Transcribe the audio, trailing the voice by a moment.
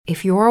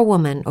If you're a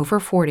woman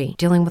over 40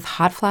 dealing with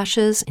hot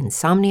flashes,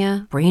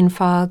 insomnia, brain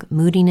fog,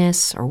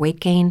 moodiness, or weight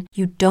gain,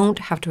 you don't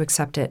have to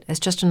accept it as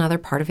just another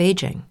part of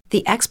aging.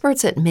 The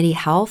experts at MIDI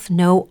Health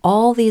know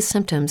all these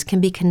symptoms can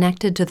be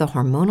connected to the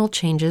hormonal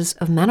changes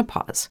of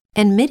menopause.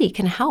 And MIDI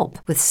can help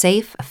with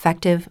safe,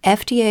 effective,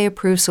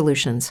 FDA-approved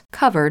solutions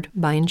covered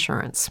by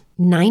insurance.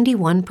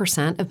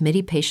 91% of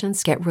MIDI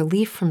patients get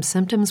relief from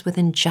symptoms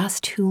within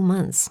just 2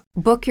 months.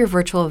 Book your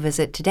virtual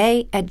visit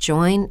today at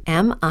joinmidi.com.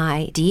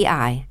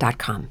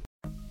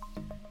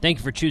 Thank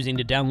you for choosing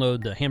to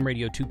download the Ham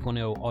Radio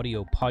 2.0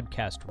 audio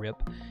podcast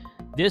rip.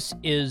 This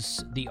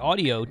is the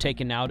audio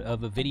taken out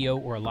of a video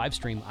or a live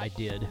stream I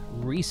did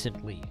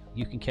recently.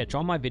 You can catch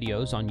all my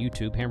videos on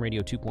YouTube, Ham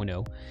Radio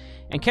 2.0,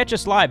 and catch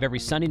us live every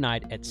Sunday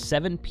night at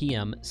 7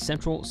 p.m.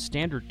 Central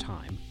Standard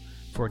Time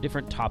for a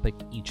different topic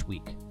each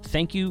week.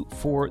 Thank you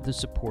for the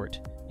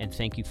support, and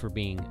thank you for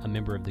being a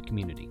member of the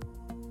community.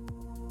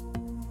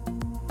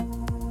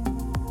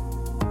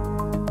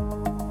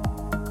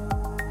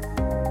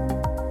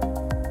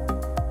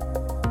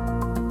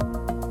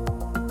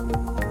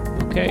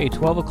 Okay,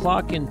 12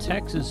 o'clock in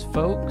Texas,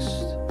 folks.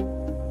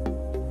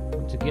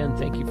 Once again,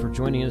 thank you for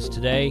joining us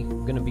today.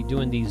 We're going to be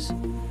doing these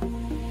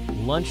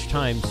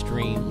lunchtime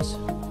streams,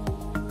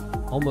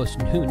 almost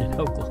noon in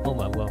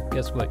Oklahoma. Well,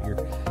 guess what?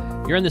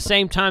 You're in the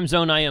same time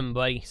zone I am,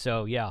 buddy.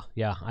 So, yeah,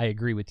 I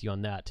agree with you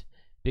on that.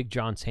 Big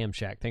John's Ham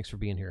Shack, thanks for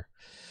being here.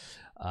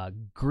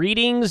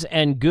 Greetings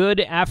and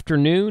good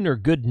afternoon, or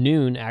good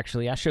noon,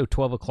 actually. I show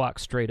 12 o'clock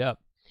straight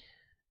up.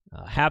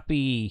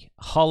 Happy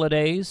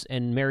holidays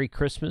and Merry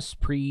Christmas,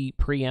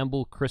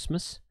 preamble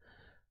Christmas.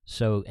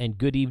 So, and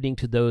good evening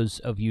to those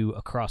of you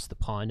across the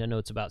pond. I know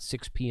it's about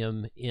 6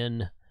 p.m.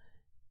 in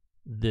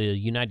the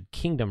United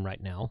Kingdom right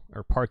now,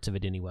 or parts of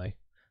it anyway.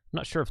 I'm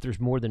not sure if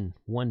there's more than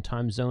one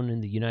time zone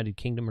in the United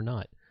Kingdom or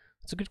not.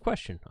 That's a good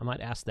question. I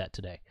might ask that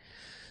today.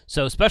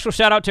 So, special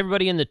shout out to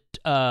everybody in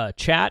the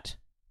chat,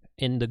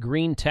 in the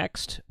green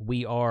text.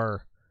 We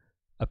are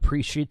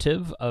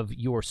appreciative of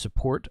your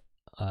support.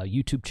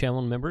 YouTube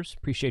channel members.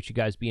 Appreciate you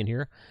guys being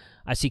here.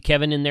 I see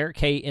Kevin in there,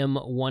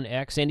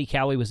 KM1X. Andy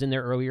Cowley was in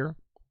there earlier.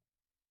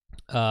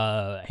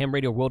 Ham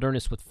Radio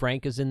Wilderness with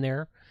Frank is in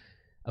there.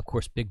 Of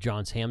course, Big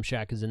John's Ham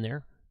Shack is in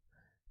there.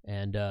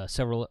 And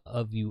several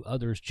of you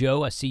others.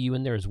 Joe, I see you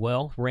in there as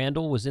well.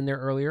 Randall was in there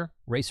earlier.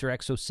 Racer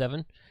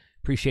X07.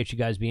 Appreciate you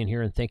guys being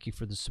here, and thank you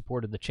for the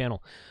support of the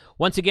channel.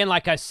 Once again,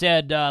 like I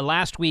said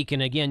last week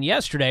and again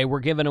yesterday, we're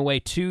giving away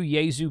 2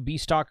 Yaesu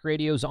B-Stock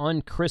radios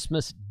on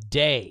Christmas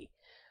Day.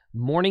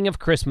 Morning of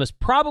Christmas,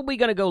 probably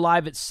going to go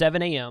live at 7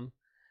 a.m.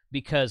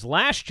 because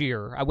last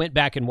year, I went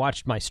back and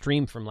watched my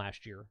stream from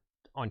last year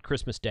on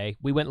Christmas Day.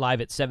 We went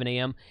live at 7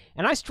 a.m.,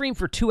 and I streamed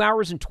for 2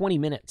 hours and 20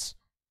 minutes.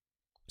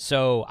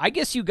 So I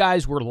guess you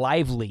guys were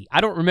lively. I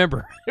don't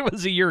remember. It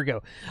was a year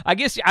ago. I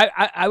guess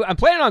I'm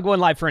planning on going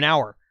live for an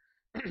hour,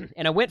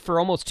 and I went for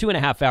almost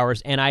 2.5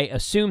 hours, and I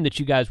assumed that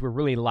you guys were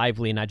really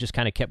lively, and I just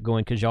kind of kept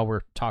going because y'all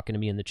were talking to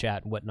me in the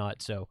chat and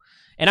whatnot. So,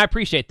 and I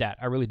appreciate that.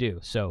 I really do.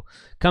 So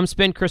come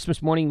spend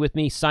Christmas morning with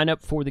me. Sign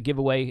up for the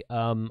giveaway.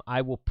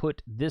 I will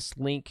put this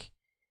link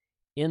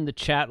in the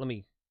chat. Let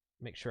me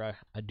make sure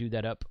I do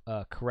that up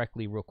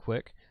correctly real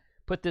quick.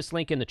 Put this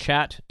link in the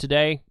chat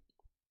today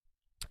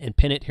and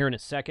pin it here in a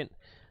second.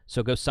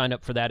 So go sign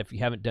up for that if you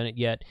haven't done it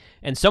yet.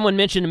 And someone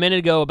mentioned a minute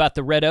ago about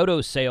the Red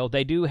Odo sale.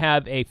 They do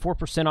have a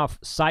 4% off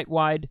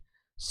site-wide,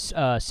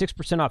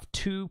 6% off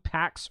 2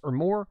 packs or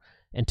more,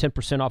 and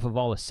 10% off of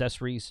all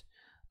accessories.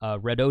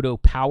 Red Odo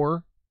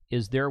Power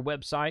is their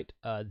website.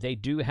 They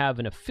do have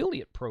an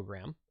affiliate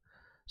program.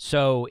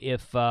 So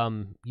if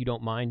you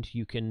don't mind,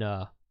 you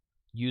can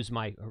use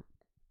my...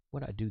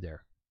 What did I do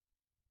there?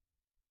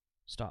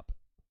 Stop.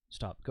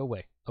 Go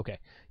away. Okay.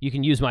 You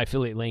can use my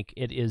affiliate link.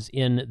 It is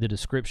in the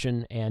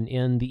description and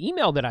in the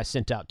email that I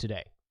sent out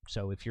today.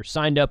 So if you're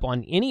signed up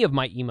on any of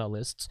my email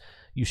lists,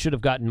 you should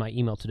have gotten my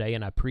email today,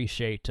 and I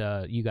appreciate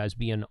you guys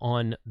being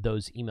on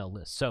those email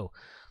lists. So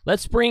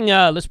let's bring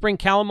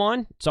Callum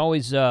on. It's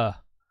always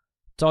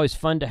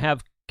fun to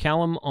have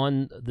Callum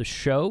on the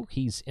show.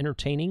 He's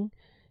entertaining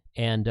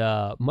and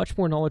much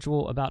more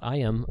knowledgeable about I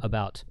am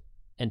about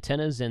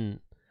antennas and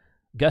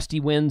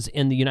gusty winds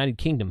in the United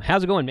Kingdom.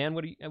 How's it going, man?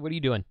 What are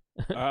you doing?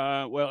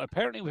 Well,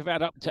 apparently we've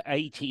had up to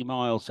 80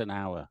 miles an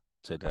hour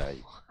today.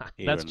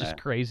 That's just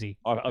crazy.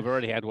 I've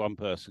already had one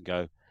person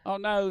go, "Oh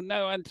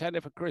no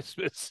antenna for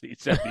Christmas." He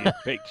sent me a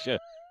picture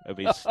of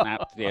his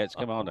snapped the Edge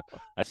commander.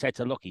 I said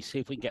to Lockie, "See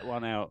if we can get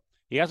one out."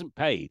 He hasn't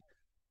paid.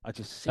 I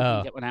just see if we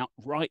can get one out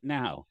right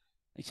now.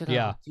 He said,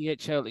 "Yeah,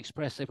 DHL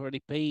Express, they've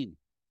already been."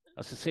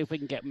 I said, "See if we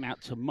can get them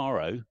out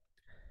tomorrow,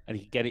 and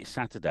he can get it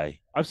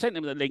Saturday." I've sent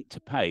him the link to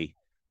pay,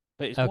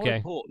 but it's more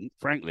important,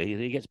 frankly,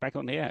 that he gets back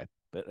on the air.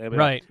 But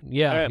right,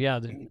 yeah.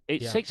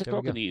 It's 6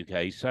 o'clock in the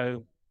UK,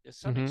 so there's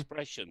some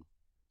expression.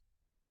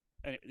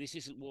 This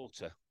isn't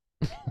water.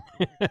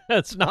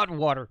 It's not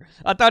water.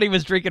 I thought he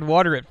was drinking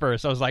water at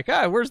first. I was like,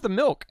 where's the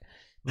milk?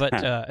 But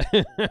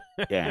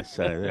yeah.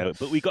 So,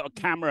 but we got a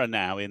camera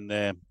now in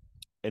the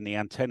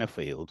antenna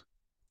field,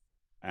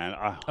 And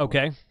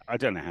Okay. I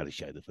don't know how to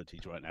show the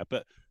footage right now,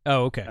 but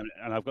okay.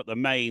 And I've got the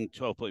main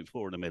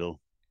 12.4 in the middle,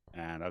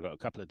 and I've got a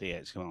couple of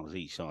DX commands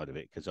each side of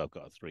it because I've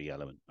got a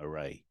 3-element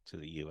array to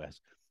the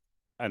US,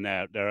 and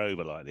they're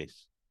over like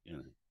this, you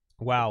know.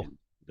 Wow.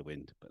 The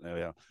wind, but there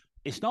we are.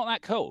 It's not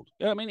that cold.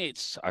 I mean,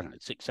 it's, I don't know,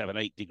 6, 7,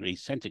 8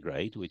 degrees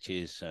centigrade, which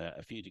is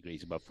a few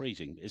degrees above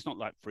freezing. It's not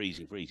like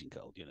freezing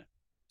cold, you know.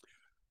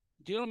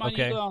 Do you know my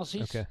new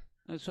glasses? Okay.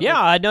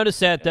 Yeah, I noticed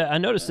that.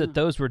 That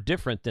those were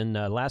different than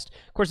last.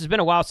 Of course, it's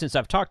been a while since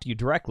I've talked to you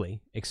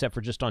directly, except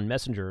for just on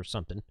Messenger or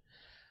something.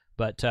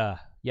 But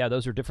yeah,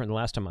 those are different than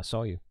the last time I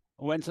saw you.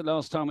 When's the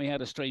last time we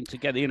had a stream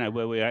together? You know,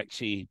 where we're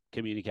actually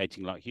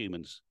communicating like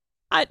humans.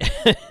 I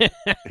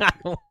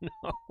don't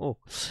know.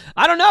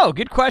 I don't know.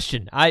 Good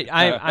question.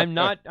 I'm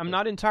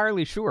not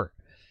entirely sure.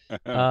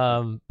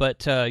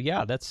 But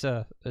yeah, that's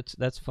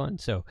fun.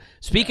 So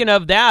speaking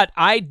of that,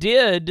 I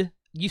did.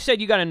 You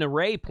said you got an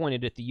array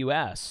pointed at the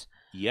U.S.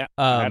 Yeah,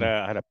 I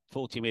had a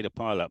 40-meter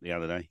pile up the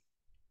other day.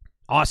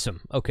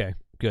 Awesome. Okay,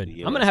 good.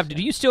 I'm gonna have to.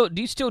 Do you still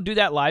do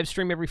that live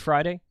stream every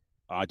Friday?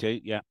 I do.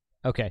 Yeah.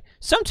 Okay.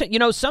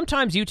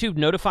 Sometimes YouTube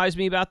notifies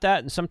me about that,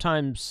 and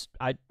sometimes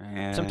I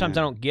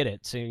don't get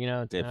it. So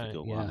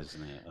difficult one,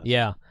 isn't it?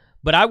 Yeah.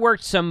 But I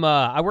worked some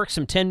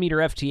 10-meter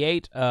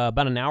FT8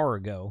 about an hour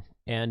ago,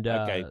 and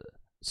a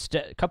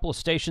couple of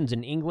stations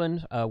in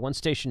England, one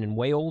station in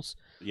Wales.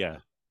 Yeah.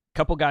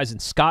 Couple guys in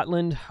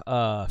Scotland,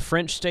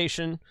 French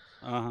station.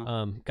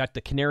 Got the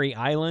Canary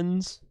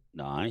Islands.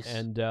 Nice.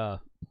 And for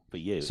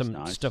you, some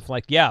nice. stuff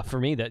like for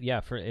me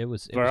it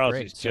was us,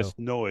 great. It's just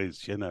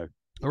noise, you know.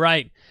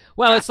 Right.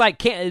 Well, it's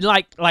like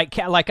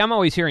I'm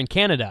always here in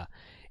Canada,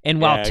 and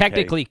while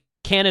technically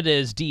Canada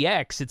is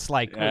DX, it's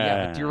like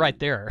but you're right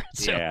there.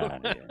 So.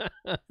 Yeah.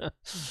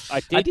 I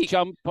did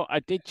jump on.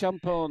 I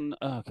can't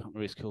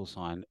remember his call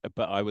sign,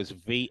 but I was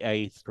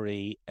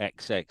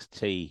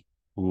VA3XXT.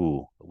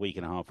 A week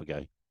and a half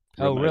ago.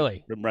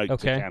 Really? Remote to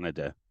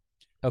Canada.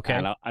 Okay.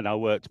 And I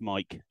worked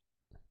Mike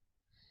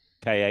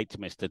K8 to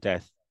Mr.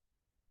 Death.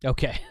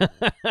 Okay.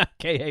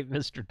 K8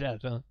 Mr. Death,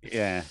 huh?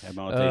 Yeah,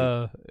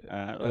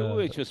 MRD.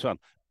 Which was fun.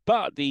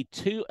 But the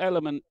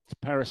 2-element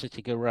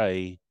parasitic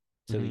array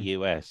to the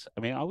US,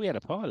 I mean, we had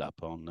a pile up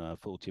on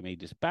 40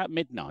 meters about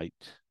midnight.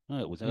 Oh,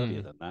 it was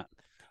earlier than that.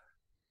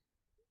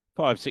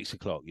 5, 6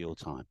 o'clock your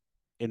time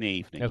in the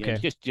evening. Okay.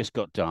 It just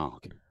got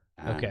dark.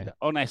 And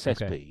on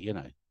SSB, you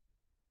know.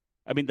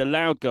 I mean, the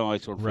loud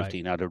guys were on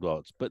 1,500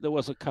 watts, but there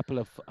was a couple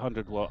of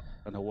 100-watt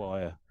and a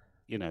wire,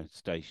 you know,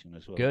 station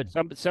as well. Good.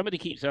 Somebody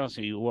keeps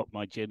asking you what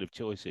my gin of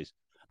choice is.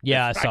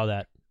 Yeah, I saw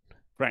that.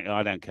 Frank,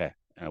 I don't care.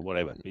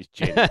 Whatever. It's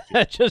gin.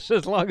 Just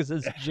as long as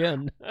it's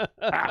gin.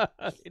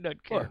 You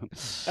don't care.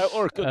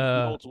 Or a good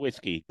malt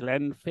whiskey.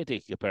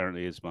 Glenfiddich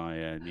apparently is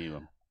my new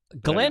one.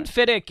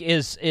 Glenfiddich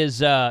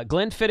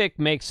Glenfiddich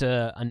makes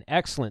an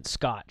excellent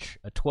Scotch,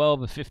 a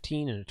 12, a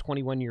 15, and a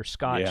 21-year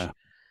Scotch,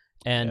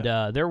 and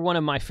they're one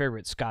of my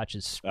favorite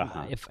Scotches.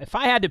 If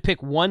I had to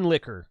pick one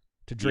liquor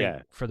to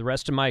drink for the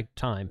rest of my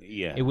time,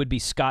 it would be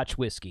Scotch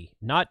whiskey,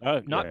 not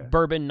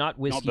bourbon, not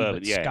whiskey,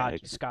 but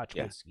Scotch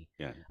whiskey.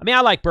 Yeah. I mean,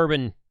 I like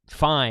bourbon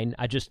fine.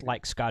 I just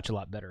like Scotch a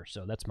lot better,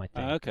 so that's my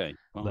thing. Okay,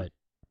 fine. But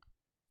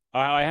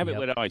I have it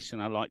with ice,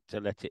 and I like to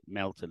let it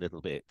melt a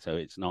little bit, so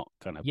it's not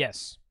kind of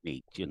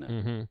neat, you know.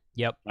 Mm-hmm.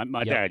 Yep.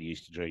 My dad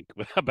used to drink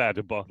about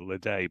a bottle a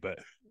day, but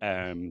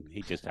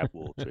he just had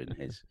water in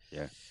his.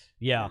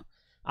 Yeah.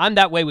 I'm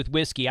that way with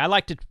whiskey. I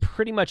like to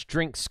pretty much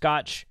drink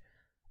Scotch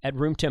at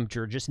room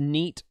temperature, just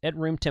neat at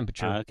room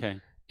temperature. Okay.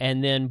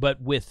 And then,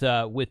 but with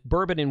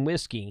bourbon and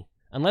whiskey,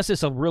 unless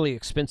it's a really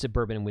expensive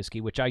bourbon and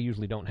whiskey, which I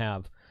usually don't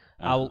have.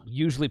 I'll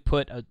usually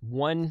put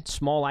one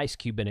small ice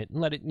cube in it and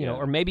let it,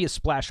 or maybe a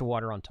splash of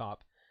water on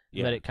top.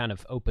 Let it kind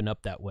of open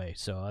up that way.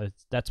 So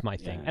that's my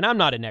thing. And I'm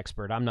not an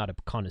expert. I'm not a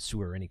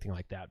connoisseur or anything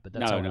like that. But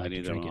that's how I like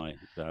to drink it.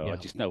 So I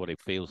just know what it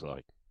feels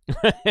like.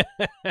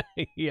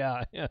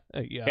 Yeah.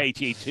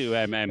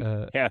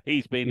 KG2MM.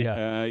 He's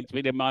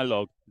been in my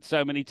log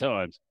so many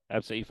times.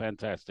 Absolutely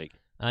fantastic.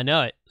 I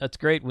know it. That's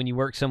great when you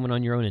work someone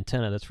on your own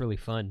antenna. That's really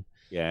fun.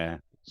 Yeah.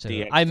 So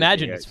I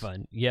imagine it's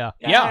fun. Yeah.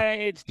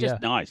 It's just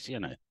nice,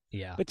 you know.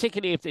 Yeah.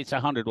 Particularly if it's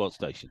a 100-watt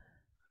station.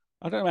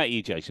 I don't know about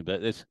you, Jason,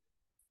 but there's,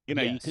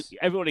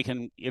 everybody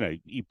can,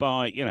 you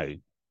buy,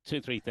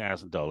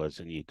 $2,000-$3,000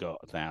 and you've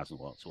got 1,000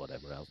 watts or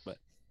whatever else. But,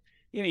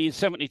 you're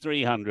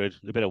 7,300,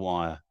 a bit of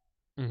wire.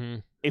 Mm-hmm.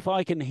 If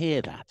I can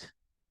hear that,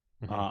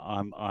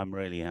 I'm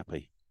really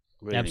happy.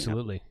 Really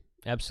Absolutely. happy.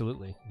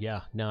 Absolutely.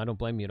 Yeah. No, I don't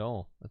blame you at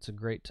all. That's a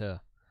great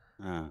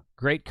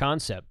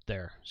concept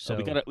there. So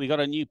we got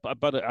a new,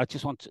 but I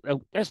just want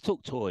to let's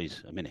talk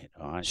toys a minute.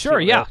 All right. Sure.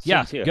 Yeah.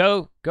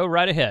 Go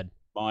right ahead.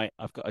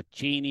 I've got a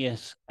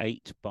Genius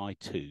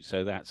 8x2,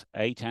 so that's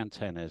 8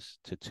 antennas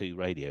to 2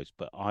 radios,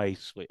 but I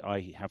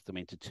have them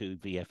into 2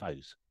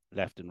 VFOs,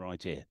 left and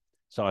right ear,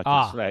 so I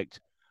can select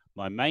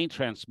my main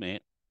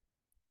transmit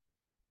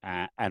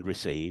and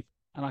receive,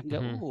 and I can go.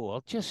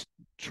 I'll just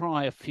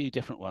try a few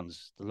different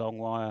ones: the long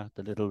wire,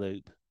 the little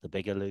loop, the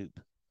bigger loop.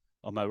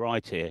 On my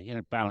right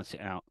ear, balance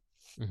it out.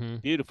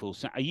 Beautiful.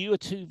 So, are you a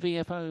 2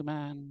 VFO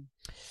man?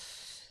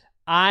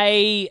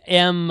 I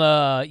am,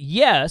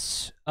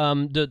 yes.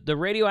 The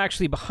radio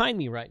actually behind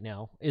me right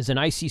now is an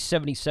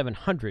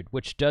IC7700,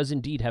 which does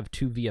indeed have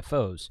 2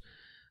 VFOs,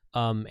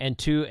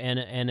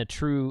 and a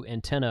true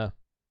antenna.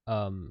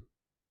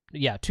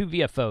 Yeah, 2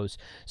 VFOs.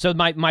 So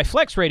my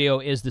Flex radio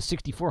is the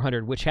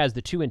 6400, which has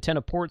the 2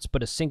 antenna ports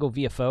but a single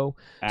VFO.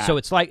 So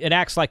it's like it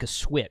acts like a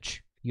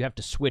switch. You have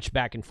to switch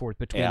back and forth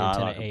between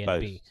antenna A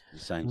and B.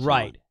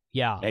 Right.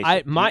 Yeah.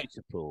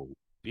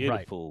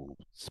 Beautiful,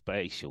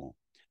 spatial.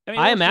 I mean,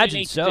 I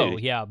imagine so.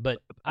 Yeah, but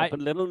a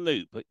little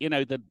loop. But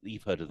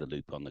you've heard of the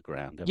loop on the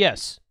ground.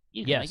 Yes.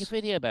 You can make a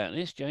video about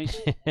this,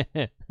 Jason.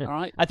 All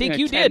right. I think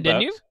you did,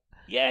 didn't you?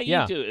 Yeah,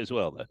 you do it as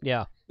well, though.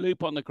 Yeah.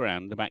 Loop on the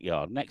ground, the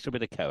backyard, an extra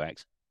bit of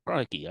coax.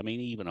 Crikey, I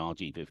mean, even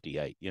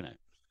RG58,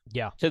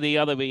 Yeah. To the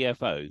other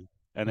VFO,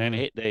 and then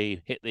hit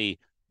the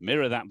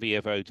mirror that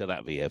VFO to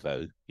that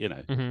VFO,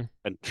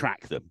 and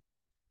track them,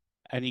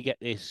 and you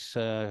get this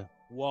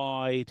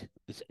wide.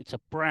 It's a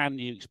brand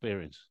new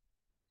experience.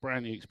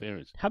 Brand new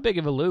experience. How big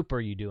of a loop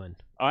are you doing?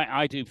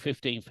 I do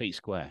 15 feet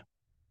square,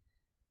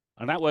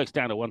 and that works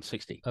down to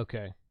 160.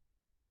 Okay.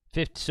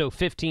 So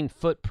 15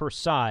 foot per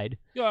side.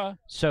 Yeah.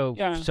 So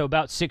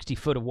about 60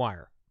 foot of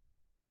wire.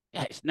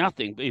 Yeah, it's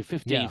nothing. But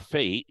 15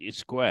 feet is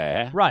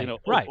square, right?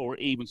 Right. Or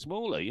even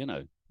smaller,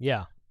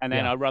 Yeah. And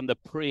then I run the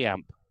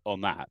preamp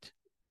on that.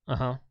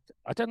 I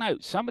don't know.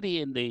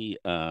 Somebody in the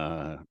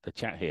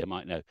chat here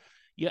might know.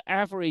 Your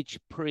average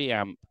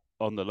preamp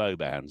on the low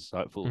bands,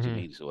 like 40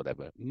 meters or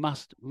whatever,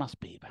 must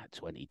be about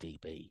 20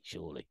 dB,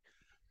 surely.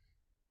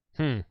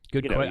 Good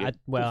question.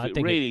 I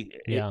think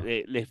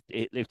it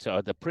lifts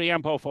the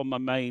preamp off on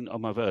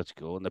my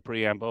vertical and the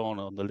preamp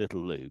on the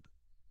little loop.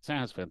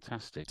 Sounds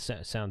fantastic.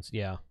 Sounds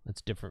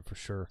that's different for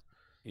sure.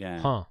 Yeah.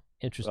 Huh.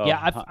 Interesting.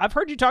 I've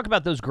heard you talk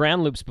about those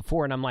ground loops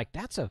before, and I'm like,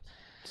 that's a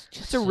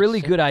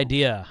really good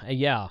idea.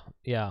 Yeah.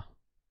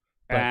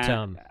 But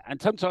and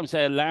sometimes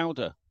they're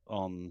louder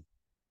on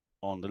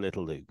the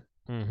little loop.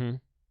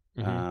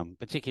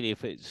 Particularly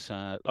if it's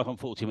like on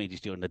 40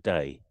 meters during the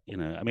day.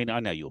 I mean,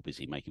 I know you're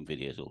busy making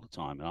videos all the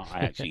time, and I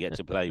actually get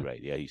to play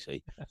radio. You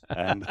see.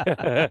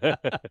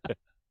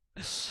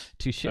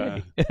 Touche.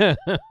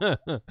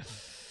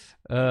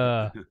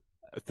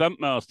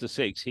 Thumpmaster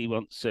 6, he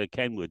wants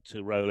Kenwood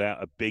to roll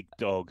out a big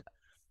dog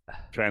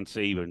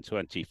transceiver in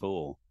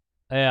 24.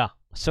 Yeah,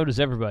 so does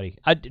everybody.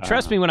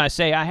 Trust me when I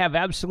say I have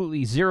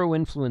absolutely zero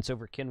influence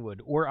over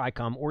Kenwood or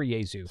ICOM or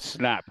Yaesu.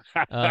 Snap.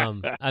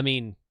 I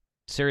mean,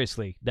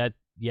 seriously,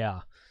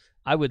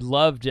 I would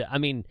love to. I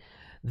mean,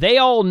 they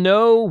all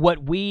know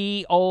what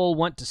we all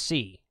want to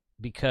see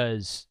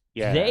because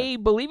they,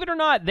 believe it or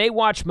not, they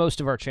watch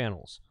most of our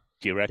channels.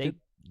 Do you reckon?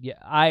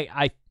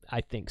 I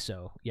think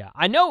so. Yeah,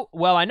 I know.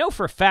 Well, I know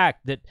for a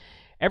fact that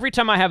every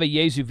time I have a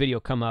Yaesu video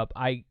come up,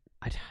 I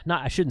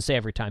shouldn't say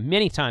every time.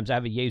 Many times I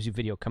have a Yaesu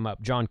video come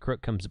up. John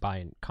Crook comes by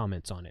and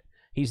comments on it.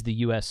 He's the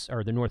U.S.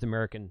 or the North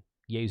American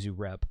Yaesu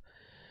rep,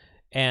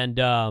 and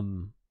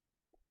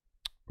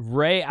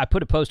Ray. I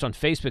put a post on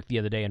Facebook the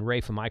other day, and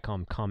Ray from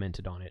ICOM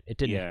commented on it. It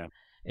didn't. Yeah.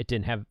 It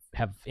didn't have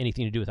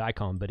anything to do with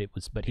ICOM,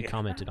 but he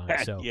commented on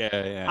it. So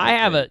I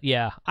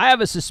have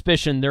a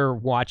suspicion they're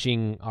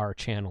watching our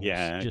channels.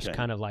 Just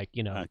kind of like,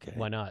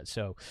 why not?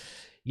 So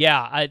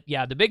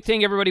the big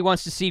thing everybody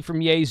wants to see from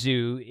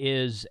Yaesu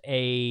is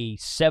a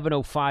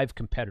 705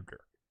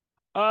 competitor.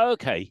 Oh,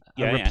 okay.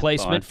 A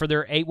replacement for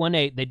their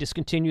 818. They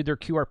discontinued their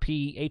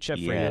QRP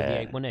HF radio, the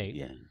 818.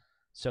 Yeah.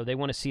 So they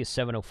want to see a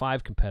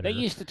 705 competitor. They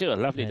used to do a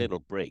lovely little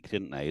brick,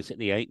 didn't they? Is it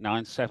the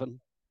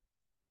 897?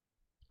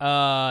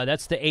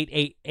 That's the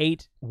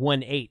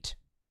 88818.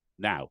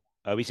 Now.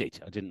 Oh, is it?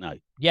 I didn't know.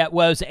 Yeah,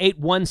 well, it was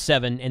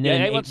 817 and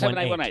then 817,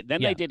 818.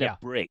 Then they did a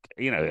brick,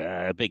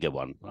 a bigger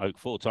one, like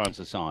 4 times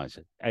the size.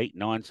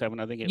 897,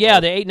 I think it was. Yeah,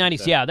 the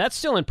 890s. Yeah, that's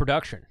still in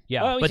production.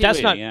 Yeah, but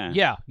that's not.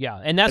 Yeah,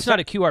 and that's not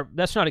a QR.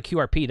 That's not a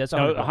QRP. That's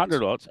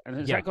 100 watts. And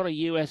has that got a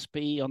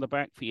USB on the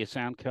back for your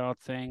sound card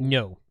thing?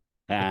 No.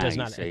 It does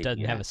not. It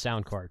doesn't have a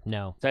sound card.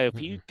 No. So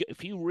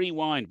if you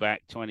rewind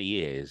back 20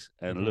 years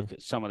and look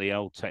at some of the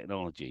old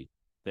technology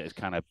that is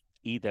kind of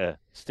either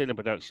still in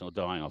production or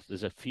dying off,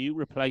 there's a few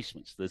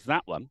replacements. There's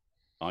that one,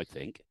 I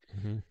think,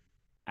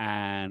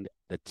 and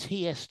the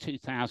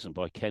TS2000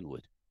 by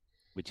Kenwood,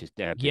 which is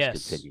now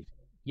discontinued.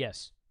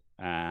 Yes.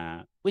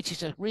 Which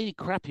is a really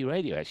crappy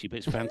radio, actually, but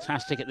it's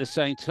fantastic at the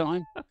same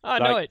time. I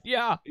know it.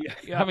 Yeah.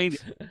 I mean,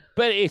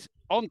 but it's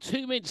on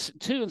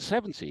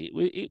 270.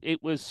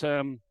 It was.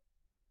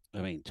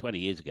 20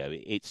 years ago,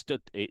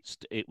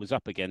 it was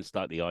up against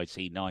like the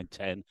IC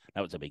 910.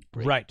 That was a big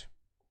brick. Right.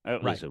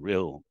 It was a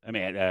real. I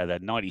mean, the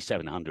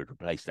 9700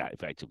 replaced that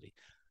effectively.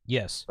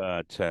 Yes.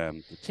 But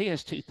the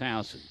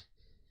TS2000,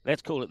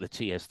 let's call it the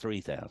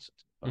TS3000.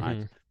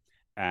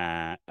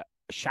 Right.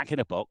 Shack in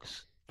a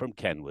box from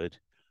Kenwood.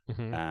 They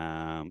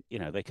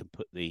can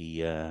put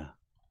the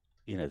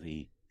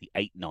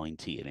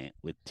 890 in it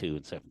with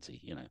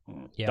 270,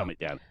 dumb it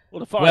down.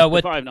 Or the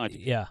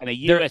 590. And a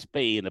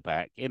USB in the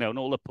back, and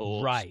all the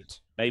ports. Right.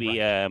 Maybe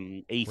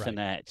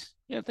Ethernet,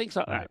 things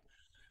like that.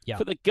 Yeah.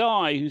 For the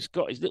guy who's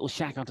got his little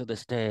shack under the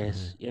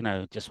stairs,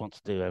 just wants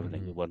to do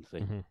everything with one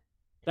thing.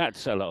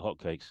 That's a lot of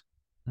hotcakes.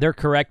 They're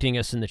correcting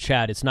us in the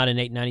chat. It's not an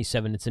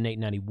 897, it's an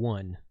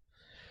 891.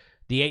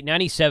 The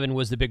 897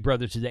 was the big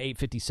brother to the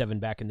 857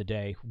 back in the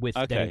day, with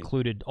that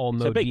included all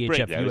mode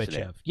VHF,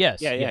 UHF.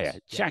 Yes. Yeah.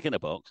 Jack in the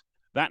box.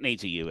 That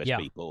needs a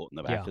USB port in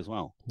the back as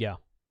well. Yeah.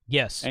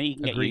 Yes. And you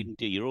can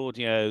do your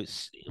audio,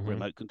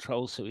 remote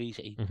control so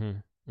easy.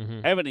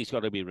 Everything's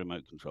got to be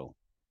remote control.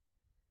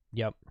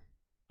 Yep.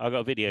 I've got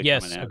a video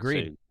coming out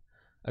soon.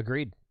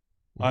 Agreed.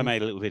 I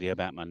made a little video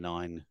about my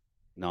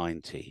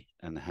 990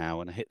 and how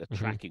when I hit the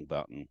tracking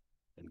button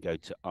and go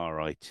to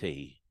RIT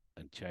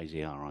and change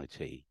the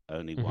RIT,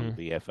 only one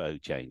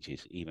VFO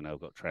changes, even though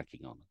I've got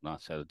tracking on. And I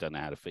said I don't know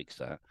how to fix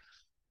that.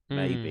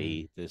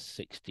 Maybe the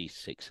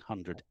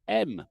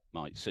 6600M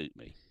might suit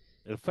me.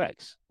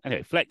 Flex.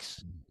 Anyway,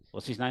 Flex.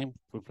 What's his name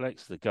from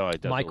Flex? The guy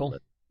does Michael.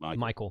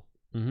 Michael.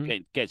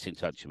 Gets in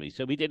touch with me.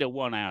 So we did a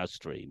 1 hour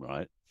stream,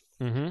 right?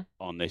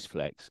 On this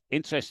Flex.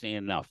 Interestingly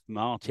enough,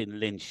 Martin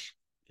Lynch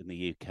in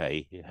the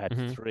UK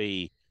had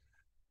 3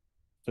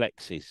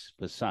 Flexes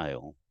for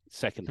sale,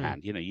 second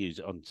hand,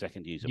 used on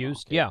second user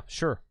market. Yeah,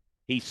 sure.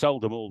 He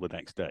sold them all the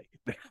next day.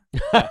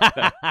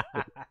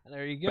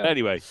 There you go. But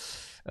anyway,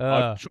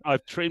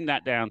 I've trimmed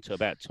that down to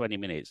about 20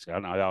 minutes,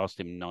 and I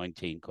asked him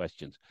 19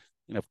 questions.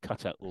 I've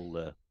cut out all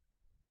the,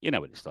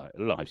 what it's like,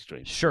 a live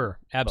stream. Sure,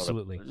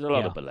 absolutely. There's a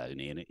lot of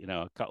baloney in it.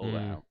 I cut all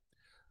that out.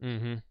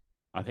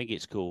 I think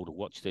it's called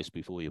Watch This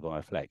Before You Buy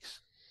a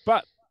Flex.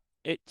 But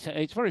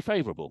it's very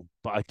favourable,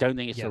 but I don't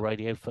think it's the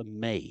radio for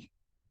me.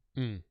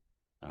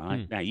 All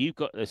right. Now, you've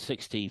got the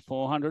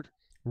 6400.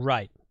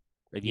 Right.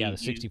 The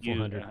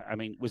 6400. I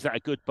mean, was that a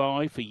good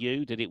buy for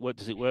you?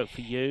 Does it work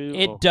for you?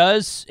 It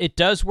does. It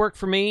does work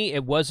for me.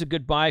 It was a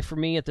good buy for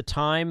me at the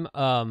time.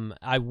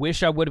 I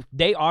wish I would have.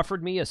 They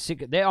offered me a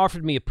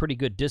pretty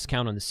good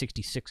discount on the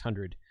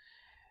 6600,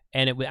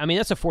 and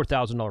that's a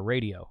 $4,000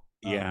 radio.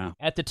 Yeah.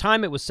 At the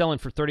time, it was selling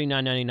for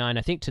 $39.99.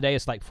 I think today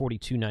it's like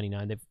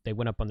 $42.99. They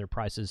went up on their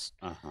prices,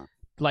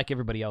 like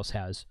everybody else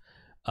has,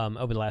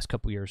 over the last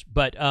couple of years.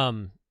 But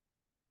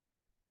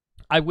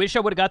I wish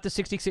I would have got the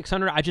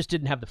 6600. I just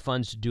didn't have the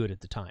funds to do it at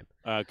the time.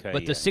 Okay.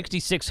 But the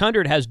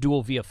 6600 has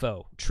dual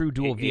VFO, true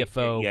dual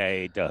VFO. Yeah,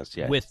 it does.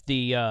 Yeah. With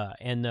the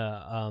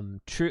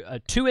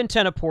two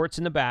antenna ports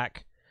in the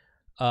back,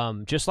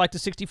 just like the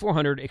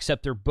 6400,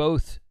 except they're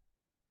both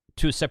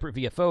to a separate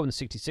VFO in the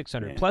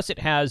 6600. Yeah. Plus,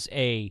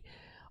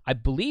 I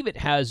believe it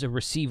has a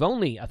receive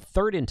only, a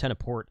third antenna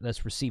port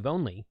that's receive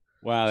only.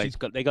 Well,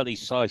 they got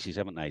these sizes,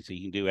 haven't they? So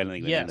you can do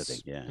anything with anything.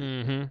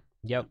 Yeah.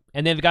 Yep.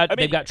 And they've got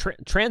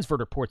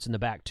transverter ports in the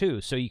back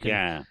too, so you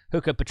can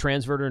hook up a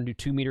transverter and do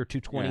 2 meter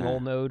 220 hole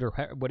mode or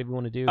whatever you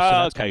want to do.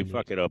 Oh, okay,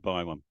 fuck it, I'll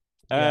buy one.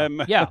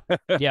 Yeah.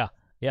 I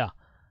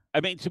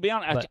mean, to be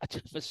honest,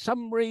 for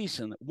some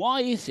reason,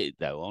 why is it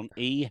though on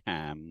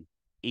eHam,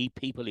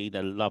 people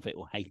either love it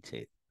or hate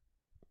it?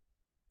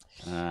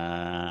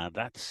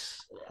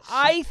 It's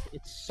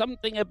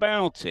something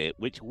about it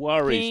which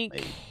worries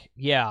me.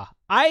 Yeah,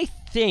 I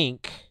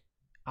think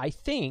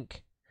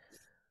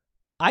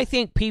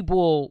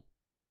people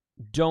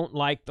don't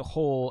like the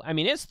whole. I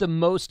mean, it's the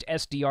most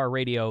SDR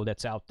radio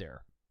that's out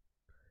there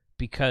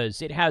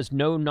because it has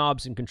no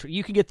knobs and control.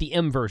 You can get the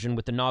M version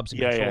with the knobs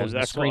and controls. Yeah,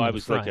 that's what I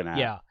was looking at.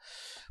 Yeah,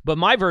 but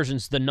my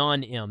version's the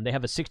non-M. They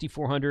have a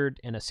 6400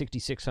 and a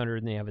 6600,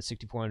 and they have a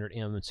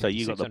 6400M and 6600. So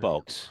you got the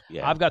box.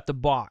 Yeah, I've got the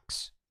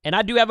box. And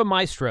I do have a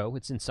Maestro.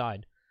 It's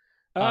inside,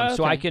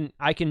 so I can.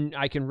 And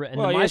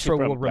the Maestro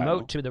will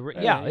remote to the.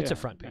 It's a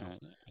front panel.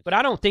 But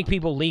I don't think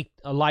people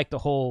like the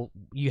whole.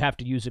 You have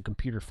to use a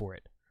computer for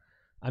it.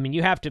 I mean,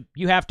 you have to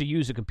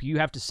use a computer. You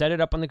have to set it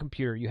up on the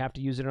computer. You have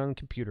to use it on the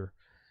computer.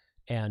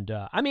 And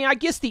I mean, I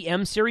guess the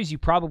M series you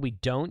probably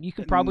don't. You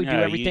can probably do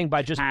everything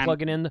by just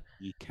plugging in.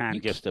 You can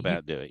just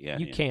about do it. Yeah,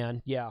 you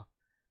can. Yeah,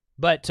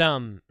 but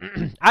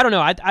I don't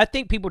know. I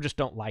think people just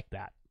don't like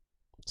that.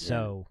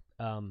 So.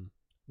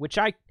 Which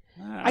I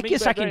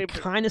guess I can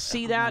kind of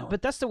see that,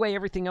 but that's the way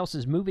everything else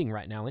is moving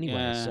right now anyway.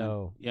 Yeah,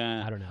 so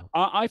I don't know.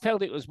 I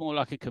felt it was more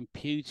like a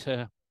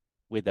computer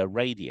with a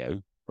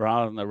radio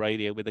rather than a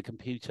radio with a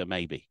computer.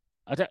 Maybe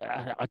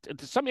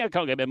something I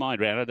can't get my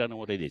mind around. I don't know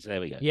what it is.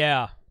 There we go.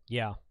 Yeah.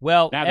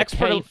 Well, now the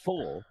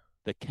K4,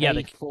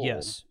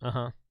 yes,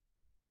 the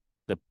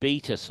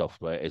beta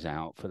software is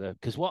out for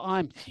because what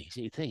I'm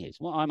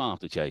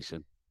after,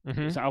 Jason.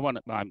 So I want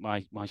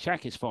my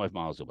shack is 5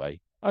 miles away.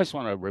 I just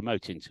want to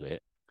remote into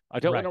it. I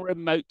don't want to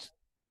remote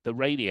the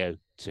radio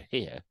to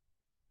here.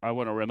 I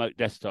want a remote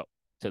desktop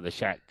to the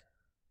shack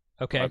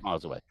 5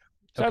 miles away.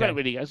 So I don't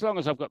really, as long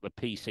as I've got the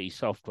PC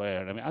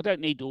software, and I mean, I don't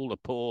need all the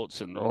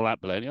ports and all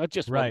that baloney. I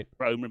just want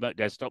Chrome remote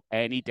desktop,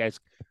 any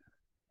desk,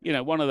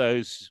 one of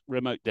those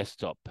remote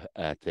desktop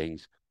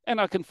things. And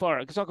I can fire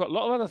it because I've got a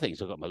lot of other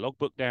things. I've got my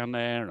logbook down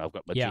there, and I've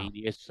got my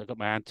Genius, I've got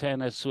my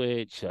antenna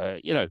switch,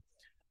 and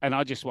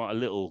I just want a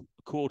little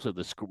quarter of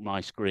my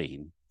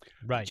screen.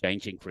 Right.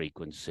 Changing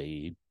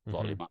frequency,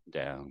 volume up and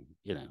down,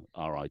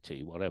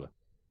 RIT, whatever.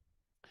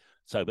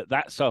 So, but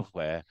that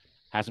software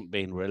hasn't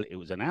been really, it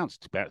was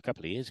announced about a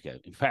couple of years ago.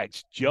 In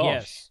fact,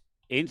 Josh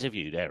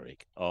interviewed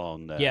Eric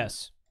on,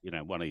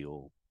 one of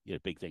your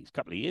big things a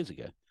couple of years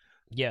ago.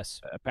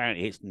 Yes.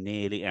 Apparently, it's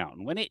nearly out,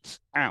 and when it's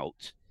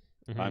out,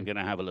 I'm going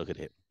to have a look at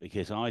it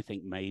because I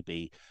think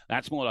maybe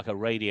that's more like a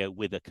radio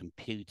with a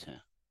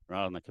computer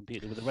rather than a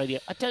computer with a radio.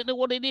 I don't know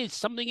what it is.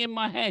 Something in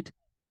my head.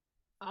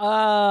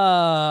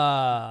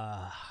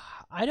 I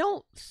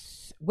don't.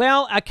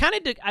 Well, I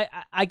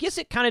guess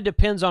it kind of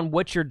depends on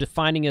what you're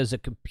defining as a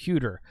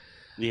computer.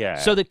 Yeah.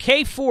 So the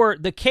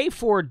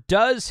K4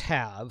 does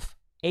have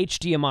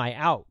HDMI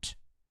out,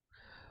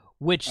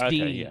 which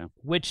the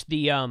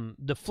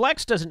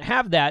Flex doesn't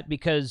have that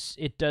because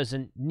it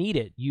doesn't need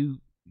it.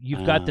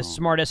 You've got the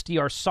Smart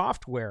SDR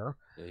software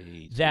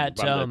that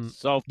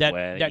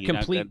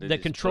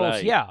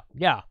controls. Yeah.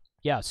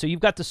 So you've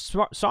got the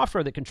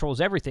software that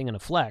controls everything in a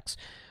Flex,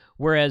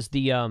 whereas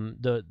the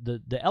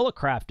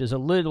Elecraft is a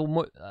little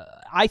more,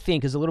 I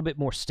think, is a little bit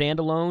more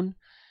standalone.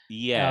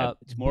 Yeah,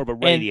 it's more of a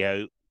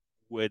radio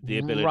with the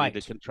ability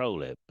to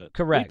control it. But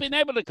correct. We've been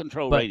able to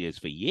control radios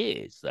for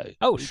years, though.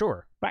 Oh,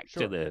 sure. Back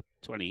to the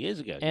 20 years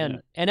ago.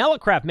 And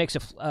Elecraft makes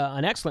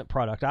an excellent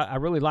product. I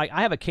really like.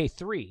 I have a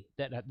K3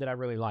 that I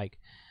really like.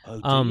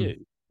 Oh, do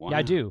you? Wow. Yeah,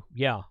 I do.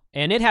 Yeah,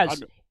 and it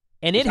has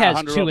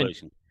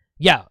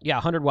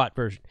 100-watt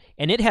version,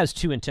 and it has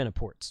 2 antenna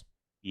ports.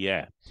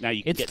 Yeah. Now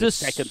you can get the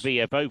second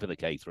VF over the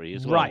K3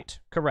 as well. Right.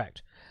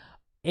 Correct.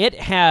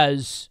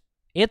 It's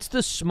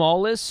the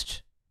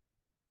smallest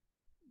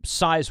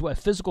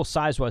physical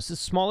size-wise, the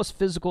smallest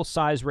physical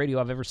size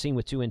radio I've ever seen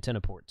with 2 antenna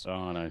ports.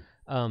 Oh, no.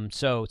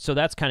 So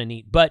that's kind of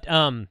neat. But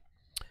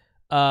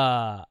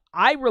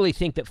I really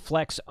think that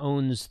Flex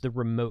owns the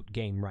remote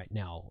game right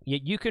now.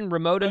 You can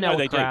remote an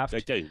Elecraft.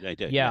 They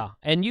do. Yeah,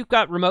 and you've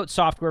got remote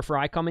software for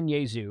ICOM and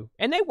Yaesu,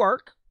 and they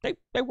work.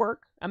 They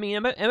work. I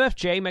mean,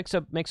 MFJ makes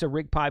a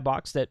RigPi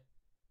box that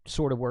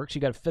sort of works.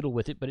 You got to fiddle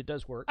with it, but it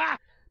does work.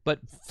 But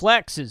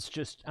Flex is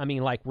just, I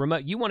mean, like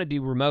remote. You want to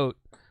do remote.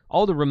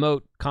 All the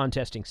remote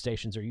contesting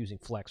stations are using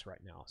Flex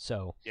right now.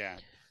 So yeah,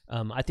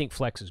 I think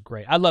Flex is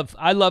great. I love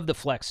the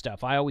Flex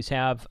stuff. I always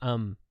have.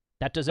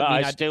 That doesn't mean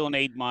I still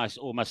need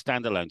all my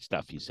standalone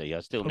stuff. You see,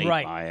 I still need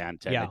my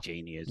Antenna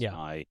Genius.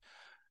 My,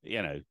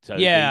 so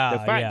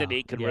the fact that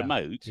it can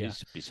remote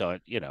is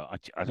beside.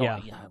 I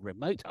don't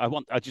remote.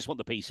 I just want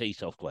the PC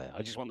software.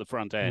 I just want the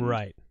front end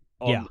that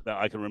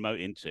I can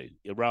remote into,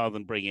 rather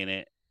than bringing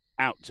it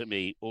out to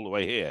me all the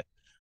way here.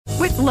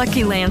 With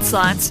Lucky Land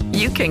Slots,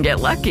 you can get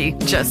lucky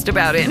just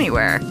about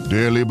anywhere.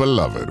 Dearly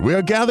beloved, we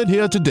are gathered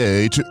here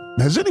today to...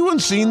 Has anyone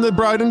seen the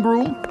bride and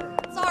groom?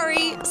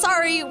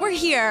 Sorry, we're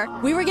here.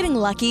 We were getting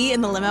lucky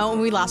in the limo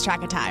and we lost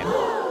track of time.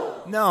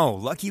 No,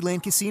 Lucky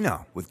Land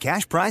Casino, with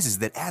cash prizes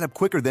that add up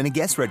quicker than a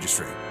guest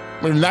registry.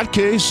 In that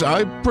case,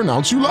 I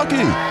pronounce you lucky.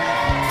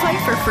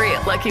 Play for free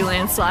at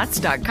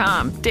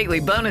LuckyLandSlots.com.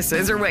 Daily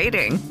bonuses are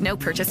waiting. No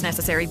purchase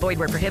necessary. Void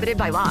where prohibited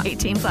by law.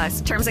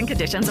 18+. Terms and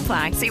conditions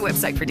apply. See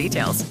website for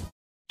details.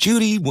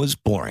 Judy was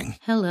boring.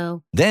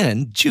 Hello.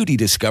 Then Judy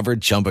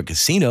discovered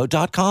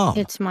ChumbaCasino.com.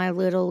 It's my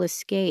little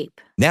escape.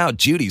 Now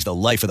Judy's the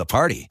life of the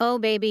party. Oh,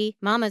 baby,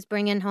 mama's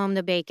bringing home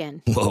the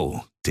bacon.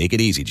 Whoa, take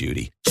it easy,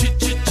 Judy.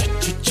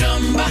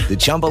 The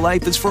Chumba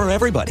life is for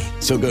everybody.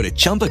 So go to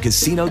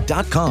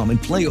ChumbaCasino.com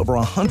and play over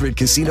 100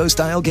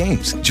 casino-style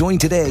games. Join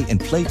today and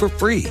play for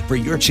free for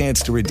your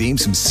chance to redeem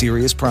some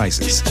serious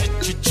prizes.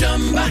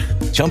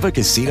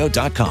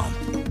 ChumbaCasino.com.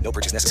 No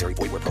purchase necessary.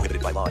 Void where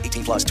prohibited by law.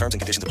 18+. Terms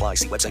and conditions apply.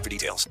 See website for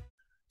details.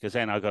 Because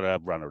then I've got to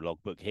run a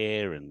logbook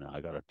here, and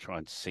I've got to try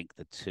and sync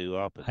the two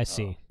up. I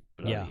see.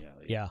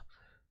 Yeah.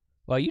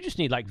 Well, you just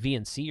need like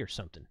VNC or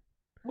something.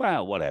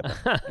 Well, whatever.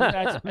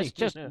 It's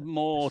just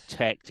more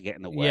tech to get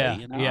in the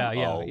way.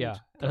 Yeah.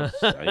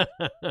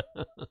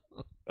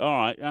 All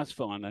right, that's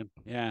fine then.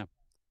 Yeah.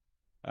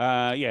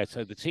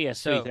 So the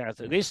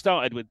TS3000. This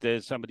started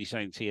with somebody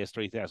saying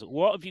TS3000.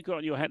 What have you got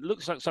on your head? It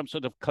looks like some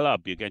sort of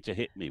club you're going to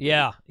hit me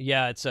with.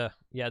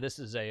 This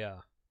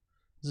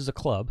is a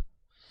club.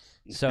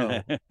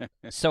 So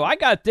I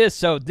got this.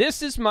 So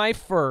this is my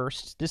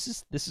first. This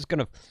is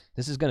gonna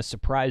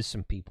surprise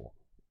some people.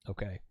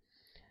 Okay.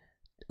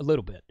 A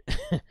little bit.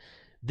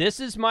 This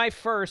is my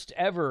first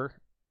ever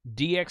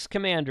DX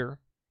Commander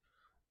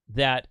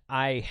that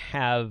I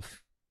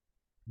have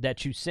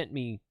that you sent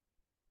me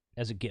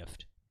as a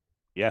gift.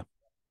 Yeah.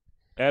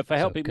 For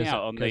helping me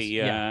out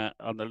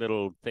on the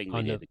little thing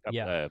we did,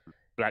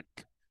 Black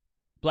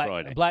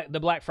Friday. The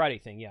Black Friday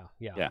thing, yeah.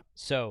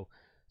 So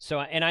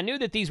and I knew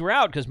that these were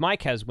out because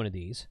Mike has one of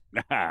these.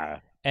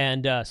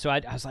 And so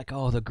I was like,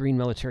 oh, the green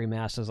military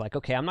mask. I was like,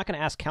 okay, I'm not going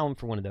to ask Callum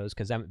for one of those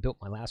because I haven't built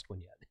my last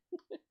one yet.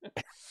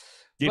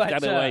 Give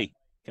that away.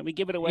 Can we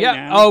give it away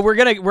now? Oh, we're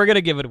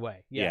gonna give it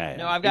away. Yeah.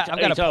 No, I've got.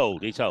 It's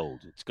old. It's old.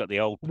 It's got the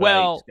old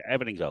plates.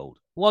 Everything's old.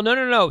 Well,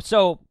 no.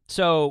 So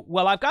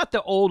I've got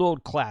the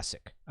old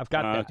classic. I've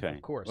got that,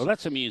 of course. Well,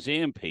 that's a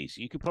museum piece.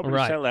 You could probably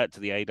sell that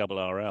to the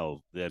ARRL.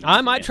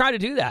 I might try to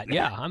do that.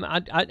 Yeah,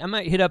 I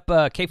might hit up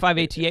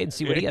K5ATA and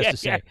see what he has to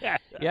say.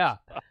 Yeah.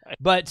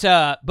 But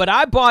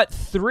I bought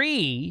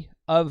 3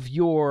 of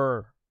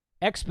your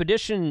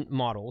expedition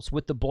models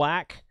with the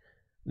black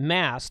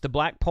mask, the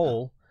black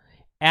pole,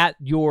 at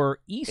your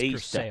Easter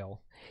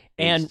sale.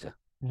 And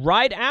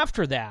right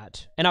after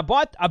that, and I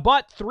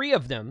bought 3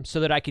 of them so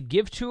that I could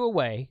give 2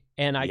 away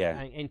and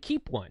and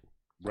keep 1.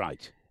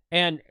 Right.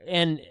 And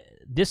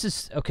this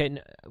is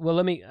okay.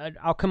 Well,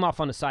 I'll come off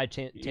on a side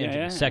tangent in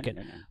a second.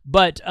 Yeah.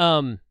 But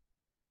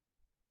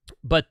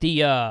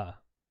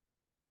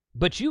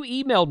you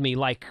emailed me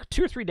like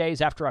 2 or 3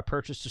 days after I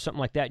purchased or something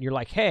like that, and you're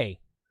like, hey,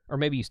 or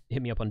maybe you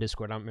hit me up on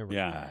Discord. I don't remember.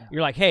 Yeah.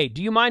 You're like, hey,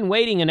 do you mind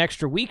waiting an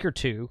extra week or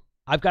 2?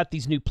 I've got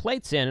these new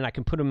plates in, and I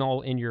can put them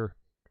all in your.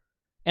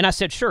 And I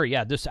said, sure,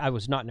 yeah. I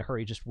was not in a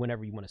hurry, just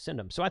whenever you want to send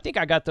them. So I think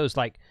I got those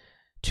like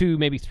 2,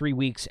 maybe 3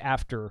 weeks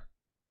after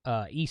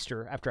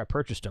Easter, after I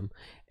purchased them.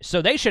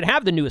 So they should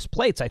have the newest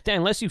plates, I think,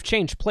 unless you've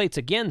changed plates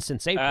again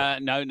since April.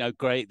 No,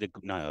 great.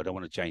 No, I don't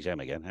want to change them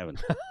again.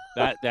 Haven't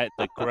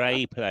the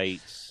grey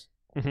plates.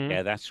 Mm-hmm.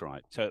 Yeah, that's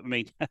right. So I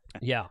mean,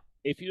 yeah.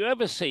 If you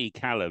ever see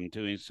Callum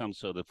doing some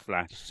sort of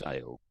flash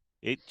sale,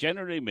 it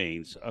generally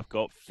means I've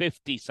got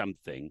 50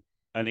 something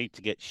I need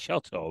to get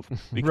shot of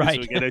because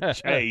we're going to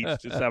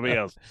change to something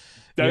else.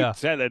 Don't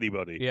tell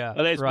anybody. Yeah.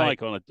 Oh, there's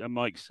Mike on it.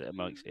 Mike's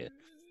here.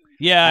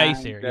 Yeah,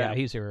 he's here. Yeah,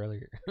 he's here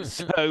earlier.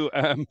 So,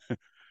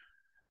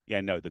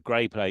 the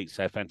grey plates,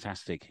 they're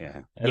fantastic.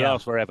 Yeah. They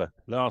last forever.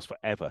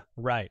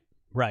 Right.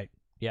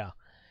 Yeah.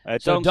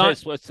 Don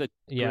says, what's the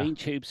green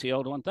tubes, the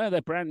old one? No,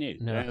 they're brand new.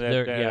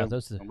 No,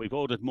 those are... And we've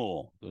ordered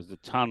more. There's a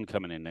ton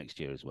coming in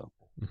next year as well.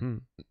 Mm-hmm.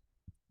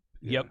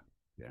 Yeah.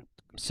 Yep.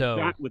 So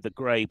that with the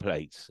grey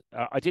plates.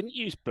 I didn't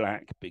use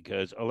black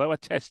because although I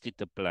tested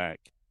the black,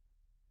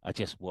 I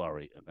just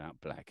worry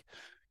about black.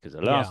 Because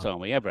the last time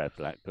we ever had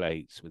black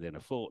plates, within a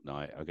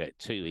fortnight, I get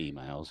 2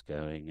 emails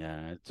going,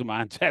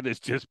 my antenna's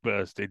just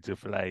burst into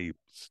flames.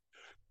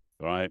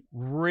 Right?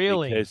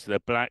 Really? Because the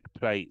black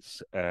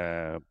plates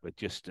were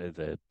just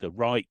the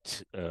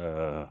right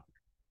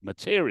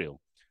material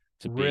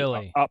to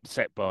be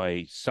upset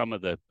by some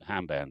of the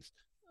handbands.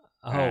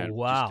 Oh,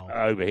 wow. Just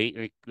overheat,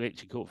 and it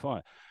literally caught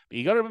fire. But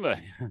you got to remember,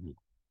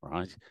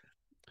 right,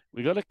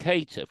 we got to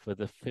cater for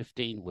the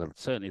 15, well,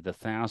 certainly the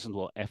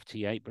 1,000-watt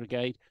FT8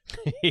 brigade.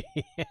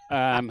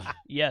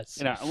 Yes.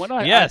 You know, and when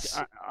I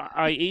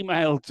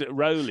emailed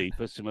Rowley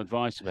for some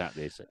advice about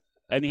this,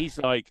 and he's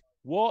like,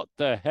 what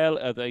the hell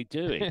are they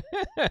doing?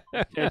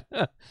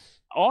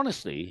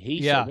 Honestly,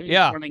 he's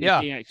running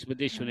a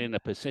expedition in the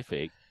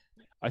Pacific.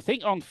 I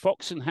think on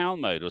Fox and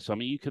Hound mode or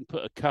something, you can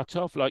put a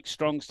cutoff like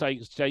strong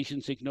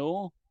stations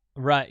ignore.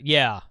 Right.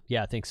 Yeah.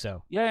 Yeah, I think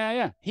so.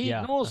 Yeah. He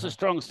ignores the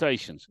strong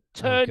stations.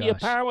 Turn your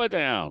power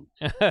down.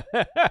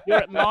 You're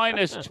at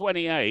minus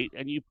 28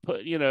 and you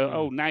put,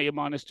 now you're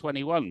minus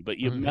 21, but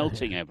you're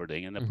melting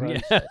everything in the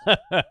process.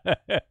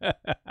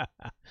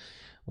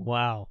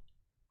 Wow.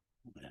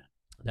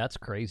 That's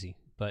crazy.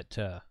 But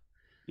the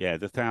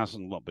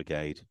 1,000-watt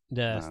brigade.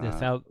 The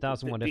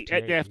 1,000-watt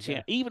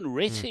FT8. Even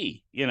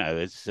RITI,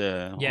 is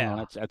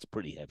that's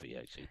pretty heavy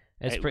actually.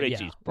 It's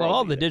pretty. Well,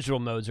 all the digital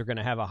modes are going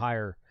to have a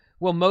higher.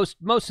 Well, most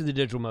of the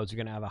digital modes are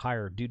going to have a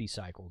higher duty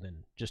cycle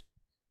than just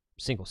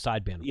single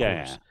sideband. Of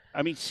course.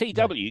 I mean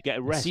CW, you get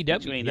a rest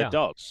between the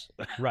dots.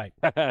 Right.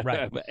 But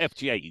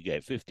FT8, you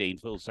get 15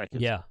 full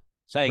seconds. Yeah.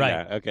 Saying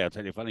that, okay, I'll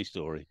tell you a funny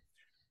story.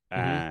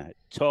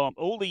 Tom,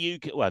 all the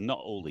UK, well, not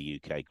all the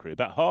UK crew,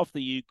 but half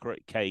the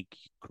UK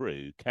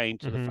crew came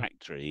to the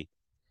factory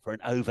for an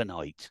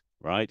overnight,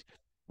 right?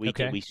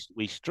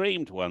 We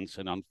streamed once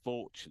and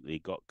unfortunately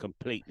got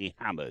completely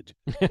hammered.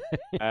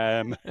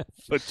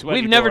 For 24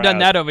 We've never hours. done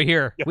that over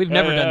here. We've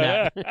never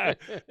done that.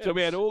 So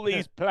we had all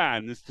these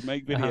plans to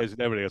make videos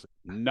and everything else.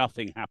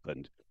 Nothing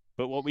happened.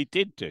 But what we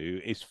did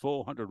do is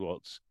 400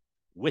 watts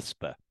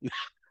whisper.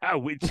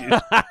 Which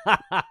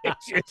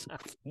is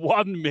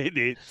 1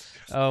 minute.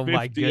 Oh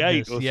my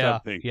goodness! Or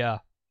something. Yeah.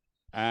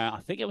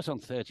 I think it was on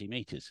 30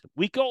 meters.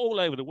 We got all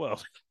over the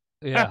world.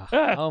 Yeah.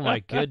 Oh my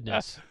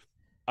goodness.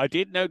 I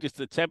did notice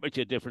the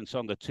temperature difference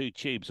on the 2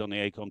 tubes on the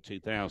ACOM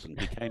 2000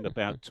 became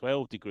about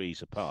 12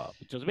 degrees apart,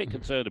 which I was a bit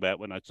concerned about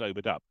when I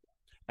sobered up,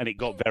 and it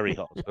got very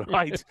hot.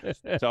 Right.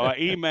 So I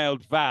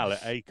emailed Val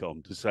at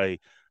ACOM to say,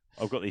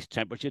 I've got this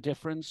temperature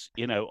difference.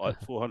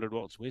 At 400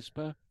 watts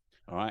whisper.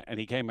 All right, and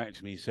he came back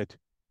to me and said.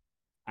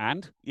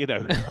 And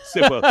I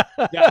said, well,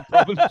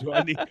 problem.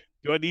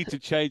 Do I need to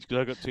change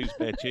because I've got 2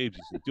 spare tubes?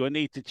 He said, do I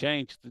need to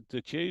change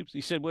the tubes? He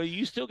said, well,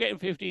 you still getting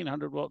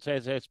 1,500 watts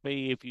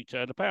SSB if you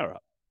turn the power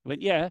up. I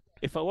went, yeah,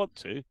 if I want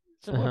to.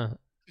 So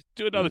just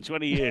do another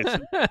 20 years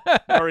and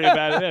worry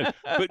about it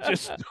then. But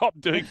just stop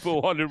doing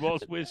 400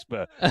 watts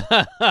whisper.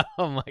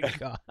 Oh my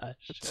gosh.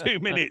 2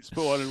 minutes,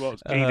 400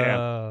 watts, key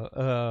down.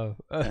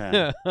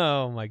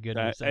 Oh my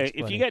goodness.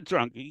 If you get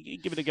drunk, you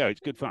give it a go. It's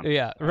good fun.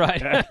 Yeah,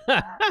 right.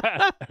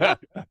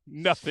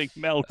 Nothing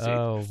melted.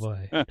 Oh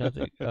boy.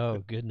 Nothing. Oh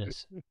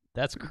goodness.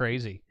 That's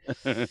crazy.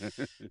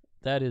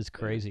 That is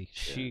crazy.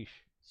 Sheesh.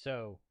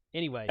 So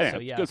anyway,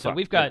 so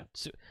we've got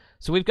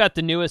we've got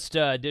the newest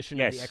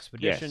edition of the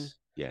Expedition.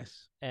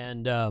 Yes.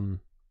 And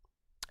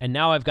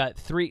now I've got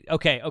 3.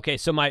 Okay.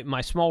 So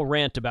my small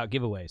rant about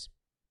giveaways.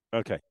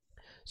 Okay.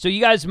 So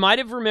you guys might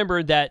have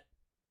remembered that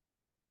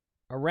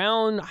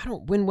around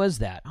when was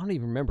that? I don't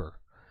even remember.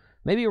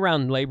 Maybe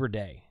around Labor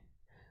Day.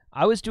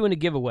 I was doing a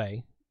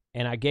giveaway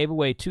and I gave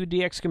away 2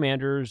 DX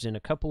Commanders and a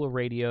couple of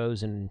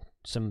radios and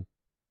some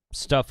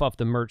stuff off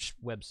the merch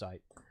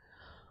website.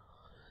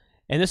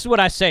 And this is what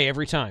I say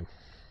every time,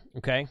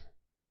 okay?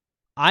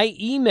 I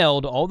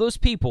emailed all those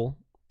people,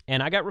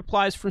 and I got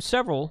replies from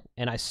several,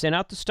 and I sent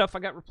out the stuff I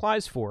got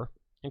replies for.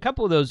 And a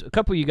couple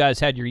of you guys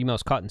had your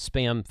emails caught in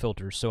spam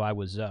filters, so I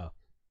was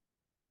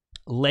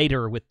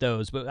later with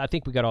those, but I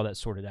think we got all that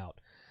sorted out.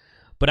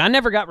 But I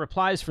never got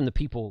replies from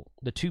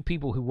the 2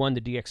 people who won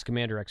the DX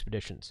Commander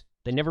expeditions.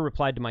 They never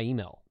replied to my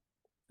email.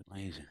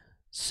 Amazing.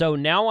 So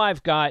now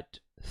I've got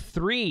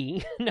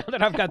 3, now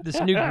that I've got this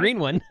new green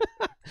one.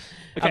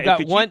 Okay, I've got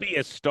could one. you be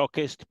a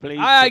stockist, please?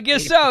 I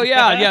guess so,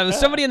 yeah.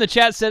 Somebody in the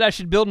chat said I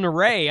should build an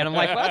array, and I'm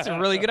like, well, that's a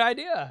really good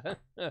idea.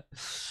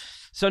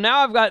 So now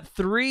I've got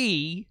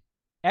 3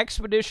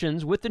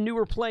 expeditions with the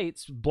newer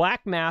plates,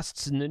 black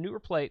masts and the newer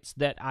plates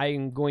that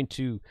I'm going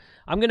to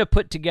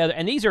put together.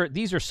 And these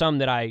are some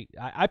that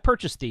I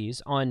purchased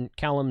these on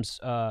Callum's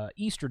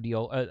Easter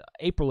deal,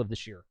 April of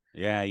this year.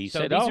 Yeah, you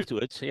said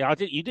afterwards.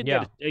 You didn't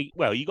get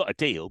you got a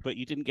deal, but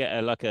you didn't get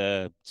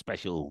a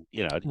special,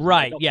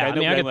 Right? They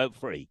I went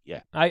free.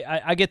 Yeah,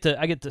 I get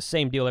the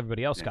same deal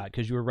everybody else got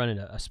because you were running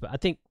I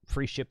think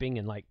free shipping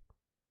and like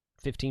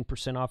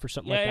 15% off or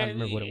something like that. I don't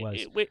remember what it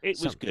was. It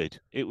was good.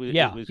 It was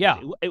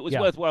It was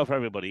worthwhile for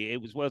everybody. It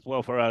was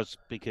worthwhile for us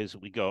because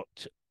we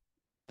got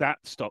that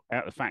stock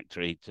out of the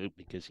factory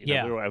because we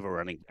were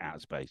overrunning out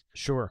of space.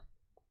 Sure.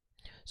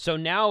 So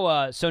now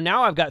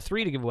I've got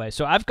 3 to give away.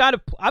 So I've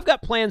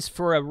got plans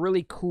for a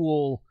really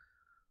cool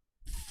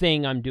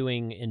thing I'm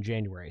doing in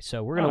January.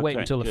 So we're gonna wait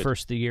until the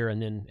first of the year,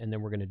 and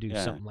then we're gonna do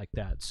something like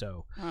that.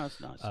 So that's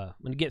nice. I'm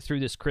gonna get through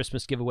this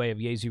Christmas giveaway of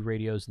Yaesu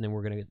radios, and then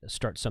we're gonna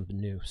start something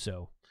new.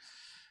 So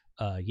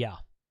but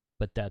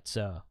that's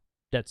So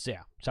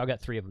I got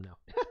 3 of them now.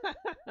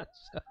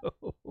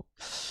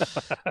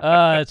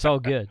 It's all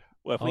good.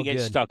 Well, if we get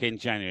stuck in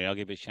January, I'll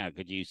give a shout.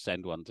 Could you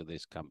send one to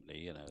this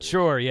company?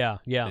 Sure. Yeah.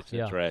 This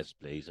address,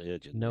 please,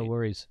 urgently. No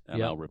worries.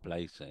 And I'll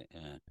replace it.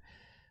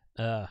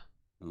 Yeah.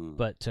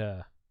 But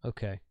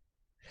okay.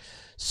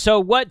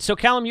 So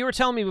Callum, you were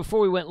telling me before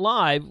we went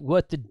live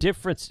what the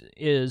difference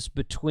is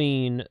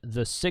between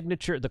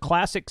the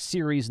classic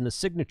series and the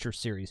signature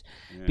series,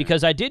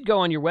 because I did go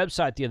on your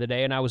website the other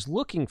day and I was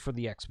looking for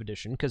the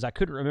expedition because I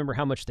couldn't remember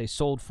how much they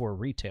sold for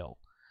retail.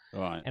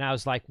 Right. And I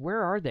was like,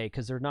 where are they?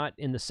 Because they're not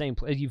in the same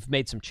place. You've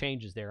made some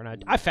changes there,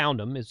 and I found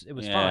them. It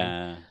was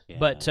fine. Yeah.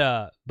 But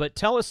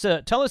tell us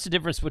the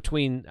difference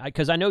between,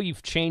 because I know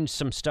you've changed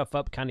some stuff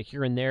up kind of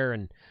here and there,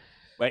 and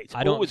it's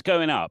always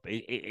going up.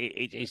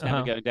 It's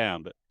never going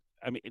down. But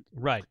I mean,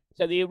 right.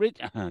 So the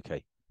original,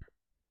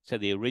 So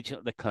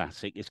the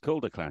classic, it's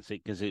called a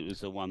classic because it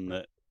was the one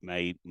that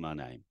made my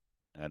name.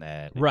 And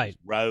right.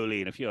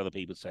 Rowley and a few other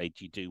people say,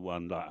 do you do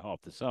one like half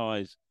the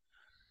size?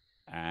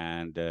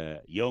 And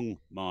Young,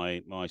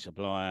 my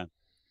supplier,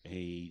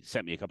 he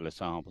sent me a couple of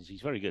samples.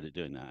 He's very good at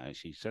doing that,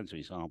 actually. He sends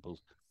me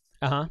samples.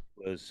 Uh-huh.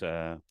 It was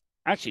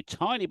actually a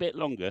tiny bit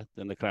longer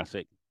than the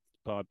classic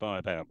by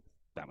about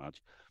that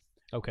much.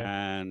 Okay.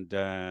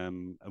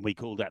 And we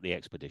called that the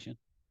Expedition.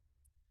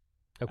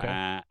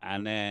 Okay.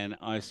 And then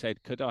I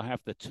said, could I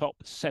have the top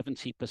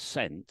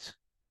 70%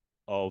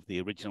 of the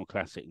original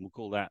classic? And we'll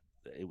call that,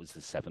 it was the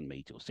 7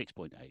 meter or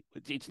 6.8.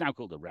 It's now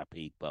called the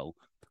Rapide Bowl.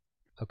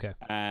 Okay.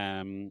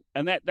 And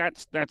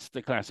that's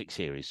the classic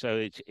series.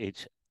 So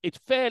it's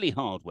fairly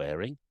hard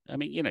wearing. I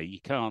mean, you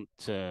can't.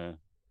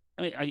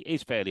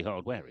 It's fairly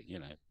hard wearing.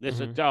 There's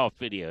a daft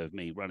video of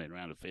me running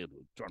around the field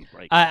trying to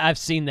break. I've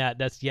seen that.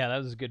 That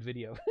was a good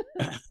video.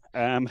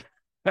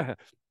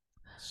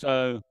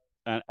 So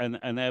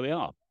and there we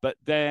are. But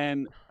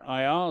then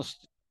I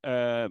asked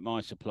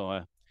my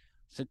supplier,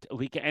 said, "Do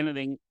we get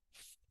anything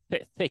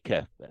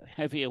thicker,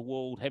 heavier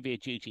walled, heavier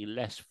duty,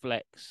 less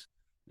flex?"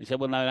 He said,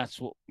 well, no, that's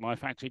what my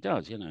factory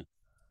does,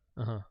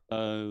 Uh-huh.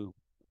 So,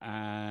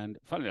 and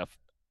funny enough,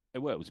 it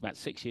was about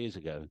 6 years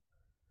ago,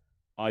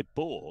 I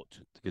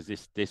bought, because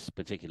this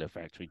particular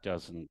factory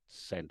doesn't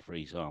send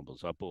free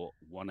samples, I bought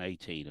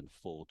 118 and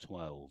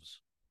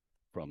 412s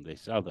from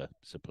this other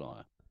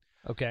supplier.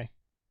 Okay.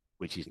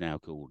 Which is now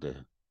called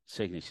the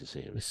Signature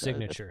series. The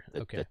Signature,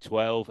 okay. The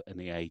 12 and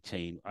the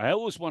 18. I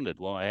always wondered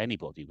why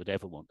anybody would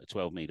ever want a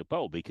 12-meter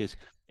bowl, because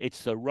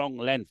it's the wrong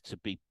length to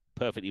be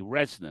perfectly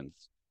resonant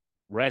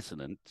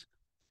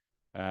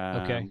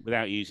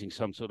without using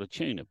some sort of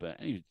tuner. But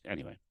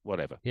anyway,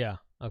 whatever. Yeah,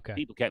 okay.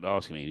 People kept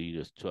asking me, you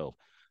just 12.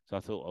 So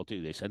I thought, I'll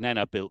do this. And then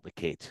I built the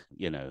kit,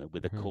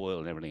 with the coil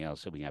and everything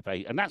else. So we have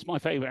 8. And that's my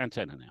favorite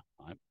antenna now.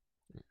 Right?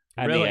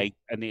 And really?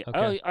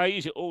 I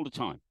use it all the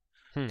time.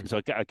 Because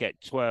I get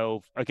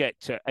 12, I get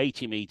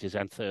 80 meters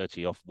and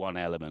 30 off one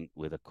element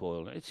with a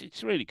coil.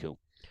 It's really cool.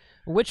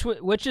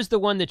 Which is the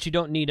one that you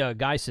don't need a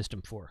guy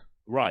system for?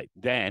 Right.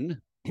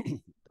 Then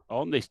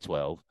on this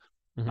 12,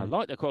 I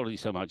like the quality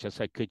so much, I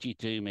said, could you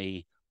do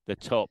me the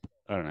top,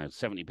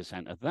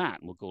 70% of that?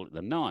 And we'll call it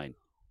the 9.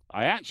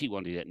 I actually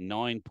wanted it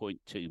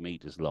 9.2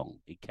 meters long.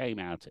 It came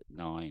out at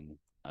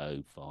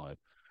 9.05.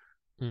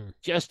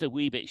 Just a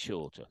wee bit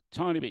shorter,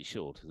 tiny bit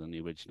shorter than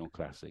the original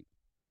classic.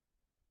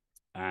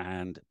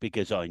 and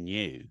because I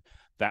knew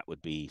that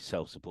would be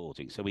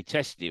self-supporting. So we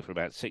tested it for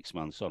about 6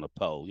 months on a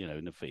pole,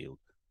 in the field.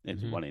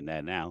 There's one in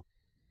there now.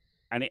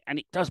 And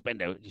it does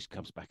bend over. It just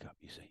comes back up,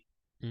 you see.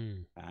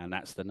 And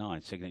that's the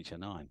 9, Signature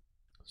 9.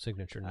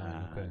 Signature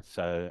 9, okay.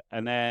 So,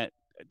 and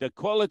the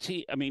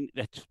quality, I mean,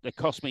 they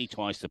cost me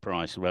twice the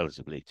price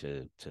relatively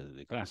to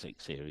the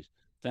Classic series.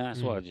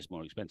 That's why they're just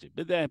more expensive.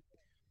 But they're,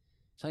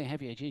 say,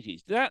 heavier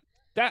duties. That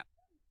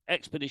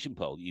Expedition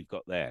pole you've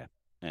got there,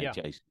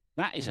 Jason,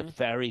 that is a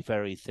very,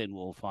 very thin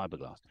wall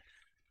fiberglass.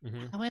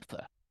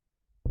 However,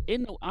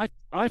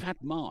 I've had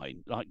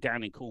mine, like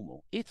down in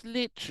Cornwall. It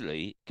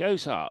literally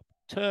goes up,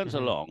 turns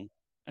along,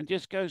 and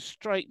just goes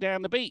straight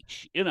down the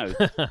beach,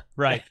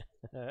 Right.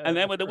 And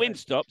then when the wind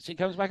stops, it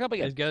comes back up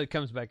again. It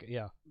comes back,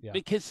 yeah.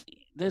 Because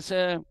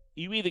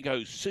you either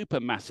go super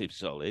massive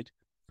solid,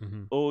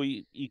 or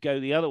you go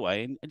the other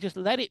way and just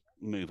let it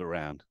move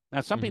around. Now,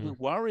 some people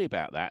worry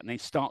about that, and they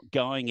start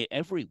guying it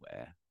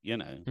everywhere,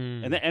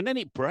 and then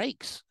it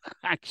breaks,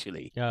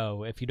 actually.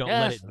 Oh, if you don't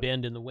let it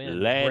bend in the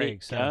wind, let it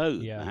breaks. It go,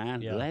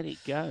 man. Yeah. Let it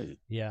go.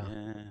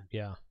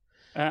 Yeah.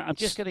 I'm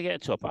just going to get a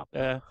top up.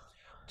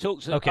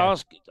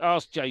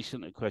 Ask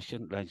Jason a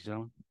question, ladies and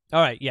gentlemen.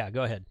 All right, yeah,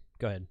 go ahead.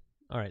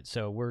 All right,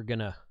 so we're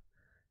gonna,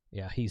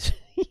 he's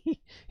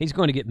he's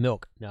going to get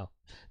milk. No,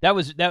 that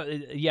was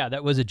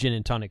a gin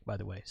and tonic, by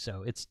the way.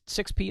 So it's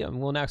 6 p.m.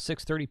 Well, now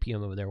 6:30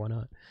 p.m. over there. Why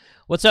not?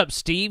 What's up,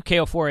 Steve?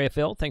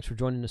 KO4AFL. Thanks for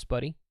joining us,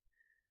 buddy.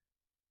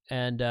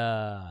 And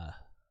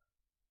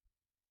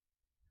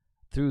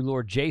through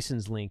Lord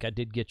Jason's link, I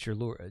did get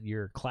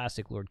your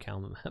classic Lord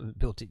Callum. I haven't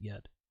built it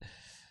yet.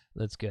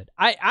 That's good.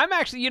 I'm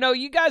actually,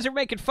 you guys are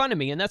making fun of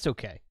me, and that's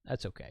okay.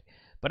 That's okay.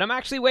 But I'm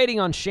actually waiting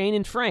on Shane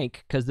and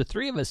Frank, because the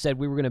three of us said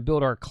we were going to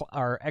build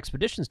our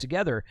expeditions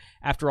together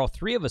after all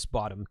three of us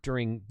bought them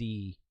during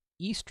the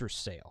Easter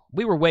sale.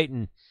 We were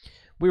waiting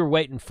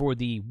for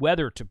the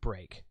weather to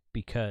break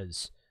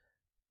because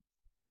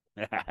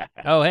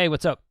oh, hey,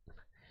 what's up?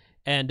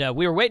 And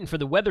we were waiting for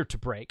the weather to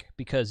break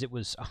because it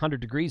was 100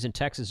 degrees in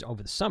Texas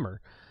over the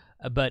summer.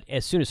 But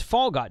as soon as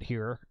fall got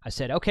here, I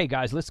said, okay,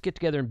 guys, let's get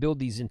together and build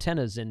these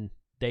antennas. And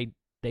they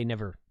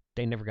never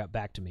got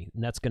back to me.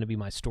 And that's going to be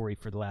my story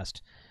for I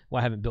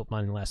haven't built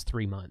mine in the last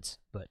 3 months.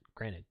 But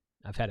granted,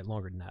 I've had it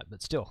longer than that,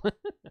 but still.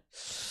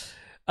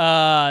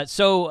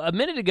 So a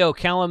minute ago,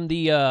 Callum,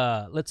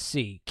 let's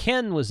see,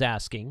 Ken was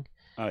asking.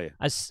 Oh, yeah.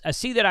 I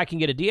see that I can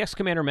get a DX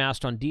Commander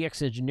mast on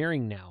DX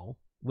Engineering now.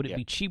 Would it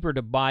be cheaper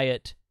to buy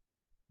it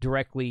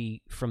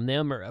directly from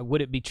them, or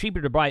would it be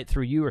cheaper to buy it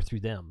through you or through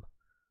them?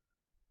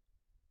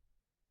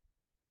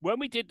 When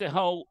we did the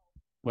whole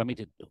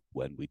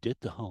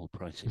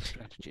pricing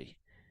strategy,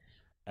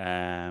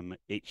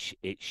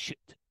 DX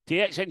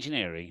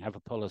Engineering have a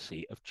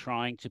policy of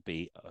trying to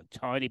be a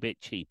tiny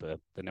bit cheaper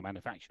than the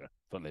manufacturer.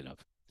 Funnily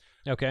enough,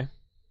 okay.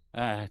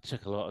 It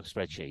took a lot of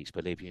spreadsheets,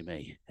 believe you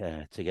me,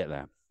 to get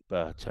that.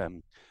 But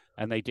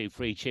and they do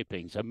free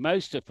shipping. So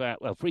most of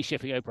free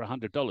shipping over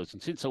 $100.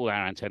 And since all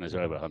our antennas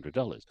are over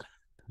 $100.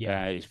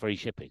 It's free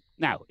shipping.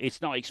 Now,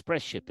 it's not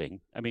express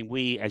shipping. I mean,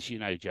 we, as you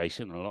know,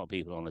 Jason, and a lot of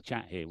people on the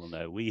chat here will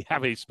know, we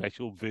have a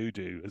special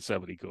voodoo, as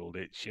somebody called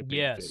it, shipping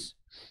Yes.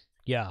 fee.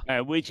 Yeah.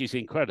 Which is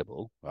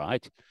incredible,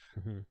 right?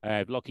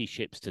 Locky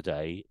ships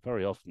today.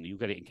 Very often, you'll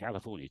get it in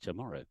California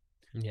tomorrow.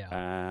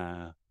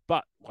 Yeah.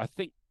 But I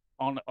think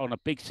on a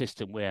big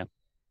system where,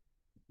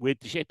 with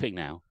the shipping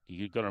now,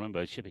 you've got to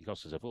remember, shipping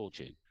costs us a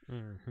fortune.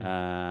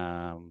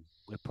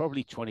 We're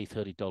probably $20,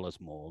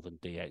 $30 more than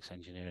DX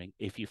Engineering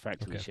if you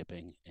factor the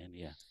shipping in.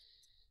 Yeah.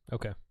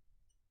 Okay.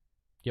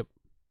 Yep.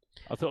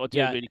 I thought I'd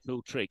do a really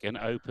cool trick and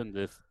open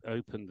the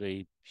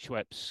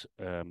Schweppes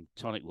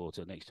tonic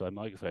water next to our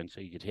microphone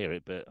so you could hear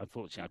it, but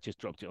unfortunately I just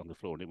dropped it on the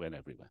floor and it went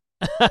everywhere.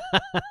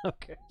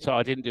 Okay. So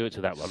I didn't do it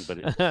to that one, but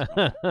it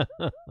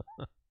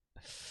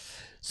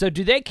So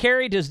does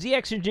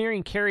DX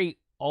Engineering carry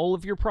all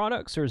of your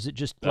products, or is it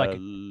just like a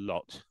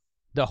lot?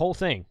 The whole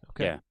thing.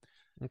 Okay. Yeah.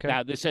 Okay.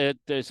 Now there's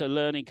a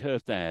learning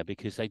curve there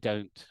because they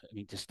don't. I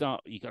mean, to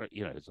start, you got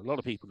there's a lot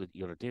of people that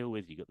you got to deal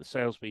with. You got the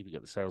salespeople, you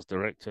got the sales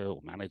director or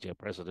manager,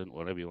 president,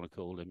 whatever you want to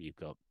call them. You've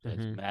got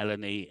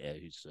Melanie,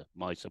 who's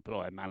my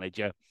supply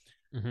manager.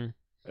 And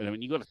I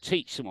mean, you got to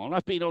teach them all.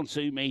 I've been on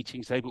Zoom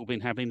meetings; they've all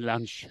been having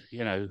lunch,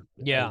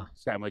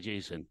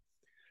 sandwiches, and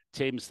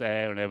Tim's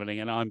there and everything.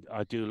 And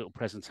I do a little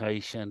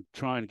presentation,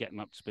 try and get them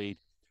up to speed.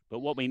 But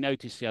what we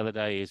noticed the other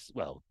day is,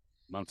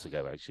 months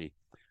ago actually,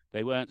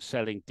 they weren't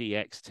selling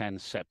DX10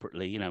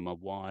 separately. My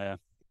wire.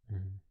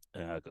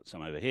 I've got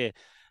some over here.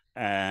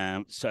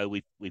 So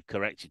we've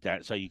corrected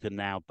that. So you can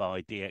now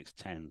buy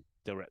DX10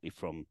 directly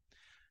from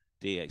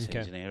DX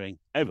Engineering,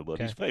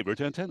 everybody's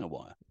favorite antenna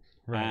wire.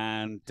 Right.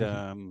 And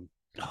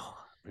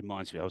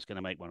reminds me, I was going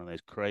to make one of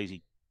those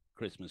crazy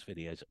Christmas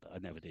videos, but I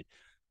never did.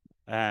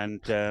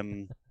 And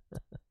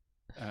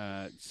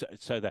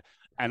so that.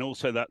 And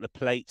also that the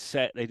plate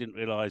set, they didn't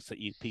realize that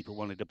people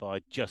wanted to buy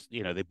just,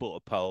 they bought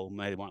a pole,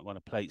 maybe they might want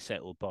a plate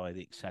set or buy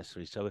the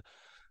accessories. So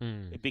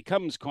it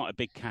becomes quite a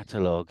big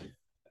catalogue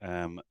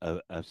of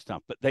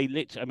stuff. But they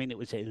literally, it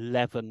was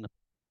 11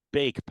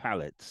 big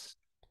pallets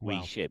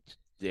we shipped.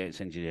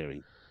 it's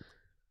engineering.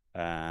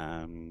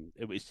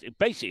 It was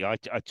basically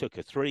I took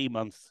a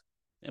 3-month.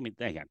 I mean,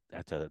 they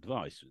had to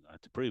advise, I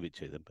had to prove it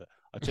to them, but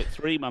I took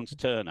 3 months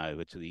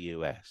turnover to the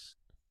US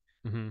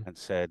and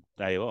said,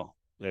 "There you are.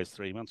 There's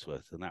 3 months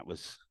worth," and that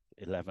was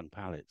 11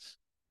 pallets.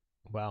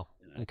 Wow.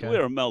 Okay.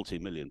 We're a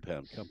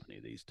multi-million-pound company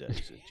these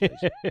days.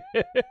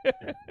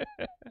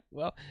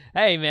 Well,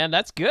 hey, man,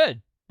 that's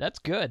good. That's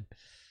good.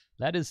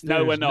 That is.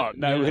 No, we're not.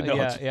 No, we're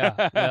not.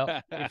 Yeah.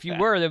 Well, if you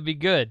were, that'd be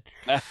good.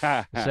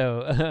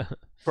 So,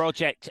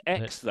 Project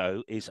X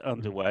though is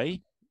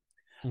underway.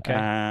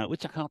 Okay.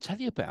 Which I can't tell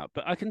you about,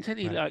 but I can tell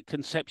you like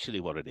conceptually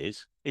what it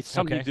is. It's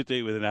something to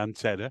do with an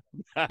antenna.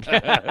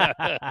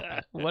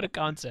 What a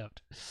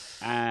concept!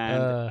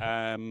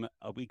 And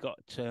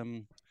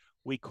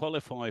we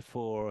qualify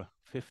for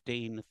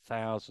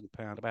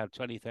 £15,000, about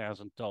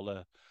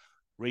 $20,000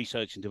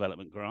 research and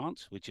development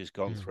grant, which has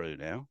gone through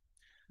now.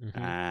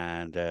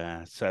 And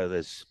so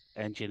there's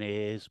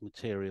engineers,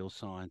 material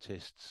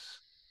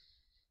scientists,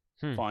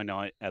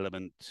 finite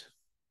element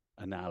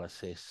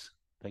analysis,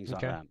 things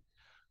like that.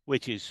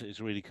 Which is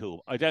really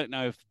cool. I don't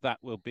know if that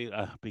will be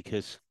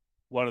because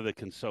one of the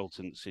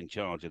consultants in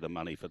charge of the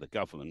money for the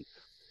government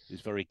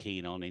is very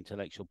keen on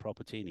intellectual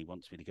property, and he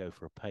wants me to go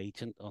for a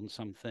patent on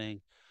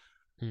something.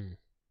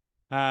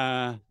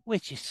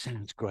 Which just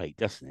sounds great,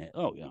 doesn't it?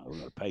 Oh, yeah, I've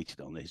got a patent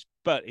on this,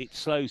 but it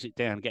slows it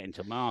down getting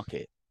to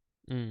market.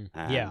 And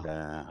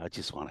I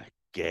just want to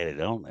get it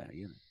on there,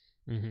 you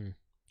know.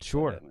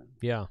 Sure.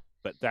 Yeah.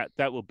 But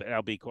that'll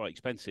be quite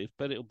expensive,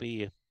 but it'll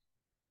be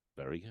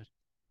very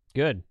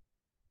good.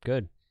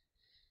 Good.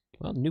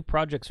 Well, new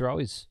projects are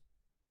always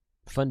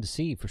fun to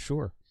see, for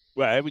sure.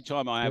 Well, every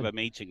time I have a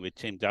meeting with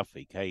Tim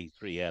Duffy,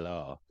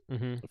 K3LR,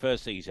 the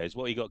first thing he says,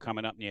 "What you got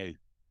coming up new?"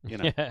 You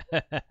know,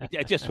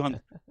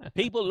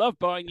 people love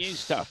buying new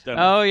stuff, don't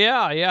they? Oh,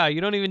 yeah.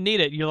 You don't even need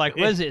it. You're like,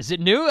 what is it? Is it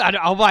new?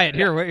 I'll buy it.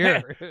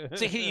 Here.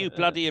 Particularly you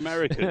bloody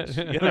Americans.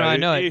 You know, I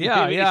know it.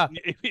 Yeah.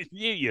 If it's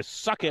new, you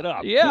suck it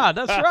up. Yeah,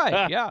 that's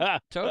right. Yeah,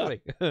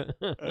 totally.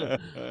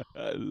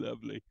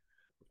 Lovely.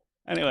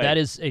 Anyway, that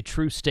is a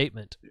true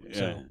statement.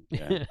 So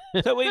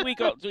we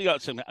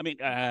got some. I mean,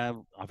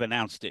 I've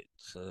announced it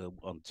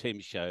on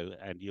Tim's show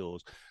and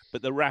yours,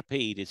 but the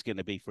Rapide is going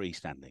to be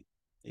freestanding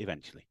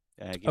eventually.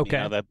 Give me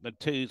another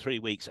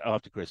 2-3 weeks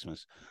after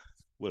Christmas,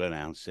 we'll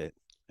announce it.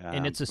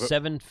 And it's a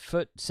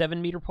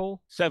 7-meter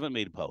pole.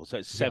 7-meter pole, so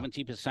it's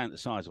 70% the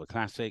size of a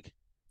classic.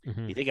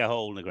 You dig a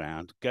hole in the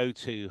ground, go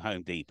to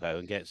Home Depot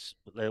and get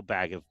a little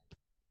bag of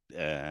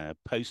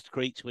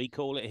postcrete, we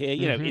call it here,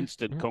 you know,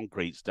 instant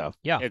concrete stuff.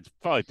 Yeah, it's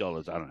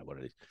 $5. I don't know what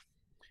it is.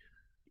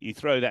 You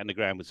throw that in the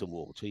ground with some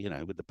water, you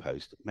know, with the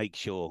post. Make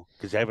sure,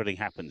 because everything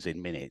happens in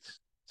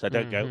minutes. So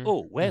don't go,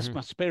 oh, where's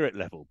my spirit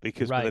level?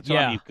 Because by the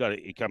time you've got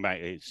it, you come back,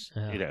 it's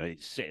you know,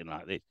 it's sitting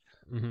like this.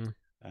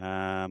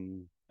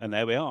 And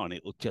there we are, and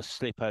it will just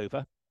slip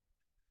over,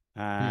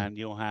 and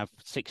you'll have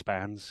 6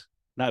 bands,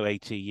 no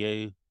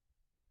ATU.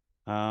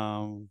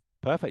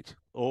 Perfect.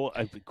 Or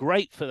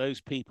great for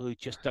those people who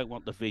just don't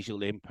want the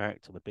visual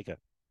impact of a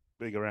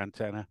bigger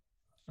antenna.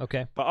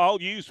 Okay. But I'll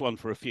use one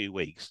for a few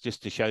weeks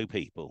just to show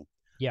people.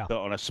 Yeah. That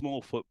on a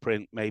small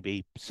footprint,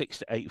 maybe 6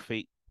 to 8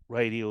 feet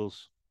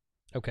radials.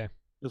 Okay.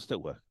 It'll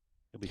still work.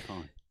 It'll be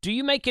fine. Do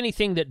you make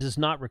anything that does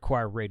not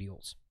require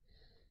radials?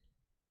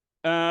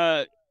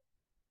 Well,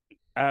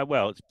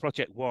 it's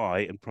Project Y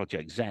and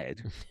Project Z.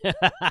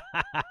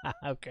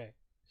 Okay.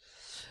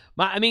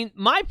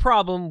 My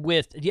problem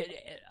with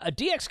a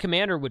DX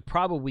Commander would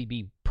probably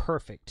be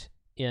perfect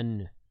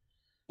in.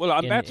 Well,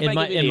 I'm about to make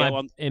a video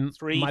on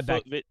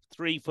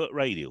 3 foot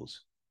radials.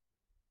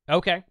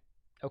 Okay.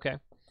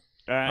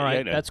 All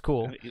right, no. that's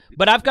cool.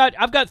 But I've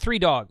got 3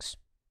 dogs.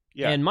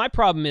 Yeah. And my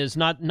problem is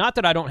not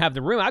that I don't have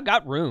the room. I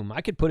got room.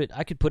 I could put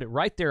it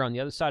right there on the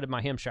other side of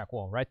my ham shack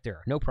wall, right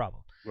there, no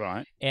problem.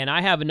 Right. And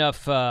I have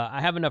enough.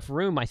 I have enough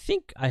room. I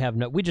think I have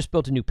we just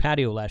built a new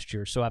patio last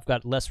year, so I've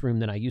got less room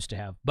than I used to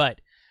have.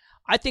 But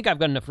I think I've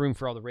got enough room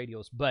for all the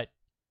radios. But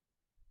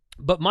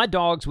my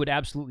dogs would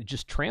absolutely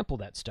just trample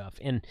that stuff.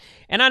 And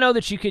I know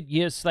that you could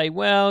say,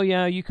 well,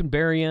 yeah, you can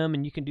bury them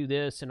and you can do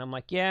this. And I'm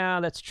like, yeah,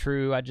 that's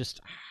true. I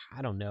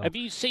don't know. Have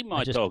you seen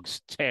my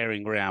dogs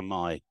tearing around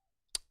my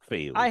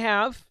field? I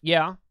have,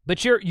 yeah.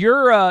 But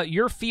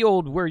your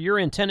field where your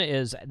antenna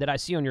is that I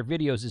see on your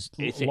videos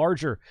is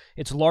larger.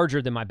 It's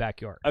larger than my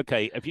backyard.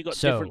 Okay. Have you got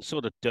different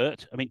sort of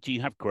dirt? I mean, do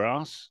you have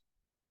grass?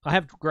 I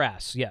have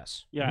grass,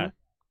 yes. Yeah.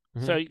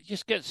 So you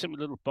just get some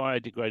little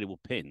biodegradable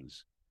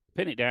pins.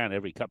 Pin it down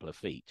every couple of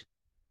feet.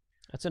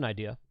 That's an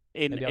idea.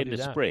 In the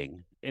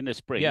spring,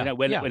 yeah. You know,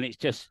 when it's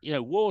just, you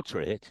know, water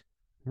it.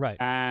 Right.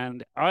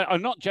 And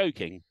I'm not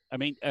joking. I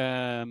mean,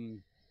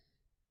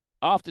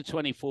 after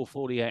 24,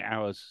 48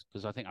 hours,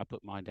 because I think I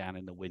put mine down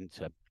in the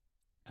winter,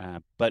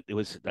 but there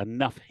was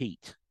enough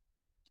heat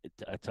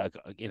to,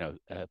 you know,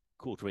 a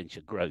quarter inch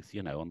of growth,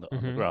 you know, on the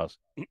grass.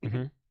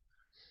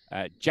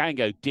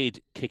 Django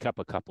did kick up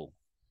a couple,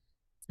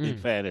 in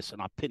fairness,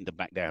 and I pinned them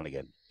back down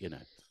again, you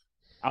know.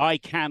 I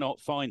cannot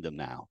find them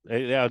now.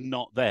 They are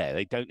not there.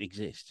 They don't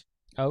exist.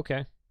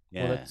 Okay.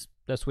 Yeah. Well,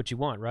 that's what you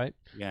want, right?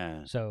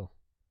 Yeah. So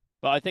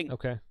But I think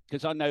Okay.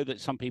 because I know that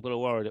some people are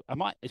worried.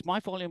 Is my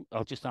volume?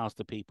 I'll just ask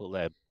the people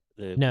there.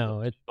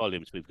 No,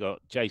 volumes we've got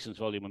Jason's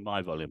volume and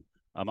my volume.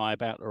 Am I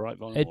about the right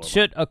volume? It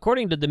should,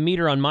 according to the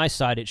meter on my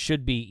side, it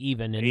should be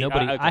even, and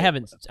nobody. Okay. I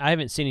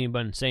haven't seen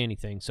anyone say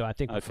anything, so I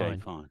think we're Okay, fine.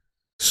 fine.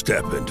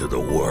 Step into the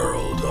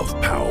world of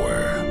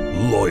power,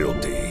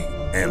 loyalty,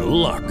 and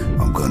luck.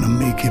 I'm gonna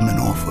make him an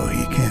offer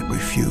he can't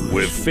refuse.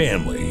 With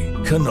family,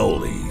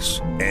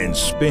 cannolis, and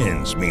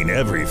spins mean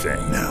everything.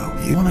 Now,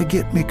 you wanna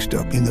get mixed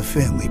up in the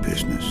family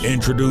business.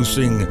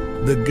 Introducing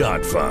The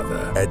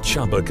Godfather at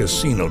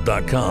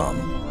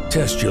ChumbaCasino.com.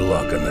 Test your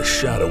luck in the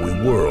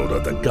shadowy world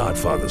of The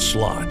Godfather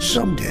slot.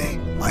 Someday,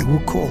 I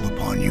will call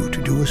upon you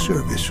to do a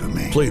service for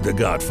me. Play The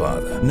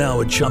Godfather now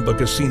at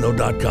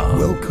ChumbaCasino.com.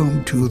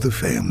 Welcome to the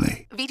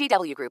family.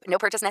 VGW Group. No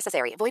purchase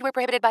necessary. Void where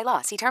prohibited by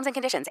law. See terms and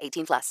conditions.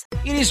 18+.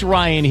 It is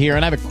Ryan here,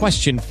 and I have a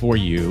question for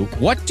you.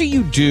 What do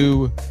you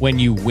do when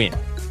you win?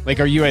 Like,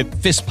 are you a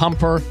fist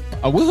pumper,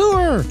 a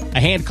woohooer, a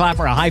hand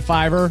clapper, a high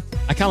fiver?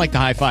 I kind of like the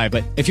high five,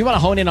 but if you want to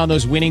hone in on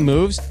those winning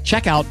moves,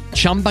 check out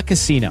Chumba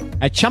Casino.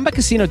 At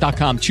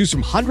ChumbaCasino.com, choose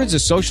from hundreds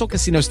of social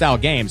casino-style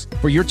games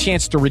for your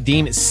chance to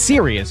redeem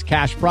serious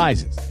cash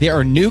prizes. There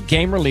are new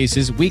game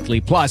releases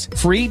weekly, plus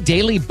free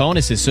daily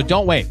bonuses, so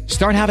don't wait.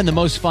 Start having the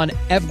most fun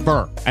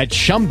ever at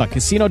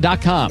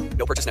ChumbaCasino.com.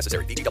 No purchase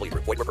necessary. VGW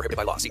Group. Void where prohibited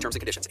by law. See terms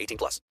and conditions.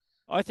 18+.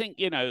 I think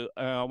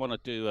I want to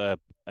do a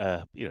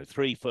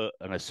 3 foot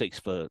and a 6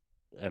 foot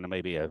and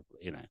maybe a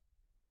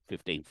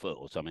 15 foot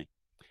or something.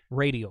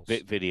 Radials.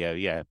 Video,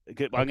 yeah.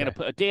 I'm going to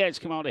put a DX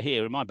commander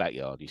here in my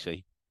backyard, you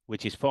see,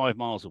 which is 5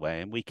 miles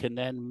away, and we can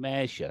then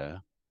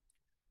measure.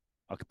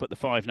 I could put the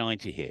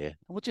 590 here, and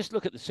we'll just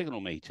look at the signal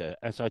meter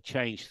as I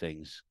change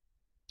things.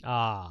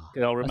 I'll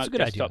remote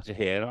desktop to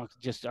here, and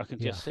I can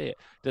just see it.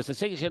 Does the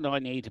signature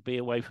line need to be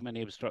away from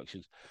any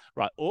obstructions?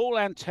 Right. All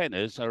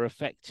antennas are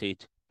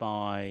affected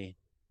by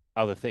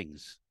other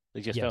things.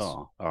 They just are.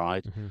 All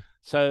right. Mm-hmm.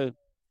 So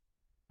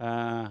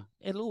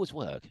it'll always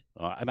work.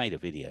 All right, I made a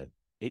video.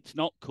 It's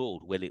not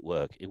called Will It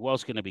Work? It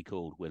was going to be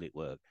called Will It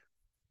Work?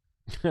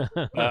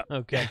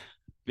 Okay.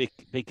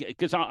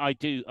 Because I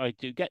do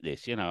get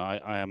this.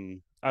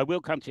 I will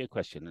come to your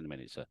question in a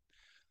minute, sir.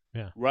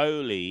 Yeah.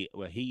 Rowley,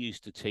 he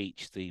used to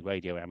teach the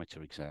radio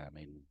amateur exam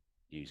in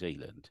New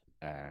Zealand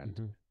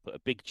and put a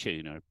big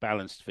tuner, a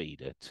balanced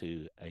feeder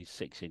to a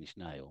 6-inch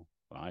nail,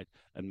 right,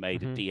 and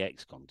made a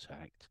DX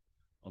contact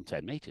on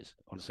 10 meters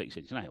on a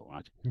 6-inch nail,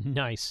 right?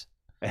 Nice.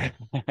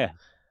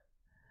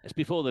 It's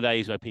before the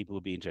days where people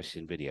would be interested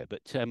in video,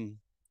 but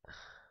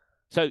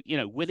so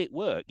will it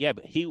work? Yeah,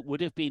 but would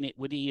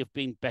he have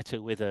been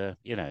better with a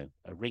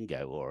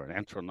Ringo or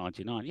an Antron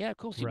 99? Yeah, of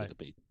course he would have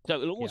been.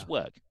 So it'll always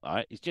work,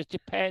 right? It just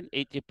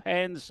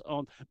depends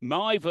on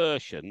my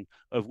version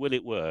of will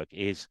it work.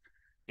 Is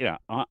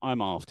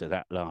I'm after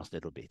that last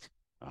little bit,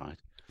 right?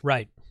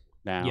 Right.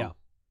 Now,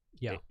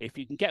 yeah. If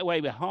you can get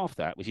away with half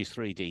that, which is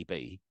 3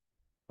 dB.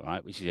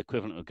 Right, which is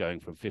equivalent of going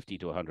from 50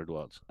 to 100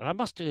 watts. And I've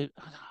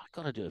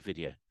got to do a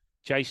video.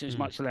 Jason's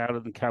much louder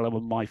than Callum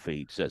on my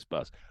feed, says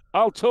Buzz.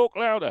 I'll talk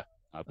louder.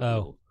 I've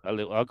got a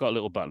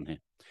little button here.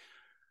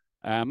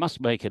 I must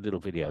make a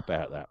little video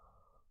about that.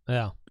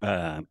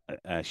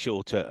 Yeah.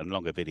 Shorter and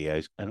longer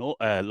videos and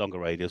longer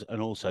radios,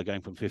 and also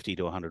going from 50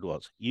 to 100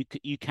 watts.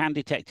 You can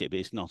detect it, but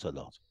it's not a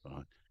lot.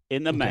 Right.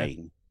 In the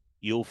main,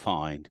 you'll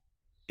find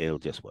it'll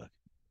just work.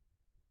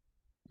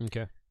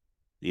 Okay.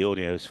 The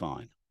audio is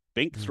fine.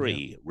 Bink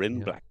 3,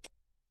 rim black.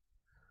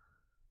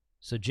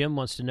 So Jim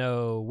wants to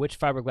know, which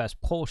fiberglass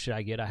pole should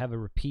I get? I have a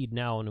Rapide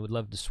now and would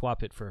love to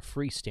swap it for a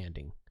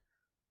freestanding.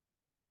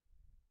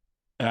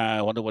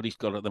 I wonder what he's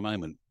got at the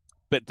moment.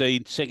 But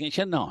the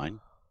Signature 9...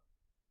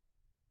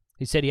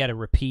 He said he had a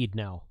Rapide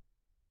now.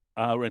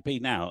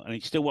 Rapide now, and he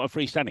still want a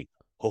freestanding.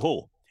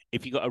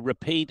 If you got a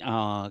Rapide...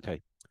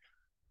 okay.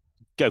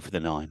 Go for the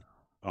 9,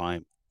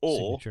 right?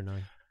 Or... Signature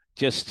 9.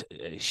 Just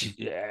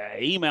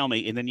email me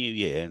in the new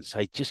year and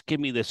say, just give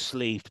me the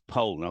sleeved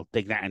pole and I'll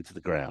dig that into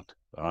the ground.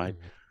 All right.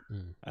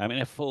 I mean,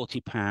 they're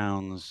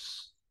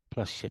 £40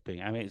 plus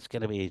shipping. I mean, it's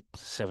going to be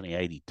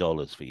 $70,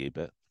 $80 for you,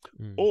 but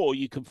or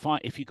you can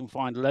find if you can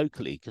find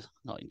locally, because I'm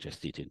not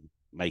interested in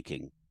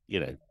making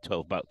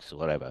 $12 or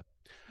whatever.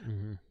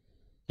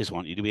 Just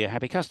want you to be a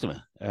happy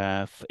customer.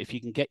 If you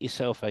can get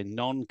yourself a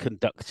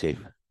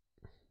non-conductive,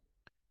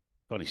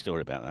 funny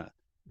story about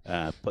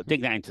that. But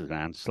dig that into the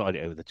ground, slide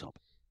it over the top.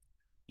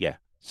 Yeah,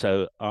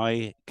 so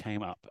I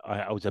came up.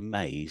 I was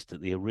amazed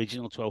that the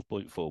original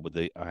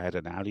 12.4 I had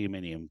an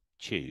aluminium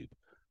tube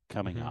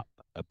coming up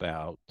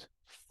about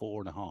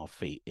 4.5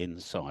 feet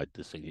inside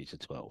the Signature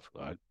 12,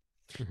 right?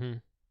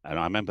 And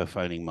I remember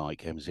phoning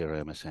Mike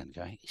M0MSN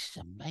going, "This is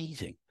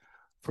amazing."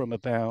 From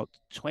about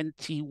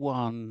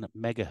 21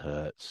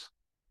 megahertz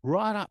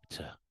right up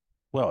to,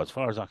 well, as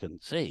far as I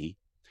can see,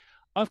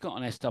 I've got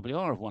an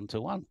SWR of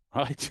 1-to-1,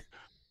 right?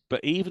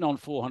 But even on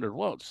 400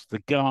 watts, the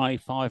guy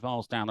 5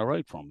 miles down the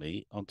road from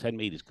me on 10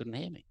 meters couldn't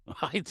hear me.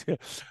 Right?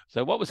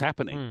 So what was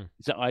happening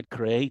is that I'd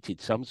created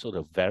some sort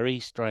of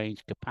very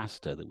strange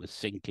capacitor that was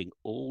sinking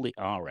all the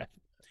RF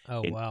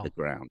into the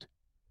ground.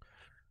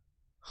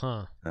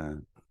 Huh.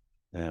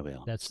 There we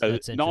are. That's so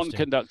interesting.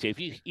 Non-conductive.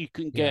 You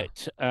can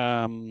get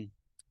a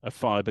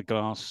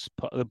fiberglass.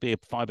 There'll be a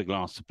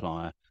fiberglass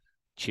supplier,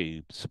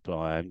 tube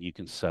supplier, and you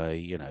can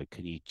say,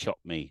 can you chop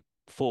me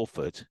 4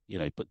 foot?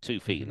 Put 2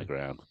 feet in the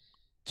ground,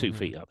 2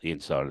 feet up the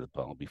inside of the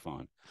pole, will be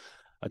fine.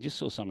 I just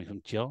saw something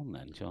from John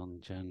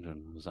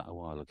Gendron. Was that a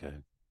while ago?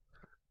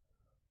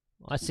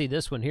 I see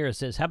this one here. It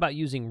says, how about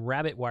using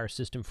rabbit wire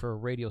system for a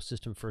radio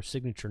system for a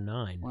Signature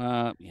 9?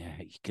 Well, yeah,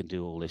 you can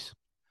do all this.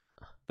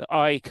 But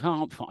I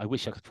can't find, I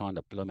wish I could find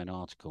a blooming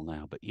article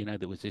now, but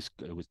there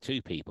was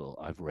 2 people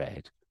I've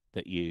read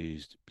that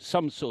used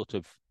some sort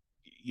of,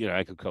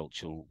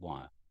 agricultural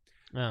wire.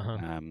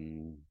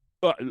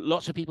 But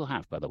lots of people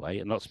have, by the way,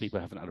 and lots of people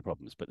haven't had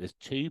problems. But there's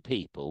 2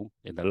 people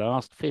in the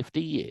last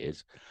 50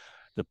 years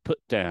that put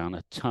down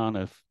a ton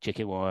of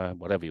chicken wire,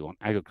 whatever you want,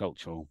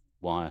 agricultural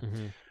wire.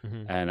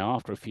 And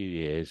after a few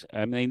years,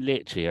 they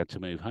literally had to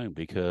move home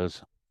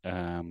because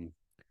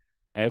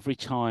every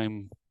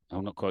time,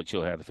 I'm not quite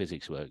sure how the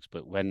physics works,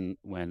 but when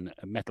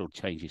a metal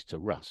changes to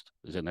rust,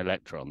 there's an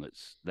electron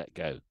that's let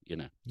go,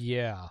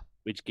 Yeah.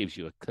 which gives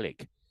you a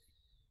click.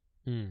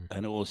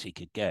 And all he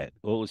could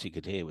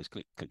hear was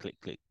click, click, click,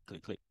 click, click,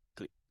 click,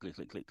 click, click,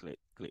 click, click, click,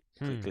 click,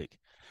 click, click,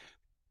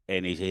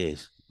 in his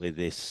ears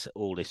with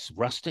all this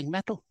rusting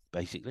metal,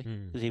 basically.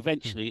 Because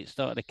eventually it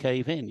started to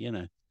cave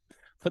in,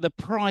 for the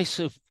price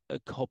of a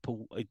copper,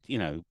 a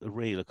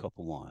reel of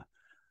copper wire.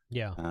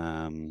 Yeah.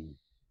 And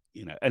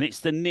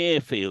it's the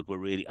near field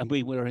and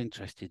we were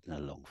interested in the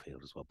long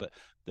field as well, but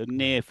the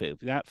near field,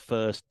 that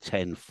first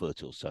 10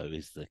 foot or so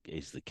is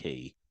the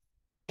key.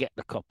 Get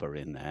the copper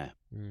in there.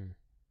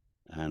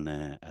 And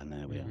there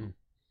we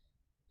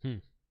are.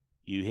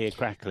 You hear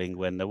crackling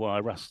when the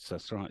wire rusts.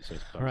 That's right. So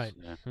right.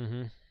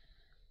 Yeah.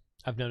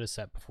 I've noticed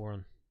that before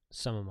on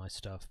some of my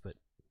stuff, but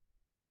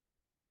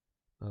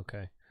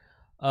okay.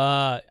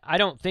 I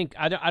don't think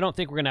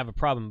we're gonna have a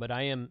problem, but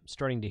I am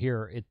starting to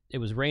hear it. It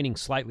was raining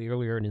slightly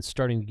earlier, and it's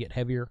starting to get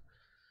heavier.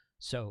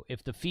 So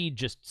if the feed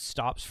just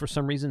stops for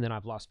some reason, then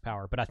I've lost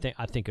power. But I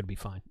think it'll be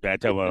fine. Yeah,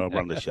 don't worry, I'll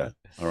run the show.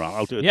 All right,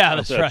 I'll do it. Yeah,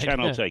 that's right.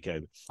 Channel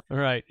takeover. All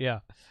right. Yeah.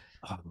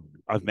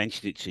 I've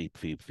mentioned it to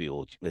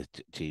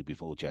you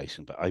before,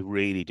 Jason, but I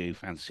really do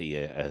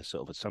fancy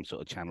some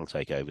sort of channel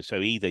takeover. So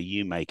either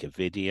you make a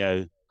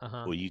video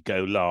or you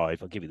go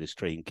live. I'll give you the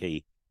stream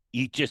key.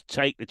 You just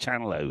take the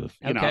channel over,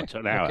 to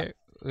an hour. Okay.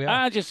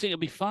 Yeah. I just think it'd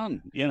be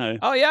fun,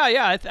 Oh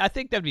yeah. I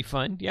think that'd be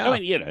fun. Yeah. I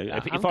mean,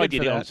 if I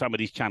did it on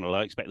somebody's channel,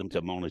 I expect them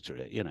to monitor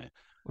it.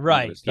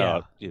 Right.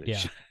 Start,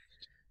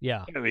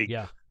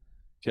 yeah.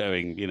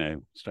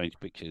 Showing, strange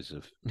pictures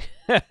of.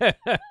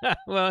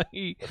 Well,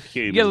 you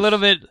get a little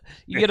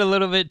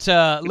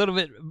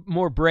bit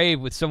more brave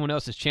with someone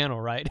else's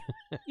channel, right?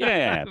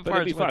 Yeah, but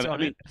it'd be fun. I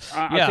mean,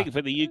 I think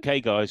for the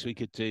UK guys, we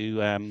could do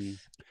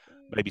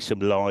maybe some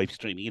live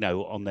streaming,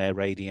 on their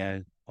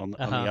radio on the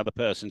other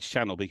person's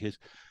channel, because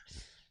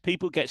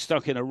people get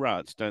stuck in a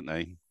rut, don't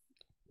they?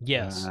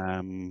 Yes.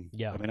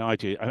 Yeah. I mean, I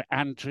do.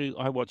 Andrew,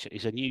 I watch it.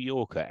 He's a New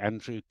Yorker,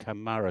 Andrew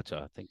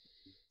Camarata. I think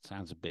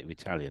sounds a bit of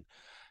Italian.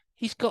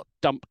 He's got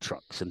dump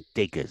trucks and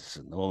diggers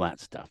and all that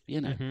stuff,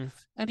 and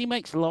he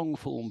makes long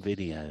form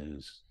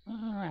videos,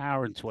 an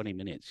hour and 20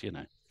 minutes,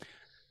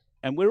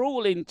 and we're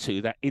all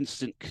into that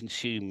instant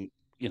consume,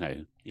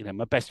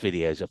 my best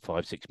videos are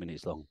 5-6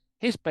 minutes long.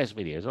 His best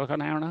videos are like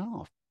an hour and a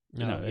half,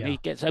 and he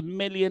gets 1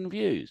 million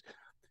views.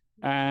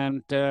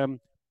 And,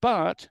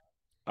 but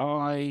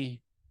I,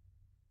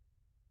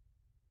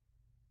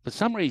 for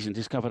some reason,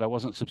 discovered I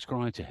wasn't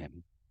subscribed to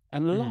him.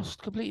 And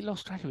completely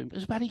lost track of him. It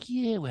was about a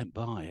year went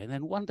by. And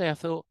then one day I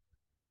thought,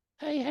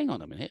 hey, hang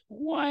on a minute.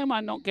 Why am I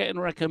not getting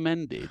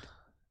recommended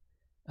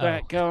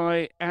that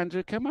guy,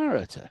 Andrew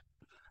Camarata?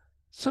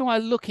 So I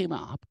look him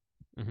up,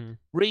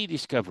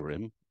 rediscover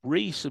him,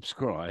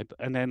 resubscribe,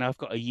 and then I've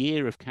got a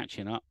year of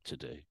catching up to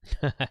do.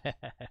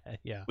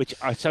 Yeah. Which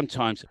I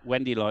sometimes,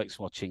 Wendy likes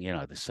watching,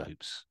 the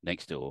soaps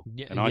next door.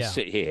 And I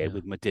sit here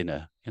with my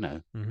dinner,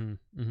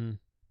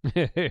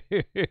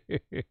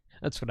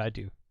 That's what I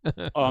do.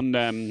 And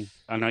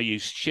I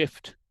use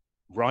shift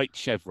right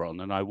chevron,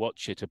 and I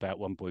watch it about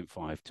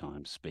 1.5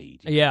 times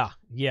speed. Yeah.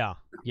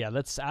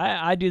 That's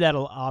I do that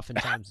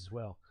oftentimes as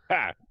well.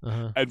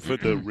 And for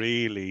the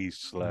really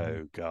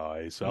slow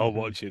guys, I'll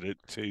watch it at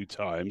 2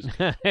 times.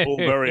 Or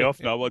very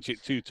often I watch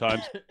it 2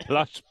 times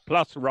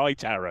plus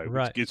right arrow,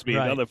 which gives me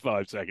another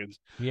 5 seconds.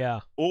 Yeah.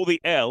 Or the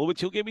L,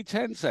 which will give me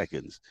 10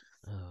 seconds.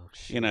 Oh,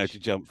 to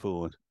jump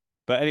forward.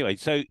 But anyway,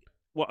 so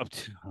what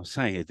I was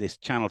saying is this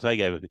channel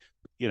takeover,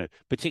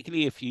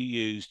 particularly if you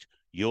used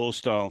your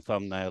style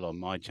thumbnail on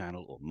my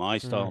channel or my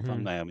style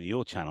thumbnail on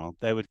your channel,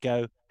 they would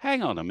go,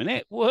 hang on a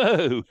minute,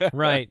 whoa.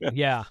 Right,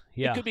 yeah.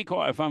 It could be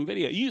quite a fun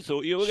video. You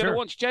thought you were going to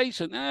watch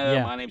Jason.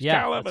 No, my name's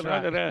Callum.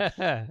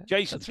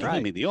 Jason's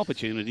giving me the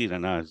opportunity to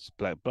know,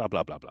 blah, blah,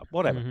 blah, blah, blah,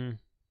 whatever.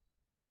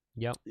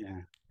 Yep.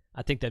 Yeah.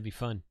 I think that'd be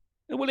fun.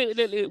 Well,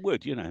 it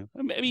would, even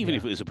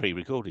if it was a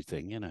pre-recorded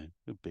thing,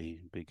 it'd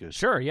be good.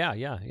 Sure, yeah,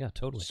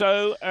 totally.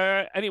 So,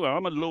 anyway,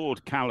 I'm a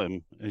Lord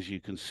Callum, as you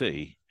can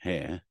see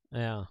here.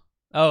 Yeah.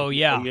 Oh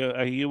yeah.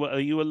 Are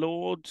you a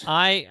lord?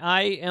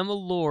 I am a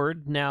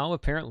lord now,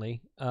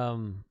 apparently.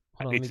 Hold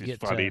on, This is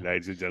funny,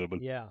 ladies and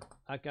gentlemen. Yeah,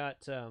 I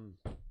got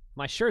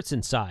my shirt's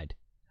inside,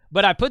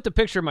 but I put the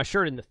picture of my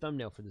shirt in the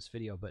thumbnail for this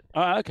video. But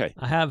okay,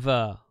 I have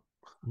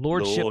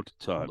lordship,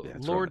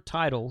 Lord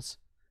titles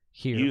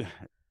here.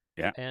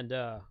 Yeah, and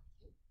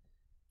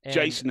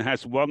Jason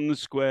has 1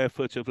 square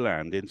foot of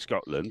land in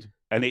Scotland,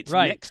 and it's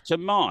next to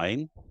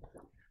mine,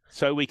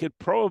 so we could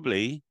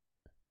probably.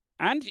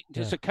 And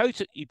there's a coat.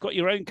 You've got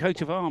your own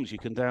coat of arms you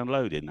can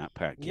download in that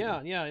pack.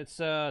 Yeah, it's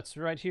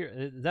right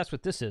here. That's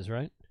what this is,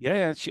 right?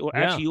 Yeah, it's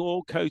actually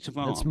your coat of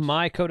arms. It's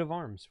my coat of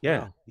arms. Yeah,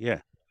 wow. yeah.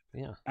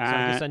 So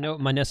I guess I know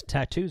what my next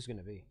tattoo is going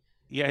to be.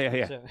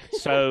 Yeah.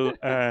 So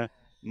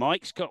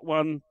Mike's got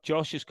one.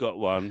 Josh has got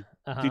one.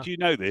 Did you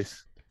know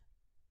this?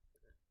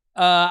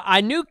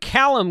 I knew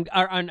Callum,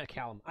 or not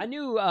Callum. I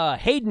knew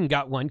Hayden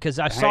got one because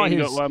I saw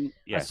his. Got one.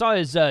 Yeah. I saw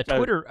his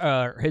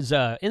Twitter, his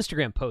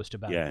Instagram post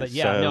about it. But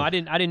no, I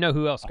didn't know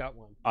who else got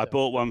one. I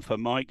bought one for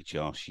Mike,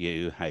 Josh,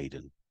 you,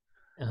 Hayden.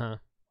 Uh-huh.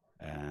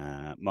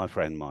 My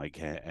friend Mike,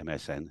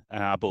 MSN.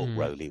 And I bought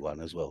Rowley one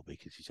as well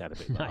because he's had a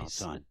bit of a hard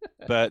time.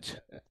 But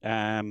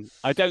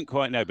I don't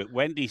quite know. But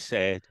Wendy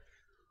said,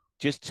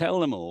 just tell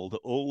them all that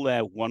all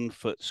their 1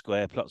 foot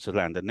square plots of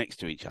land are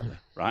next to each other,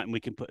 right? And we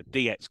can put a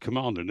DX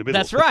commander in the middle.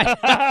 That's right.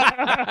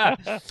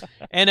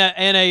 and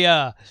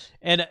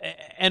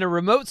a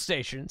remote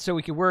station, so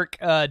we can work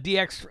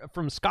DX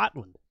from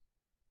Scotland.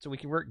 So we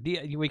can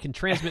we can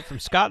transmit from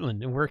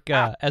Scotland and work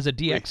as a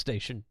DX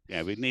station.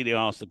 Yeah, we'd need to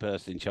ask the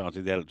person in charge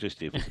of the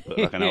electricity if we could put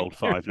like an old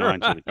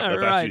 590 with a couple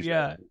of batteries.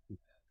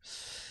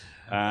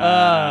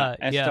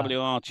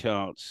 SWR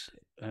charts.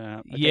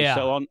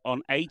 So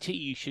on 80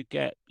 you should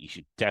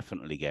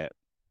definitely get,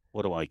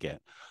 what do I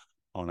get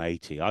on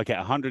 80? I get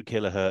 100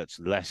 kilohertz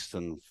less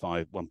than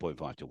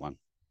 1.5 to 1,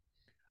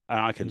 and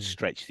I can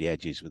stretch the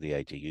edges with the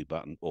AGU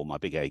button, or my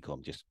big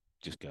ACOM just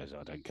goes,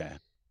 I don't care.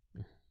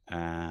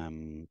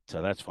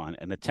 So that's fine.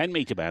 And the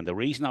 10-meter band, the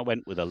reason I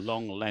went with a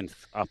long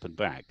length up and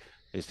back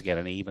is to get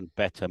an even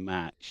better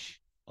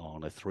match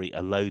on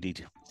a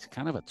loaded, it's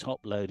kind of a top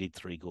loaded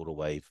 3/4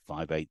 wave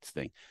 5/8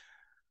 thing.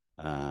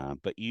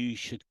 But you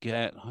should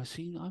get,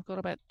 I've got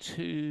about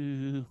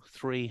 200-300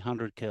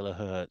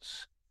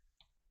 kilohertz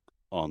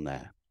on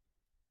there.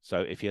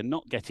 So if you're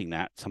not getting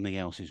that, something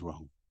else is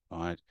wrong,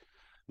 right?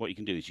 What you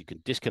can do is you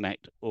can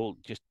disconnect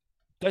just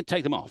don't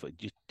take them off.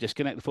 Just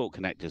disconnect the fault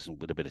connectors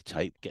with a bit of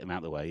tape, get them out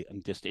of the way,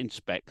 and just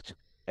inspect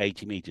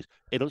 80 meters.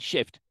 It'll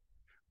shift,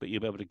 but you'll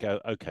be able to go,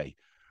 okay,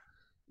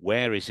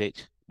 where is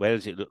it? Where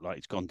does it look like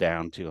it's gone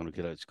down 200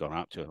 kilohertz, it's gone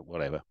up to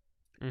whatever?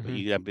 But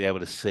you'll be able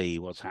to see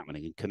what's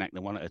happening and connect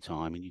them one at a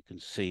time, and you can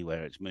see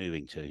where it's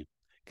moving to,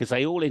 because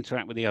they all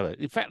interact with the other.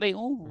 In fact, they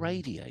all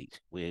radiate,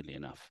 weirdly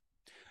enough.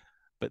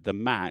 But the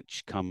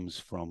match comes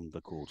from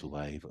the quarter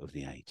wave of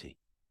the 80.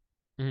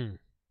 I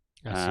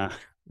see.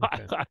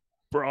 Okay.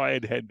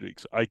 Brian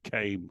Hendricks, I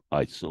came,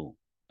 I saw,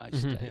 I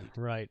stayed.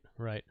 Right.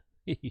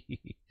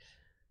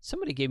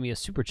 Somebody gave me a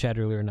super chat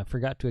earlier, and I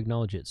forgot to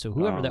acknowledge it. So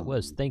whoever that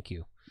was, thank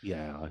you.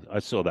 Yeah, I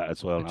saw that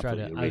as well. And I thought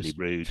you were really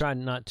rude.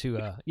 Trying not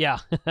to. Yeah,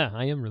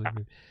 I am really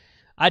rude.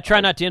 I try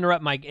not to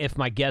interrupt if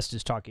my guest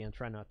is talking. I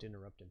try not to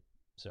interrupt him.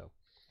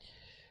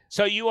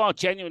 So you are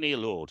genuinely a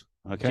lord.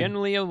 Okay.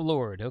 Genuinely a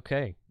lord.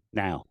 Okay.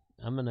 Now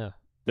I'm gonna.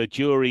 The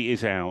jury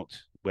is out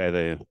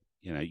whether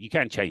you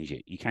can change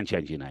it. You can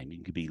change your name.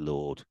 You can be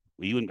Lord.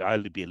 Well, you wouldn't. I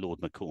would be a Lord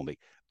McCormick.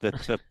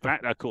 The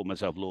fact I call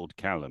myself Lord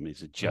Callum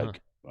is a joke,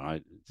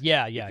 right?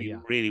 Yeah. If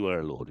you really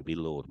were a lord, it'd be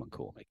Lord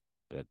McCormick.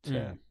 But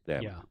there.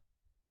 Yeah.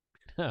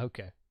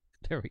 Okay.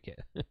 There we go.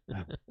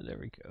 There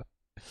we go.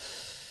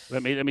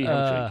 Let me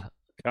help you.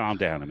 Calm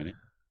down a minute.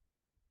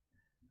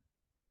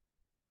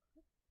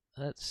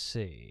 Let's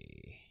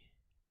see.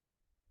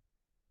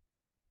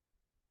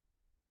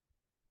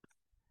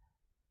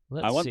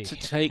 I want to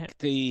take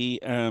the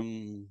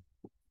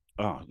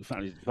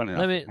funny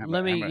let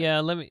me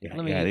hammer.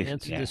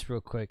 answer this real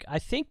quick. I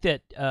think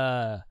that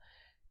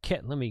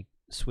let me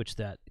switch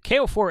that.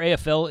 KO4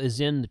 AFL is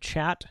in the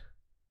chat,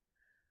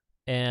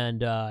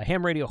 and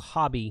Ham Radio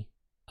Hobby.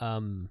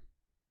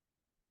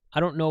 I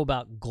don't know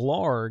about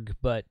Glarg,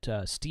 but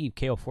Steve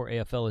KO4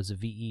 AFL is a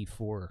VE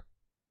for.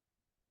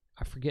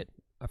 I forget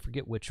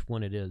which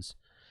one it is.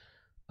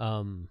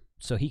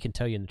 So he can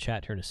tell you in the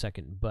chat here in a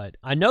second. But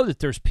I know that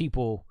there's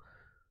people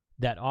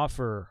that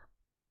offer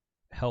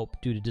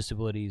help due to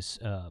disabilities,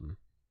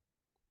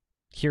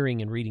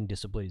 hearing and reading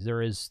disabilities.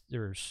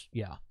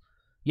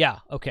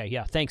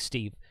 Okay. Thanks,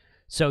 Steve.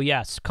 So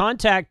yes,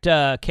 contact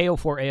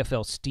KO4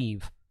 AFL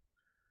Steve,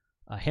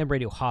 Ham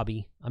Radio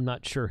Hobby. I'm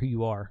not sure who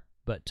you are,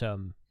 but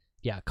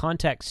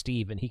contact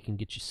Steve and he can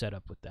get you set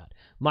up with that.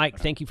 Mike,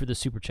 thank you for the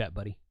super chat,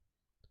 buddy.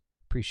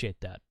 Appreciate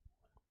that.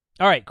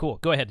 All right, cool.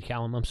 Go ahead,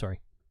 Callum. I'm sorry.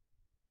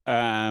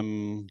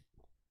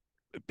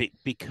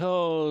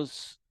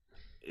 Because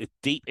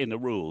deep in the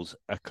rules,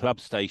 a club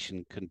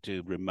station can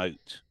do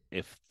remote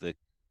if the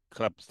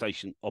club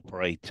station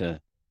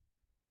operator.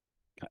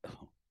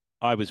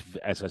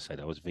 As I said,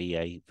 I was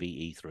VA,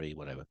 VE3,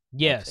 whatever.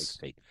 Yes.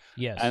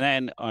 Yes. And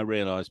then I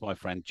realised my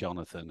friend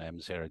Jonathan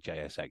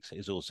M0JSX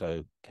is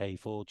also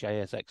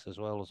K4JSX as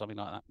well, or something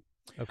like that.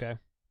 Okay.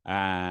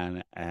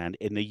 And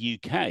in the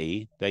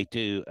UK, they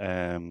do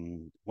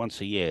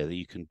once a year that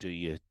you can do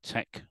your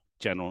tech,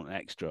 general, and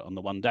extra on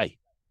the one day.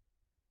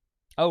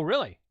 Oh,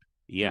 really?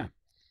 Yeah.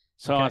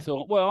 So I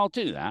thought, well, I'll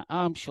do that.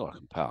 I'm sure I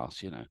can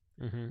pass,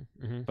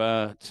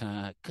 But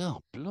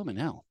God, blooming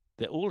hell,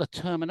 all the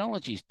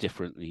terminology is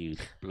different than you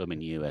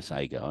blooming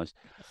USA guys.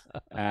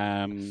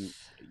 It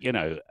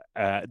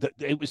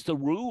was the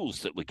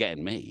rules that were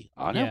getting me.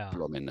 I don't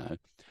blooming know.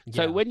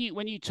 So when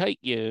you take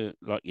your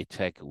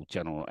tech or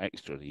general or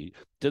extra,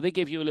 do they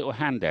give you a little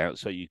handout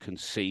so you can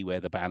see where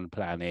the band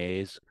plan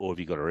is, or have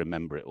you got to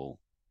remember it all?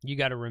 You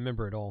got to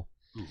remember it all.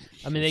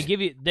 I mean,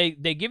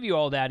 they give you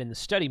all that in the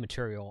study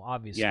material,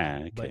 obviously. Yeah.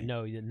 Okay. But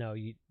no,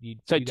 you.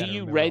 So you do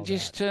you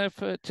register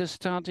to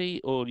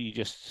study, or do you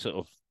just sort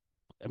of?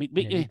 I mean,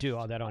 you do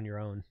all that on your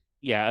own.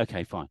 Yeah.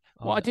 Okay. Fine.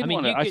 Well,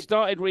 I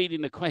started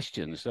reading the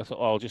questions. I thought,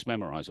 I'll just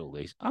memorize all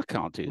these. I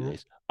can't do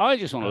this. I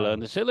just want to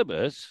learn the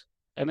syllabus,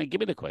 and then give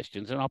me the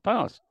questions, and I'll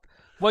pass.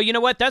 Well, you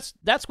know what? That's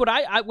what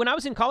I when I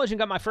was in college and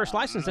got my first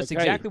license. That's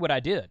exactly what I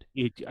did.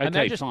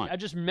 Fine. I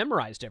just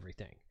memorized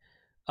everything.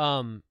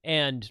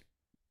 And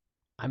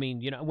I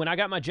mean, when I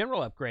got my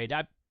general upgrade,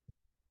 I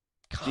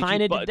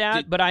kind of did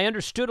that, but I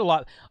understood a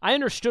lot. I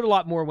understood a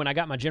lot more when I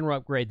got my general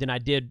upgrade than I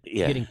did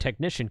getting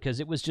technician, because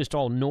it was just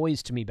all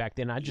noise to me back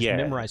then. I just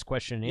memorized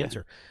question and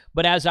answer.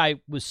 But as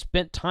I was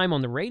spent time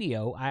on the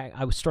radio,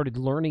 I started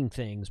learning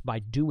things by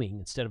doing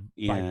instead of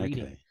by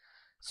reading. Okay.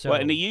 So,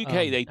 well, in the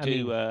UK, they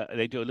do a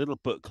little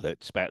booklet.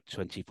 It's about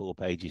 24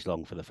 pages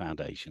long for the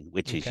foundation,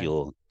 which is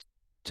your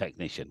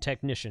technician.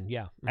 Technician,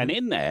 yeah. Mm-hmm. And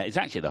in there, it's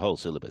actually the whole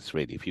syllabus,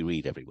 really, if you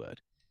read every word.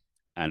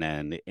 And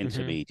then the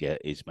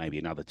intermediate is maybe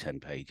another 10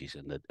 pages,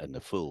 and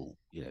the full,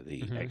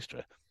 the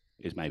extra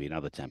is maybe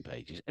another 10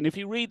 pages. And if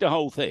you read the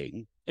whole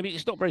thing, I mean,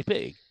 it's not very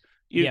big.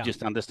 You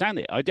just understand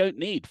it. I don't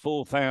need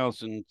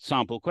 4,000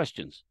 sample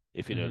questions,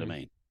 if you know what I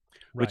mean.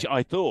 Right. Which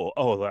I thought,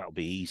 that'll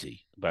be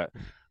easy. But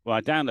I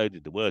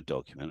downloaded the Word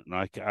document, and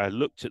I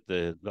looked at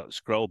the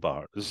scroll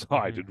bar at the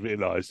side and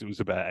realised it was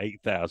about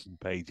 8,000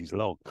 pages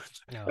long.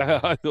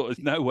 I thought, there's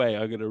no way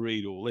I'm going to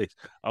read all this.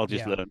 I'll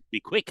just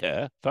be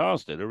quicker,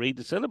 faster to read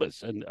the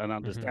syllabus and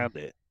understand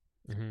it.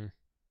 Mm-hmm.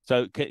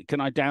 So can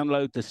I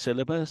download the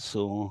syllabus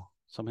or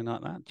something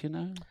like that? Do you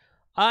know?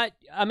 I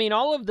mean,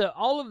 all of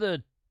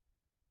the.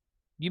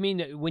 You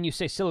mean when you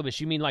say syllabus,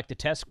 you mean like the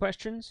test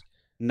questions?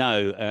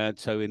 No.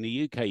 So in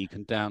the UK, you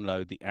can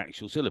download the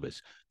actual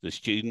syllabus. The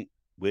student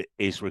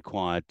is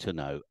required to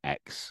know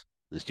X.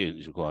 The student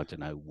is required to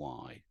know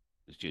Y.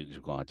 The student is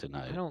required to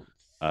know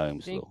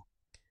Ohm's law.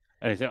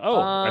 And they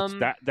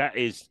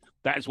say,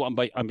 that's what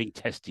I'm being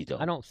tested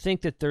on. I don't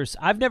think that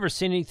I've never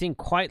seen anything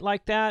quite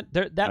like that.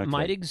 That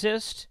might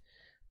exist,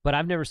 but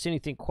I've never seen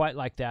anything quite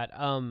like that.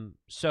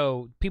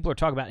 So people are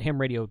talking about Ham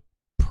Radio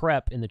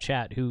Prep in the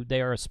chat, who they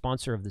are a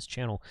sponsor of this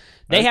channel.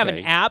 They have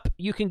an app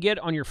you can get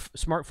on your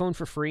smartphone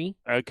for free.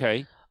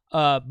 Okay.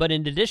 But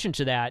in addition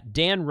to that,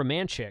 Dan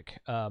Romanchik,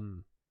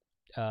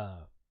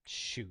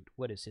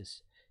 what is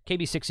his?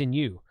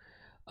 KB6NU.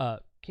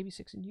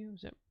 KB6NU,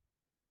 is that?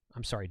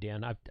 I'm sorry,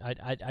 Dan.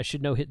 I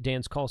should know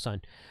Dan's call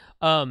sign.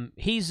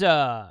 He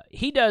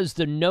does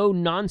the no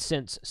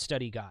nonsense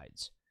study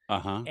guides.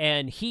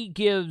 And he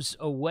gives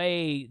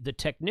away the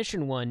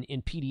technician one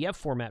in PDF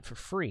format for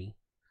free.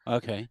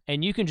 Okay.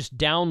 And you can just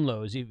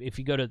download, if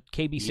you go to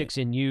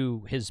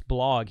KB6NU, his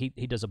blog, he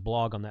does a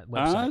blog on that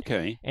website.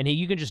 Okay. And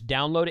you can just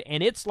download it,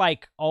 and it's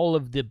like all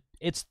of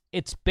it's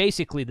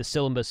basically the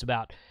syllabus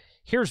about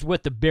here's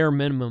what the bare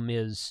minimum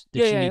is that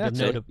you need to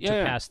know to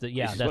pass the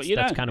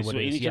that's kind of what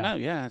it is.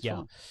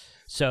 Yeah.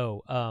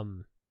 So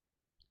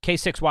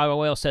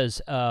K6YOL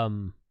says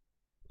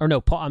or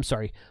no, Paul, I'm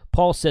sorry.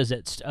 Paul says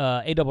that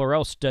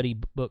ARRL study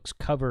books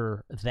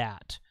cover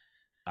that.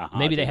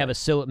 Maybe they have a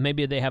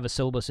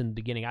syllabus in the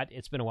beginning.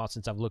 It's been a while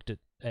since I've looked at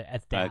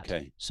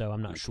that, so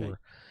I'm not sure.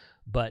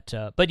 But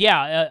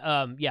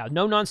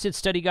no nonsense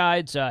study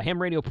guides.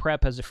 Ham Radio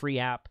Prep has a free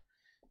app,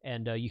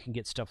 and you can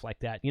get stuff like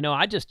that.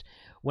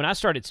 When I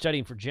started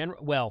studying for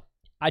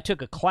I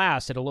took a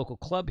class at a local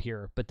club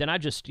here, but then I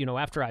just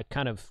after I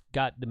kind of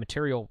got the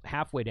material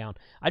halfway down,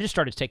 I just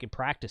started taking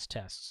practice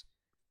tests.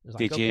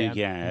 Did you?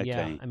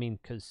 Yeah. I mean,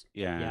 because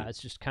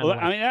it's just kind of.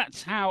 I mean,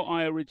 that's how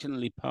I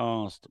originally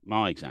passed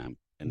my exam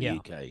in the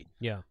UK.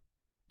 Yeah.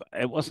 But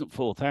it wasn't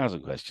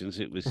 4,000 questions.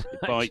 It was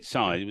bite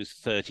size. It was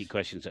 30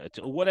 questions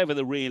or whatever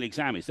the real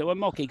exam is. There were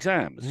mock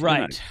exams.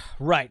 Right.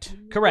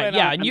 Correct.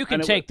 And you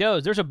can take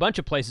those. There's a bunch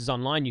of places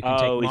online you can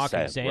take mock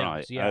exams.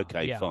 Right. Yeah.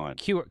 Okay. Fine.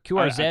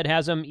 QRZ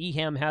has them.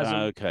 EHAM has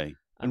them. Okay.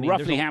 And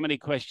roughly how many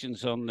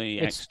questions on the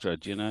extra,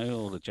 do you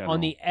know, or the general?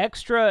 On the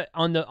extra,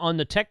 on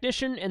the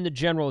technician and the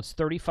general, it's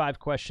 35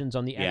 questions.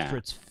 On the extra,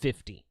 it's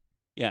 50.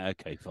 Yeah,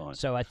 okay, fine.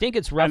 So I think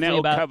it's roughly and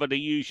about... cover the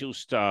usual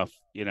stuff,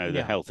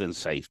 the health and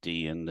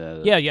safety and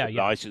the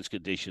license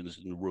conditions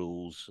and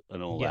rules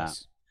and all that.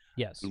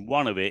 Yes. And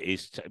one of it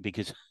is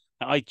because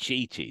I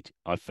cheated,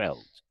 I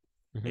felt,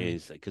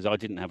 is because I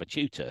didn't have a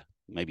tutor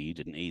maybe you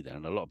didn't either,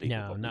 and a lot of people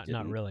No, didn't.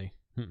 not really.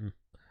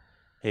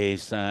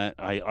 Is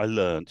I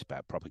learned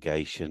about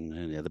propagation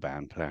and the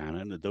band plan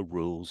and the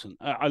rules, and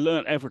I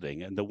learned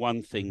everything. And the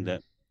one thing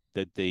that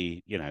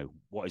the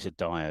what is a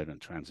diode and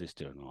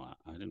transistor and all that,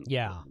 I didn't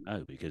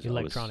know, because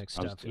electronic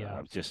stuff.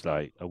 I was just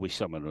like, I wish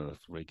someone would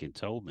have freaking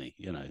told me.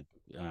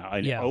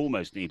 I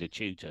almost need a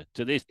tutor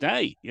to this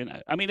day.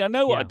 I mean, I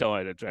know what a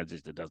diode and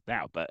transistor does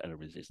now, but a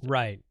resistor,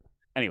 right?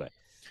 Anyway,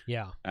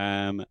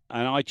 and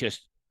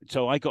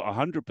so I got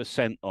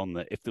 100%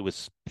 on if there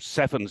was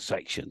 7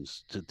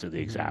 sections to the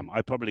exam,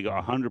 I probably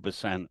got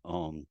 100%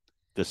 on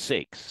the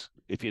 6,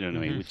 if you know what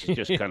I mean, which is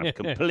just kind of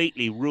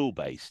completely rule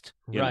based.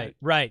 Right.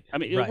 I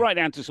mean, right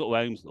down to sort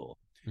of Ohm's law.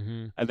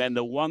 And then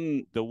the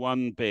one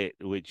bit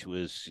which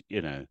was,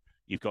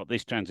 you've got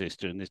this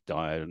transistor and this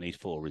diode and these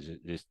 4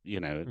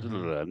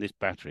 and this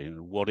battery,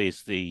 and what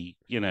is the,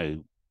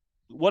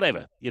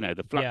 whatever,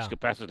 the flux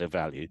capacitor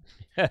value.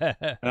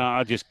 And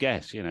I'll just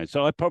guess,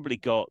 so I probably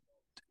got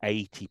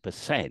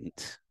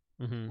 80%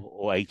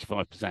 or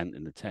 85%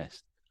 in the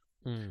test.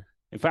 In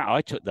fact,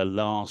 I took the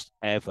last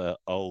ever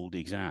old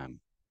exam,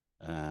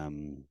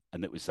 and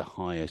it was the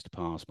highest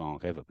pass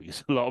mark ever,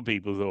 because a lot of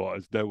people thought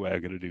there's no way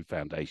I'm going to do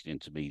foundation,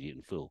 intermediate,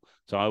 and full.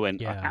 So I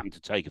happened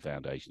to take a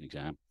foundation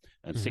exam,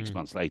 and 6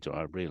 months later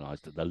I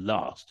realized that the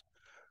last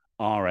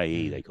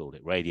RAE, they called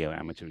it, radio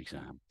amateur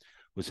exam,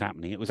 was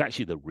happening. It was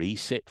actually the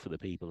resit for the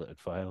people that had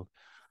failed.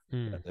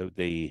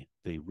 The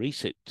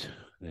resit,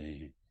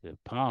 the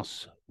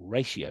pass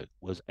ratio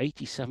was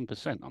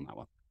 87% on that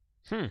one.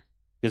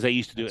 Because they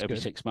used to do it every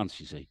 6 months,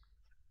 you see.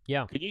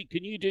 Yeah. Can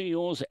you do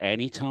yours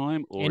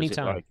anytime? Or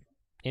anytime. Is it like,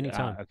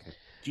 anytime. Okay.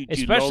 Do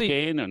you log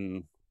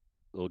in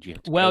or do you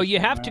have to Well, you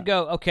have to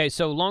go. Okay,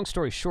 so long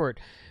story short,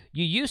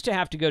 you used to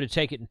have to go to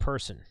take it in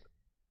person.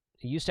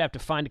 You used to have to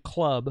find a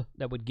club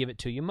that would give it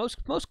to you. Most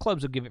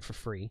clubs will give it for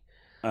free.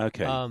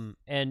 Okay.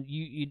 And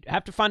you'd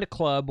have to find a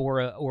club or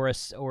a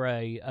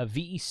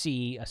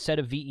VEC, a set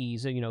of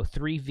VEs,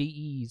 3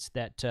 VEs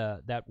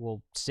that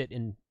will sit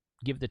and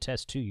give the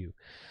test to you.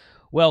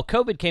 Well,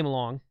 COVID came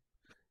along,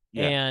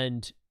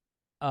 and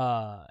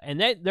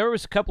there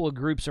was a couple of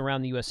groups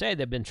around the USA that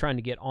have been trying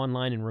to get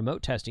online and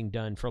remote testing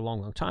done for a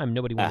long, long time.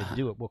 Nobody wanted to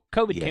do it. Well,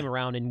 COVID came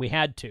around, and we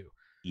had to.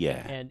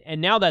 Yeah.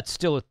 And now that's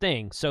still a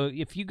thing. So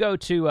if you go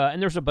to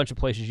and there's a bunch of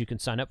places you can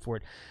sign up for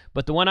it,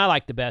 but the one I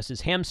like the best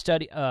is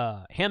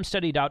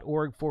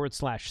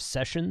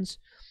hamstudy.org/sessions.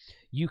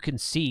 You can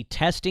see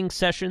testing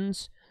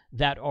sessions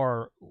that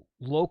are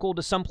local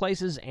to some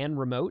places and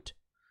remote,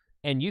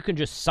 and you can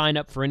just sign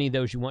up for any of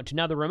those you want to.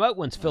 Now the remote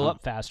ones fill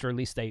up faster. At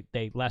least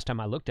they last time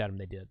I looked at them,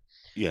 they did.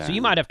 Yeah. So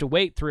you might have to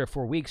wait 3 or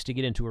 4 weeks to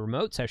get into a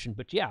remote session,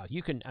 but yeah,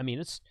 you can. I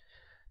mean,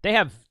 they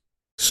have.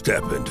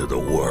 Step into the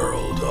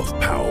world of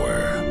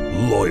power,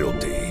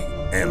 loyalty,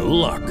 and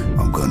luck.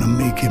 I'm gonna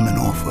make him an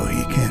offer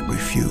he can't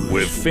refuse.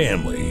 With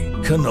family,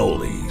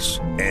 cannolis,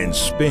 and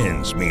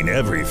spins mean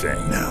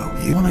everything. Now,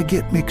 you wanna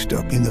get mixed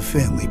up in the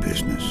family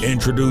business.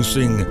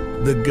 Introducing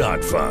The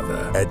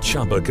Godfather at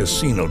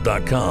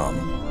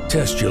ChumbaCasino.com.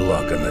 Test your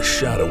luck in the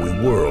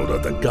shadowy world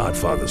of The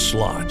Godfather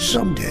slot.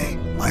 Someday,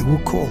 I will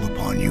call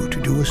upon you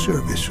to do a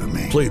service for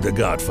me. Play The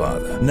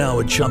Godfather now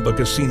at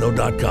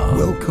ChumbaCasino.com.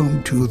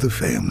 Welcome to the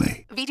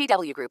family.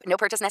 VGW Group. No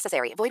purchase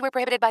necessary. Void where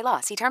prohibited by law.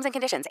 See terms and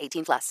conditions.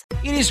 18+.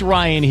 It is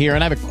Ryan here,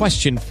 and I have a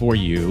question for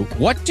you.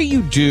 What do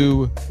you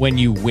do when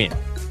you win?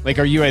 Like,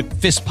 are you a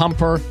fist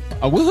pumper,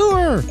 a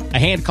woohooer, a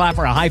hand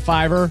clapper, a high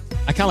fiver?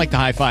 I kind of like the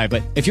high five,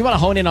 but if you want to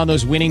hone in on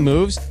those winning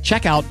moves,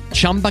 check out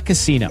Chumba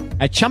Casino.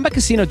 At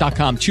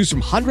ChumbaCasino.com, choose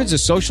from hundreds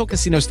of social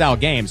casino-style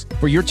games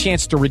for your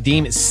chance to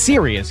redeem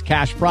serious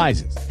cash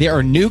prizes. There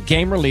are new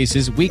game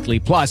releases weekly,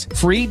 plus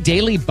free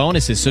daily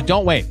bonuses. So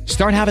don't wait.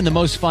 Start having the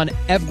most fun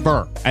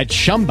ever at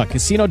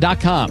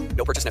ChumbaCasino.com.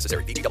 No purchase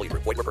necessary. VGW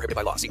Group. Void where prohibited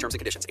by law. See terms and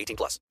conditions.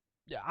 18+.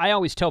 I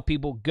always tell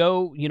people,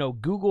 go,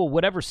 Google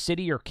whatever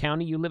city or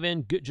county you live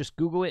in. Just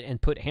Google it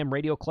and put Ham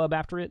Radio Club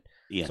after it.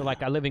 Yeah. So,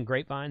 like, I live in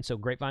Grapevine, so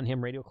Grapevine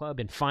Ham Radio Club,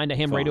 and find a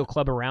Ham Radio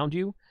Club around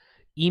you.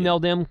 Email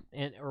them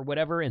or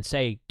whatever and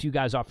say, do you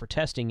guys offer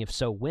testing? If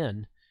so,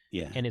 when?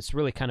 Yeah. And it's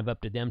really kind of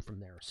up to them from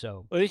there.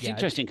 So, well, it's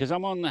interesting because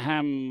I'm on the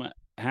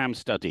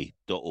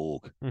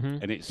hamstudy.org,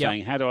 and it's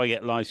saying, how do I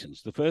get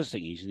licensed? The first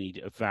thing is you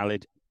need a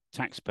valid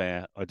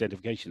taxpayer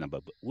identification number,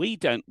 but we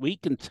don't. We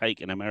can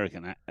take an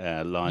American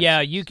license.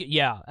 Yeah, you can.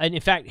 Yeah, and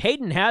in fact,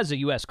 Hayden has a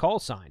U.S. call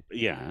sign.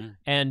 Yeah,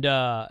 and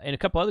a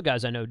couple other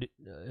guys I know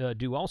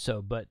do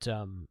also. But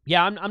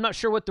yeah, I'm not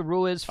sure what the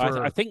rule is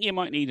for. I think you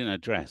might need an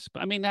address,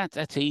 but I mean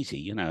that's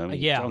easy. I mean,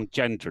 John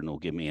Gendron will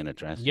give me an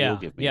address. Yeah, he'll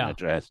give me an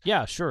address.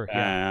 Yeah, sure.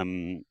 Yeah.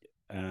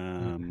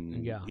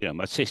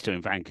 My sister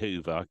in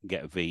Vancouver, I can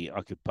get a V.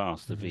 I could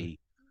pass the V.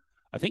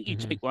 I think you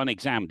take one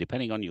exam,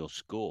 depending on your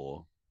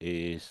score.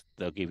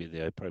 They'll give you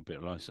the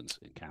appropriate license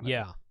in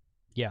Canada.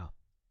 Yeah.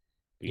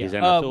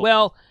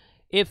 Well,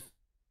 if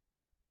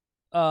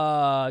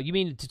you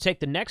mean to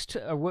take the next,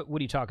 or what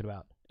are you talking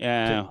about?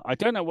 Yeah, I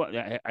don't know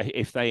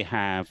if they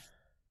have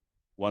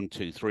 1,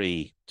 2,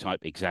 3 type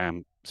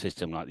exam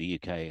system like the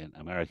UK and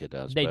America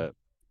does.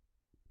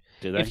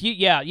 Do they? If you,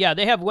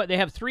 they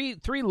have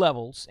three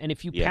levels, and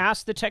if you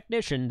pass the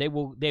technician, they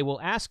will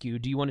ask you,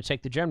 do you want to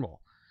take the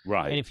general?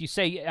 Right. And if you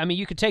say, I mean,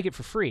 you could take it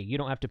for free. You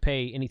don't have to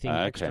pay anything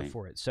extra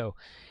for it. So,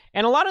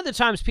 and a lot of the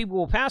times people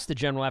will pass the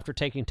general after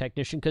taking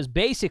technician because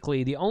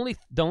basically the only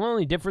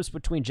difference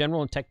between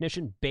general and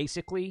technician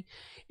basically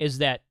is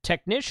that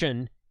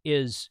technician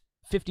is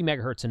 50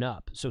 megahertz and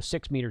up, so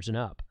 6 meters and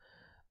up.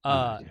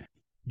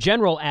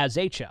 General as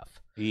HF.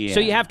 Yeah. So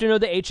you have to know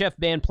the HF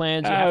band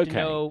plans. You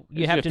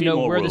have to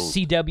know where rules.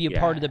 the CW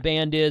part of the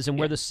band is, and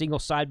where the single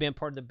sideband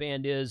part of the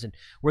band is, and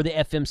where the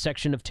FM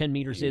section of 10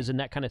 meters is, and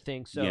that kind of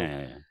thing. So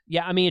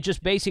I mean, it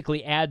just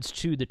basically adds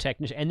to the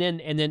technician,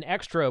 and then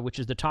extra, which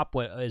is the top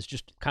one, is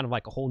just kind of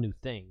like a whole new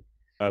thing.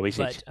 Oh, is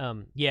it?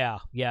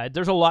 But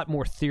there's a lot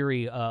more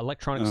theory,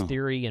 electronics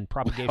theory, and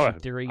propagation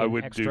theory. I and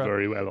wouldn't do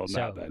very well on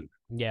that then.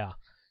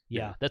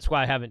 Yeah, that's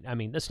why I haven't. I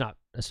mean, that's not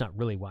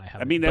really why I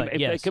haven't. I mean, but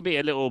there could be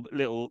a little.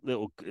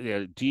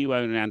 Do you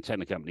own an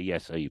antenna company?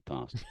 Yes, so you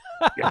passed.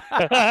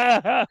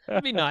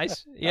 That'd be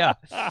nice. Yeah.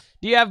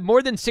 Do you have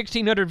more than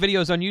 1,600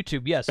 videos on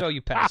YouTube? Yes. Oh,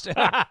 you passed.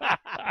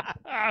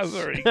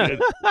 Very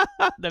good.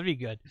 That'd be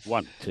good.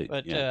 1, 2.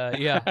 But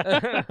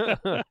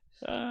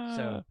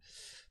so,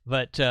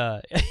 but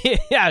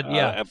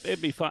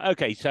it'd be fine.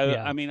 Okay, so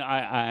I mean,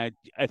 I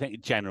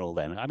think general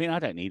then. I mean, I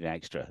don't need an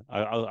extra.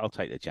 I'll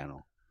take the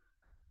general.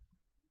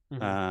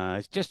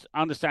 It's just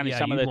understanding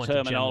some of the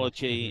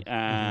terminology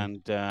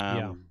and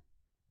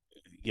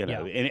you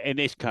know, in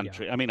this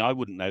country. I mean, I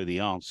wouldn't know the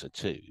answer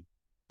to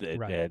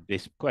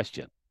this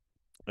question.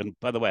 And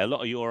by the way, a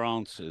lot of your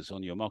answers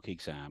on your mock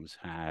exams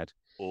had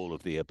all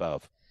of the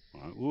above.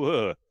 Right?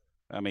 Whoa.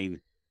 I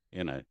mean,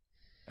 you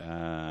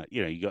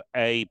got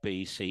A,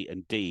 B, C,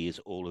 and D is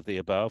all of the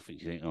above. And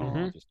you think,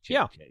 I'll just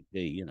check D,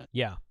 you know.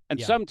 Yeah. And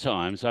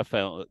sometimes I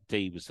felt that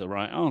D was the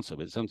right answer,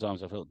 but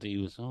sometimes I felt D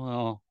was,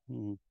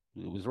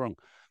 it was wrong.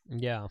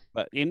 Yeah.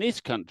 But in this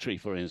country,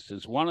 for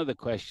instance, one of the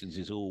questions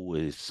is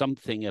always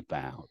something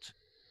about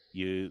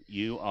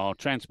you are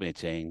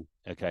transmitting,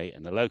 okay,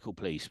 and the local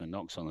policeman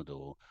knocks on the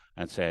door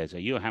and says, are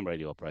you a ham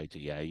radio operator?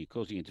 Yeah, you're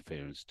causing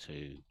interference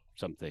to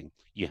something.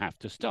 You have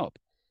to stop.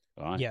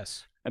 Right?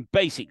 Yes. And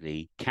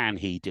basically, can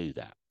he do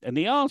that? And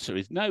the answer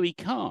is no, he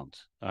can't.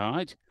 All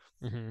right.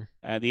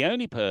 The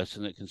only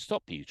person that can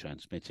stop you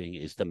transmitting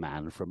is the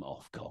man from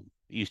Ofcom.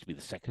 It used to be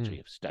the Secretary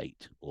of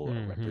State or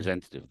a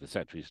representative of the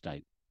Secretary of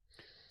State.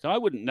 So I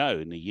wouldn't know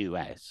in the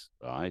US,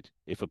 right,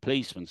 if a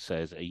policeman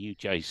says, are you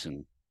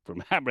Jason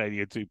from Ham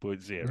Radio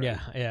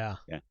 2.0?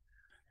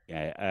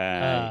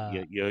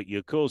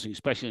 You're causing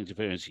special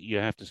interference. You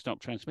have to stop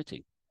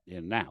transmitting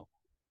now.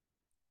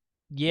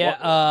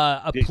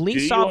 Yeah, a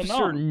police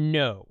officer,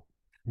 no.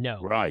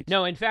 Right.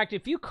 No, in fact,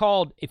 if you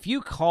called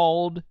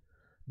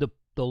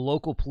the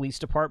local police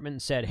department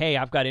and said, hey,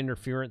 I've got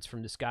interference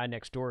from this guy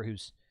next door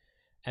who's,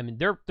 I mean,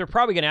 they're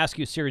probably going to ask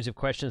you a series of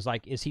questions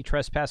like, is he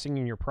trespassing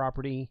on your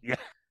property? Yeah.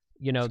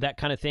 You know, that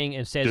kind of thing.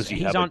 And says, does he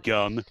have a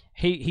gun?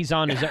 He's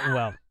on his own.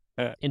 Well,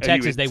 in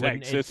Texas, they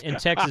wouldn't. In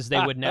Texas, they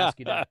wouldn't ask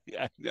you that.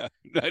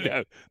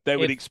 No. They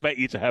would expect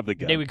you to have the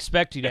gun. They would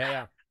expect you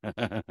to,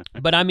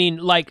 But I mean,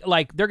 like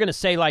they're going to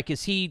say, like,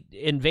 is he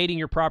invading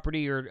your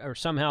property or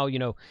somehow, you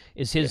know,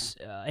 is his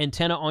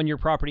antenna on your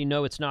property?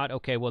 No, it's not.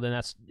 Okay, well then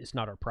it's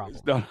not our problem.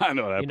 It's not, I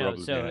know that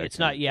problem. So it's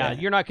not. Yeah,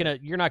 you're not gonna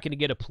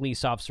get a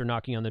police officer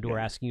knocking on the door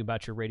asking you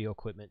about your radio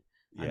equipment.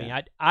 I mean,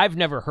 I've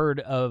never heard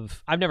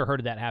of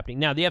that happening.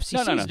 Now the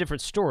FCC is a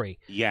different story.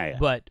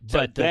 But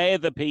they're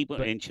the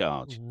people in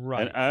charge,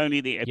 right? And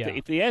only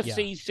if the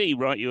FCC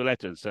write you a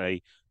letter and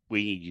say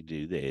we need you to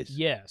do this,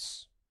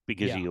 yes.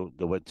 Because of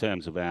the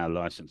terms of our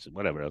license and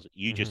whatever else,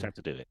 you just have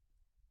to do it.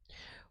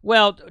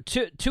 Well,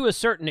 to a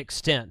certain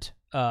extent,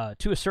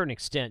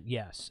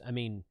 yes. I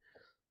mean,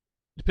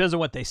 depends on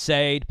what they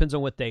say, depends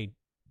on what they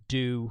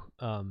do.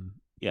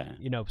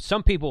 You know,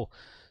 some people.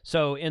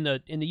 So in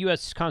the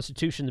U.S.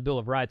 Constitution, the Bill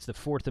of Rights, the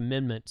Fourth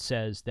Amendment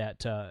says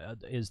that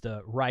is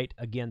the right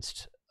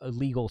against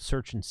illegal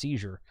search and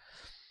seizure.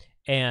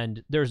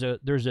 And there's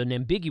an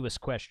ambiguous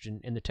question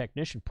in the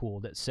technician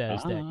pool that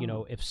says that, you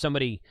know, if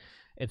somebody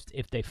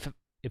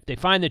if they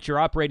find that you're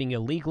operating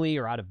illegally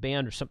or out of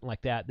band or something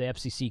like that, the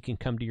FCC can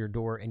come to your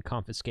door and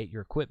confiscate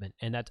your equipment.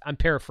 And that's, I'm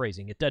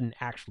paraphrasing. It doesn't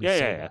actually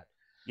say that.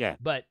 Yeah.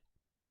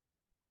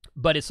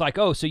 But it's like,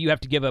 oh, so you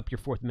have to give up your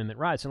Fourth Amendment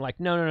rights. And like,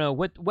 no.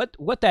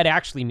 What that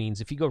actually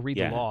means, if you go read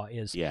the law,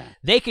 is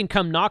they can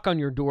come knock on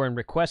your door and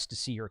request to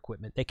see your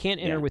equipment. They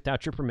can't enter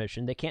without your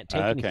permission. They can't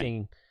take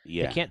anything.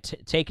 They can't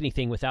take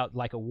anything without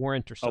like a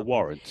warrant or something. A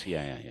warrant,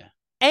 yeah.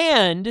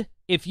 And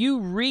if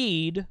you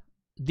read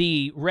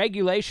the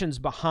regulations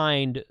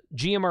behind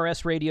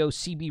GMRS radio,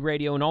 CB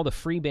radio, and all the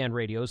free band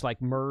radios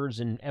like MERS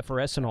and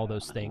FRS and all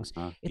those things,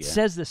 it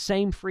says the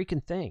same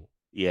freaking thing.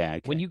 Yeah.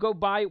 Okay. When you go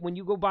buy an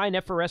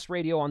FRS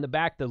radio on the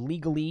back, the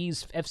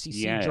legalese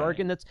FCC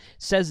jargon that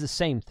says the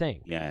same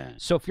thing. Yeah.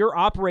 So if you're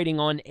operating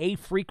on a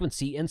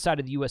frequency inside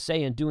of the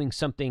USA and doing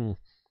something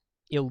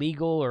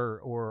illegal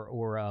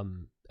or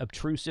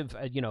obtrusive,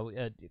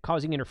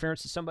 causing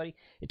interference to somebody,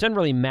 it doesn't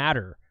really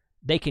matter.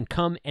 They can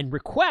come and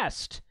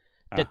request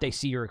that they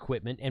see your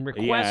equipment and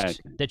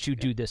request that you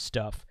do this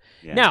stuff.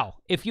 Yeah. Now,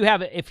 if you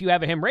have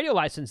a ham radio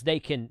license, they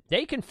can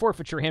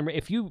forfeit your ham.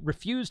 If you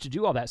refuse to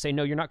do all that, say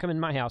no, you're not coming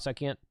to my house. I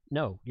can't.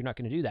 No, you're not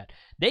going to do that.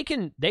 They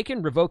can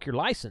revoke your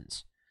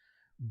license,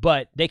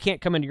 but they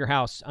can't come into your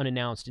house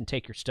unannounced and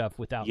take your stuff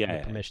without your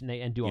permission.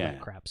 And do all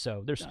that crap.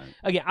 So there's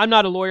again, I'm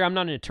not a lawyer. I'm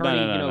not an attorney.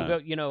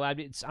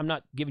 I'm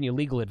not giving you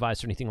legal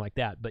advice or anything like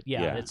that. But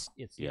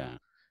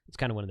it's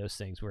kind of one of those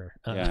things where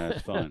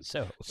that's fine.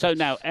 so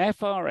now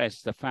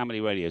FRS, the family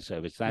radio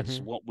service, that's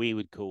what we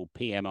would call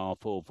PMR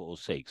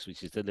 446,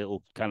 which is the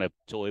little kind of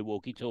toy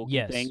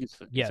walkie-talkie thing. Is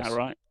that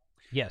right?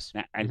 Yes.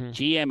 Now, and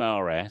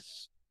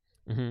GMRS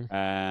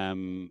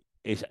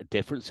is a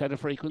different set of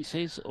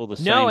frequencies or the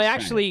same? No,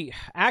 actually,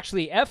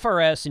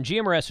 FRS and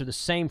GMRS are the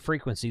same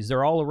frequencies.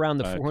 They're all around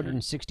the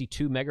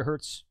 462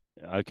 megahertz.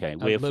 Okay,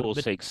 we're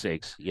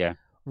 466. Yeah.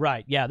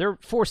 Right, yeah, they're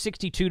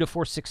 462 to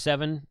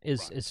 467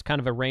 is kind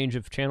of a range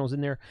of channels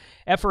in there.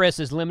 FRS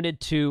is limited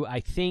to,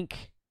 I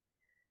think,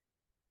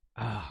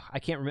 I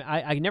can't remember.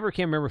 I never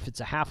can remember if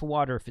it's a half a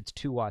watt or if it's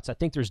 2 watts. I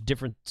think there's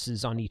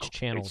differences on each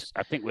channel.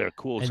 I think we're a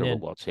quarter of a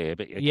watt here,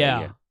 but okay,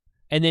 yeah.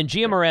 And then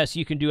GMRS,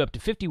 you can do up to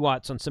 50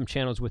 watts on some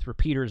channels with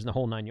repeaters and the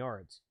whole 9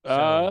 yards.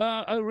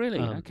 So, oh, really?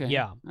 Okay.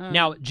 Yeah.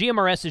 Now,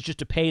 GMRS is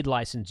just a paid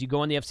license. You go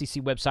on the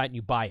FCC website and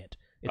you buy it.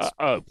 It's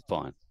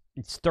fine.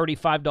 It's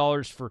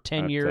 $35 for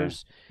 10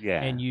 years.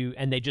 Yeah.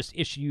 And they just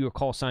issue you a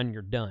call sign and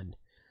you're done.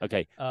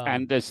 Okay.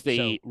 And does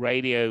the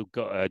radio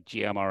got a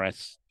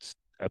GMRS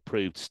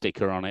approved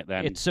sticker on it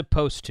then? It's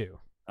supposed to.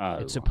 Oh,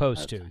 it's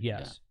supposed to,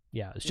 yes.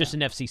 Yeah, it's just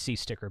an FCC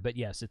sticker, but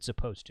yes, it's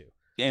supposed to.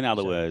 In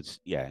other words,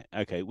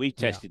 okay, we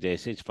tested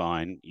this. It's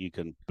fine. You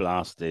can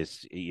blast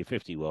this. You're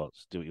 50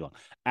 watts. Do what you want.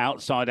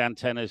 Outside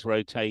antennas,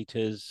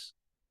 rotators,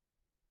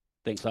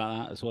 things like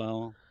that as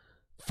well.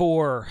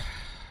 For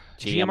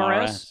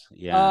GMRS?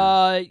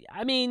 Yeah.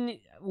 I mean,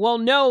 well,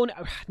 no,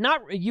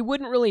 not. You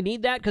wouldn't really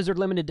need that because they're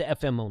limited to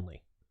FM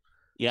only.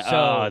 Yeah.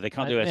 So, they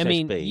can't do SSB. I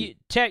mean,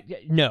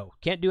 no,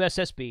 can't do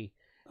SSB.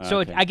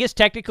 So I guess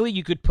technically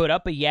you could put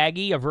up a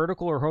Yagi, a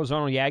vertical or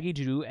horizontal Yagi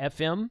to do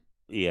FM.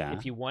 Yeah.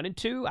 If you wanted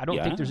to. I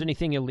don't think there's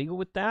anything illegal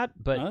with that.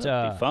 But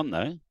that'd be fun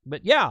though.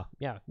 But yeah,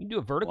 you can do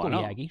a vertical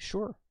Yagi,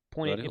 sure.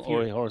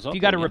 If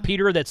you got a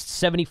repeater that's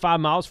 75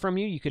 miles from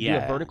you, you could do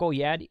a vertical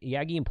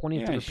Yagi and point it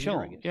to the repeater.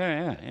 Sure.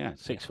 Yeah.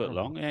 6 foot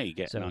long. Yeah, you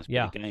get a nice bit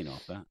of gain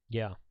off that.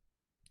 Yeah.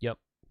 Yep.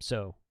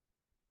 So,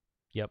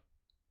 yep.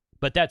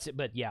 But that's it.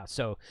 But yeah,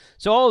 so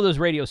all of those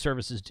radio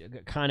services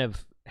kind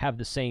of have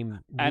the same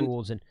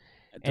rules and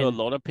do a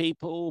lot of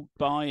people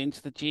buy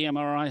into the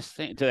GMRI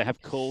thing? Do they have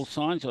call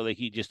signs, or they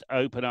can just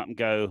open up and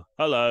go,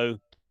 "Hello"?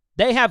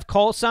 They have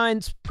call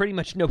signs. Pretty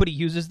much nobody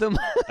uses them.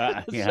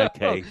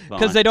 Okay.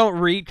 Because they don't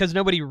read. Because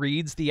nobody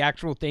reads the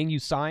actual thing you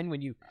sign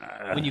when you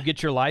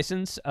get your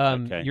license.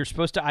 You're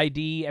supposed to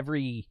ID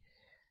every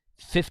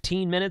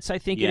 15 minutes, I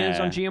think it is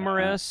on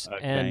GMRS,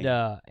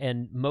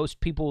 and most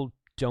people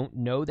don't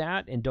know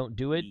that and don't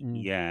do it,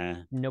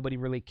 and nobody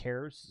really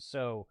cares.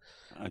 So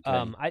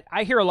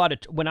I hear a lot of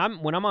when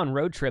I'm on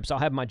road trips, I'll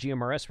have my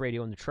GMRS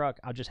radio in the truck.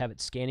 I'll just have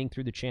it scanning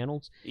through the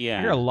channels. I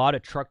hear a lot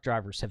of truck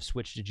drivers have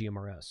switched to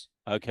GMRS.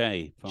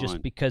 Okay, fine.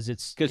 Just because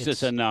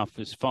it's enough.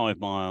 It's 5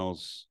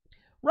 miles.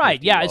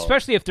 Right. Yeah. Miles.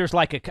 Especially if there's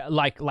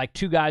like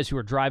two guys who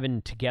are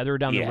driving together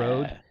down the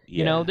road.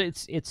 You know,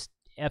 it's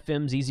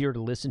FM's easier to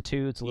listen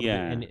to. It's a little bit,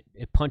 and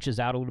it punches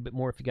out a little bit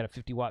more if you got a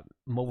 50-watt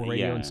mobile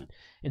radio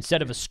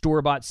instead of a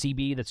store-bought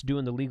CB that's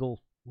doing the legal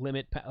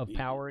limit of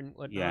power and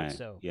whatnot.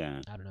 So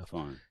I don't know.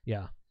 Fine.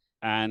 Yeah.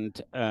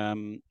 And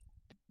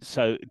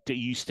so do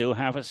you still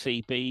have a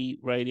CB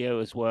radio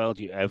as well?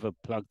 Do you ever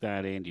plug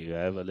that in? Do you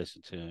ever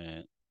listen to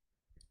it?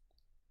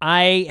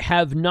 I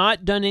have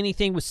not done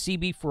anything with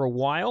CB for a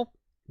while.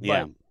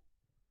 But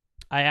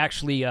I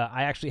actually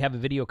have a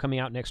video coming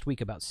out next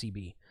week about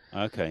CB.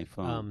 Okay,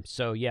 fine.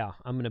 So yeah,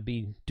 I'm gonna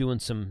be doing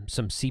some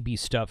CB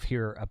stuff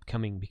here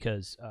upcoming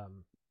because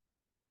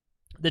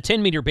the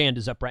 10-meter band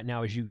is up right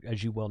now, as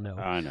you well know.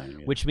 I know.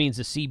 Which means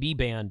the CB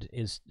band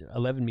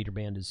 11-meter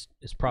band is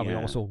probably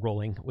also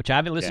rolling, which I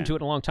haven't listened to it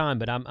in a long time,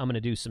 but I'm gonna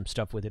do some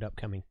stuff with it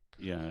upcoming.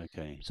 Yeah.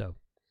 Okay. So.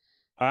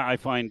 I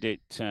find it.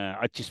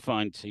 I just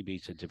find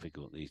CB so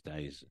difficult these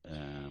days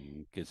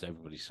because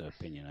everybody's so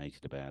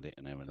opinionated about it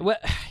and everything. Well,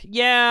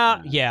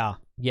 yeah.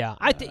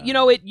 I think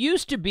it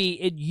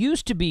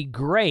used to be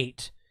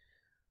great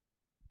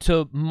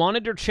to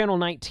monitor channel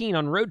 19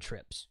 on road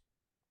trips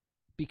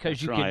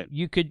because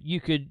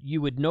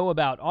you would know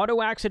about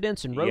auto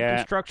accidents and road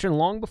construction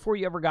long before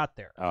you ever got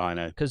there. Oh, I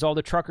know. Because all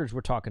the truckers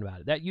were talking about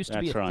it. That used to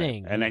be a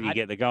thing. And then you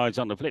get the guys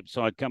on the flip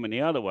side coming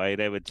the other way.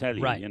 They would tell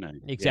you,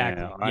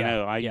 Exactly. I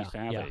know. I used to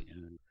have it.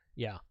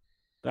 Yeah.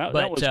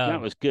 That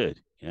was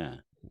good. Yeah.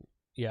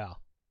 Yeah.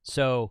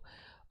 So,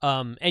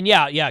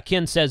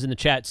 Ken says in the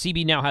chat,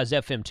 CB now has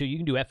FM too. You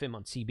can do FM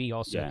on CB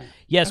also. Yeah.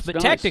 Yes, that's but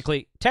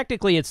nice.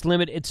 Technically, it's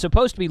limited. It's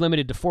supposed to be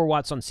limited to 4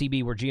 watts on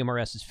CB, where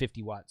GMRS is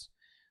 50 watts.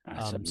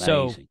 That's amazing.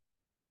 So,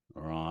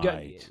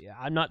 right.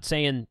 I'm not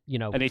saying,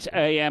 And it's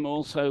AM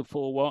also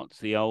 4 watts,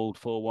 the old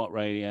 4-watt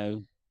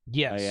radio.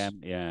 Yes. AM.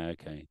 Yeah,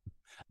 okay.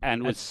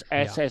 And was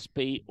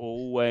SSB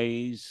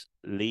always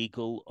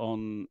legal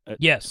on at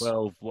Yes.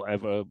 12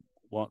 whatever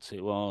watts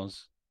it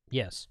was?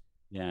 Yes.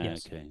 Yeah.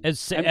 Yes. Okay.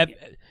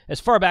 As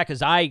far back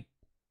as I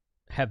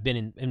have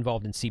been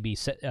involved in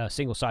CB,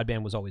 single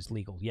sideband was always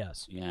legal.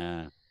 Yes.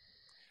 Yeah.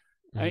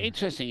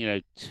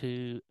 Interesting.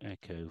 2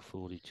 Echo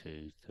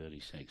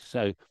 4236.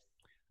 So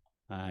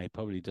it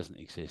probably doesn't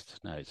exist.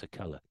 No, it's a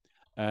color.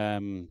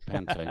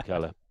 Pantone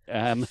color.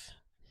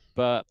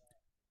 But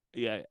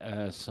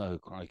yeah, so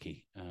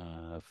crikey.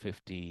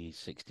 50,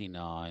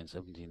 69,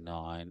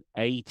 79,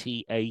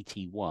 80,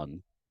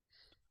 81.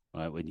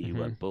 Right, when you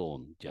were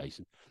born,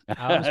 Jason.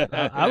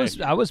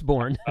 I was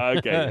born.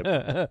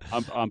 Okay.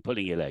 I'm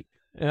pulling your leg.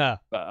 Yeah.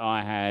 But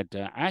I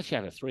actually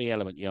had a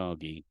 3-element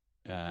Yagi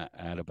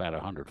at about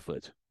 100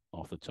 foot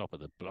off the top of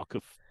the block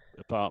of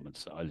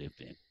apartments that I lived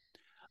in.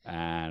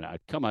 And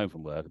I'd come home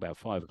from work about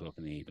 5 o'clock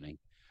in the evening,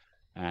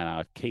 and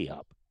I'd key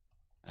up.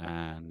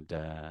 And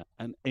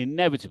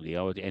inevitably,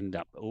 I would end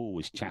up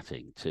always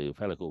chatting to a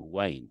fellow called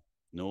Wayne,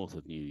 north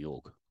of New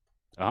York,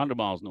 100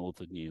 miles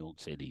north of New York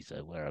City,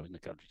 so where I'm in the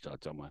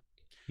countryside somewhere.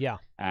 Yeah.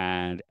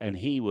 And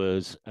he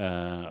was,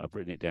 I've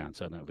written it down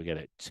so I don't forget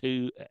it,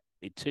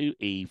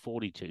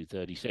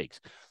 2E4236.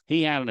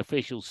 He had an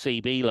official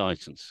CB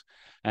license,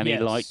 and he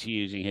liked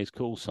using his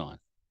call sign.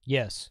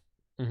 Yes.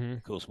 Mm-hmm.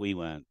 Of course, we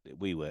were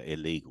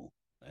illegal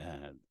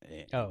in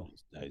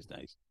those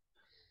days.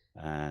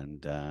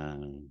 And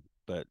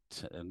but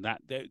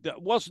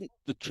that wasn't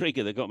the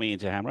trigger that got me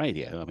into ham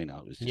radio. I mean,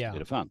 it was just a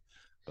bit of fun.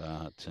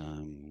 But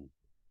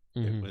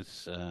it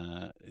was,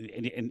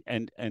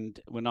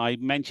 and when I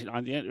mentioned,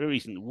 the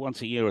reason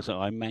once a year or so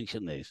I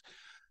mention this,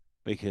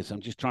 because I'm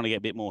just trying to get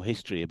a bit more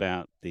history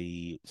about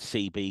the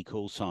CB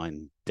call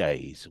sign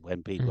days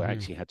when people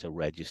actually had to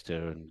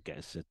register and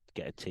get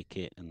a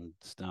ticket and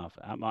stuff.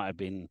 That might have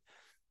been.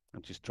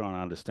 I'm just trying to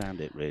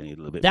understand it really a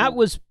little bit. That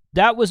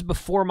was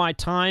before my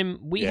time.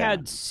 We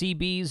had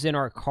CBs in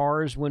our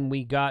cars when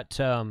we got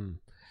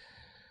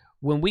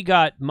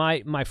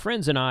my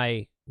friends and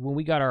I, when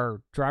we got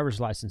our driver's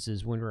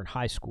licenses when we were in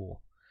high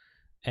school.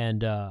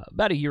 And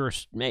about a year,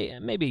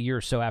 maybe a year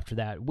or so after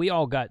that, we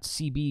all got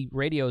CB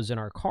radios in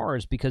our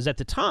cars because at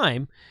the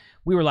time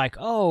we were like,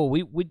 oh,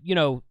 we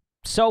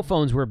cell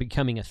phones were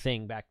becoming a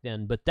thing back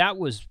then. But that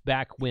was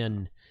back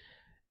when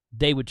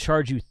they would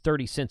charge you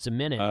 30 cents a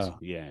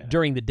minute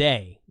during the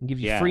day and give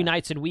you free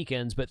nights and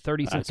weekends, but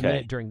 30 cents a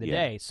minute during the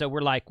day. So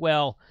we're like,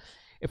 well,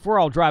 if we're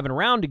all driving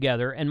around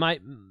together, and my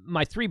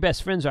 3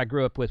 best friends I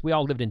grew up with, we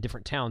all lived in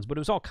different towns, but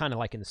it was all kind of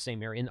like in the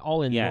same area,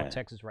 all in North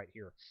Texas right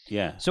here.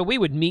 Yeah. So we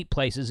would meet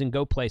places and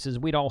go places.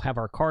 We'd all have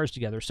our cars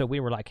together. So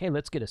we were like, hey,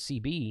 let's get a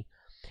CB.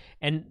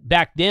 And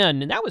back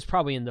then, and that was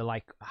probably in the,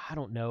 I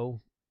don't know,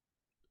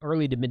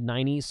 early to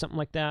mid-90s, something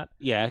like that.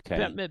 Yeah, okay.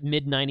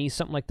 Mid-90s,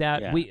 something like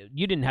that. Yeah.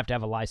 You didn't have to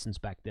have a license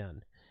back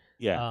then.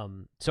 Yeah.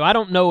 So I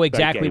don't know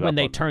exactly when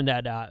they turned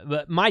that.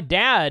 But my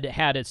dad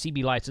had a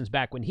CB license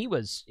back when he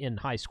was in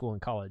high school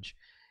and college.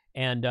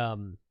 And I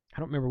don't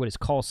remember what his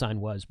call sign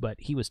was, but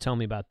he was telling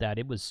me about that.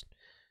 It was,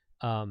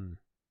 I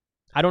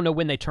don't know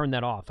when they turned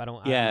that off. I'm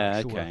not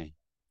sure. Okay.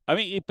 I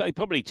mean, he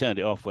probably turned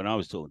it off when I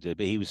was talking to him,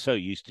 but he was so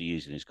used to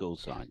using his call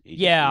sign.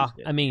 Yeah.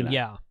 I mean,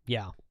 yeah.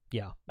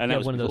 And that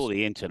was one before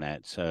the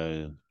internet,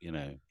 so,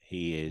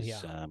 he is,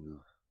 Yeah.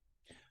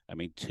 I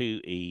mean,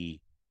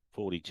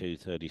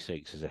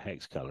 2E4236 as a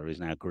hex color is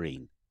now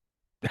green.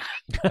 You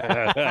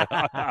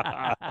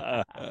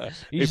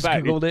just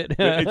Googled it.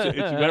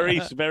 It's very,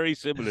 very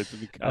similar to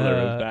the color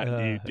of that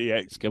new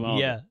DX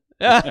Commander. Yeah.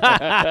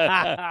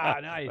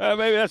 Nice.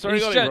 Maybe that's where he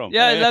got it from.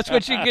 Yeah, that's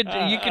what you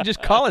could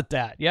just call it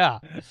that. Yeah.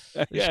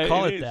 Just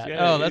call it that.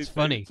 Yeah, that's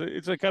funny.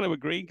 It's a kind of a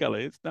green color.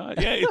 It's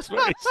not. Yeah, it's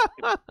very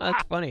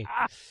That's funny.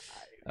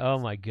 Oh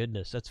my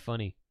goodness, that's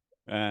funny.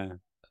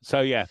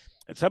 So yeah,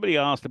 somebody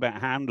asked about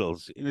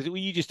handles.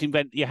 You just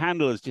invent your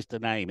handle is just a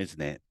name,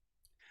 isn't it?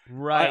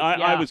 Right.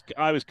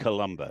 I was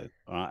Columbo.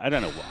 I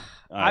don't know why.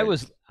 I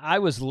was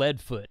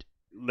Leadfoot.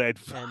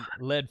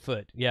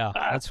 Leadfoot. Yeah,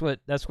 that's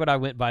what I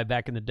went by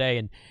back in the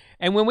day.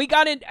 And when we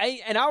got in,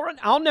 and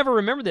I'll never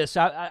remember this.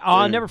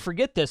 I'll never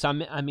forget this.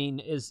 I mean,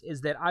 is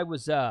that I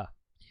was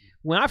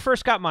when I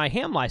first got my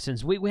ham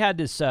license, we had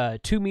this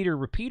 2-meter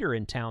repeater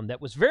in town that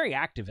was very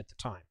active at the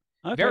time.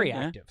 Okay, very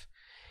active.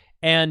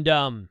 And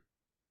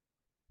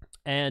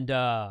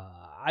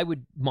I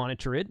would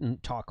monitor it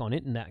and talk on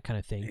it and that kind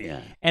of thing.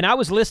 Yeah. And I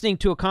was listening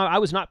to I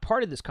was not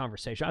part of this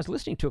conversation. I was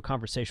listening to a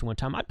conversation one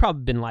time. I'd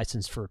probably been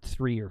licensed for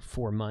 3 or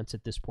 4 months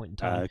at this point in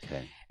time.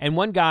 Okay. And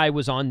one guy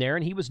was on there,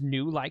 and he was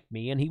new like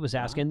me, and he was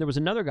asking. There was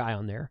another guy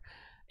on there,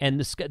 and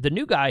the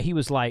new guy, he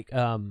was like,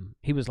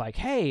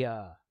 hey,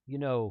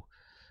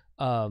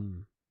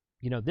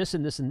 this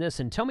and this and this,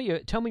 and tell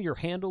me your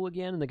handle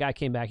again. And the guy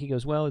came back. He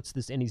goes, well, it's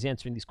this, and he's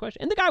answering these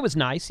questions. And the guy was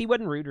nice. He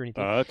wasn't rude or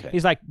anything. Okay.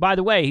 He's like, by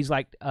the way, he's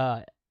like,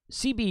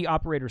 CB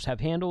operators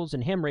have handles,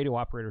 and ham radio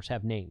operators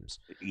have names.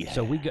 Yeah.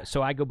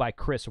 So I go by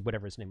Chris or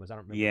whatever his name was. I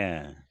don't remember.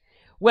 Yeah.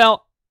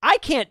 Well, I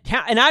can't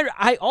count, and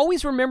I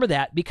always remember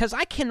that because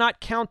I cannot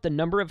count the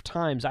number of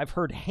times I've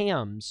heard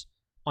hams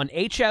on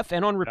HF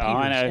and on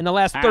repeaters know. in the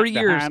last 30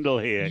 years. Handle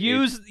here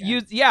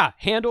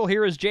handle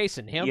here is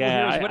Jason. Handle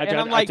here is what, and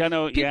I'm like, I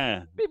don't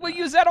know. People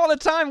use that all the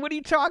time. What are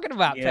you talking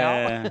about,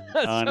 pal?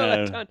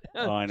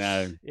 I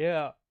know.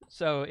 Yeah.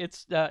 So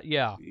it's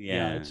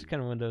it's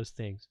kind of one of those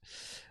things.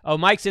 Oh,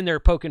 Mike's in there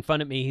poking fun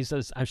at me. He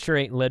says, "I'm sure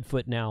ain't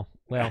Leadfoot now."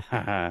 Well,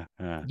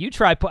 you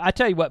try. I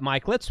tell you what,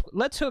 Mike.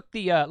 Let's hook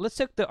the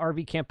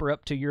RV camper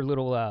up to your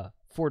little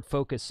Ford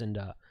Focus and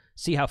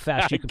see how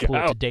fast you can pull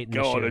it to Dayton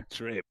this year. Go on a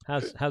trip.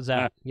 How's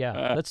that?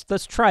 Yeah,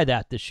 let's try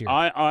that this year.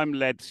 I'm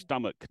lead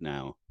stomach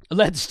now.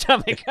 Lead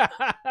stomach.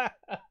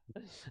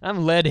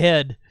 I'm lead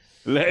head.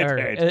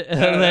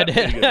 Lead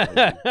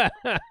head.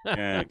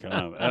 Yeah, come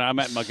on. And I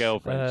met my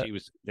girlfriend. She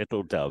was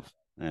Little Dove.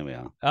 There we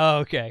are. Oh,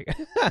 okay.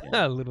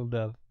 Little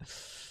Dove.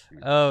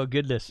 Oh,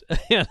 goodness.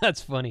 Yeah,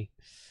 that's funny.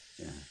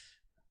 Yeah.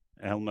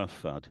 Elmer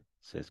Fudd,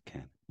 says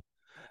Ken.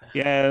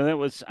 Yeah, that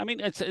was, I mean,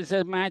 it's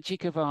a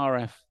magic of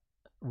RF.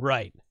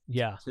 Right.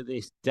 Yeah. To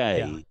this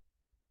day.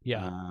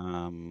 Yeah.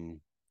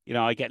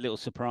 I get little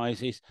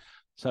surprises.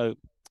 So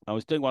I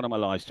was doing one on my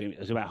live stream. It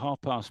was about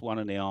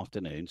 1:30 in the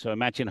afternoon. So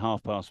imagine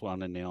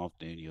 1:30 in the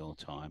afternoon your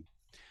time.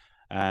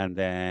 And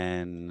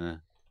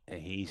then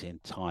he's in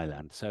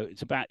Thailand. So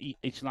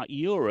it's like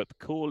Europe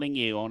calling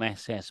you on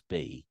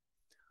SSB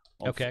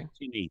on 40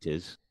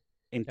 meters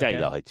in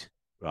daylight,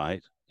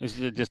 right?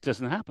 It just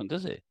doesn't happen,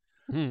 does it?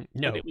 No.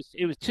 And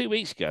it was 2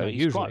 weeks ago.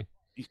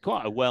 He's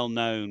quite a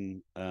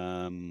well-known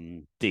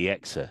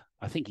DXer.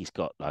 I think he's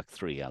got like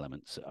 3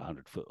 elements at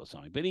 100 foot or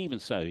something. But even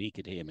so, he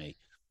could hear me.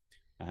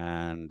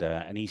 And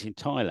he's in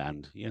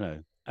Thailand,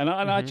 And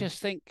I just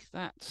think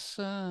that's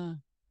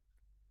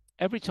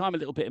every time a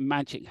little bit of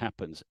magic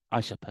happens,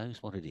 I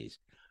suppose what it is.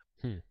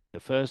 The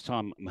first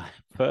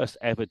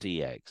ever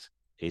DX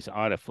is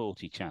I had a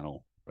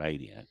 40-channel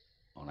radio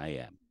on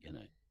AM,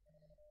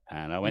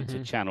 and I went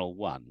to channel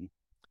 1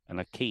 and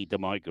I keyed the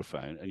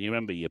microphone. And you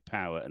remember your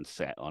power and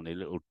set on a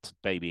little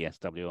baby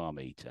SWR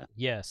meter.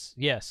 Yes.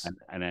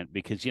 And then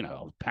because, I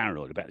was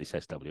paranoid about this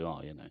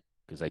SWR,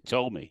 because they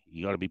told me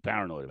you got to be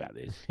paranoid about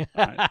this.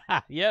 Right?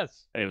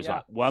 Yes. And it was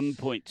like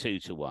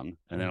 1.2 to 1,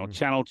 and then on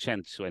channel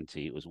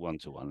 1020 it was 1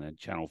 to 1, and then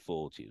channel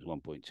 40 it was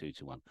 1.2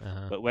 to 1.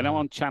 But when I'm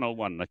on channel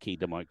 1 and I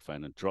keyed the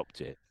microphone and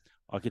dropped it,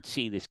 I could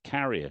see this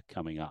carrier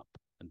coming up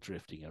and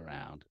drifting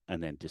around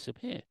and then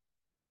disappear.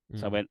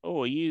 So I went,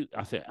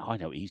 I thought, I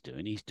know what he's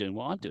doing. He's doing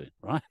what I'm doing,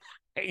 right?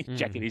 He's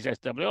checking his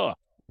SWR.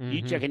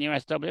 You checking your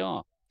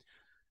SWR?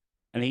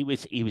 And he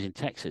was in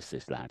Texas,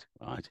 this lad,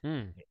 right?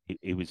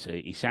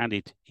 He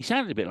sounded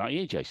a bit like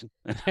you, Jason.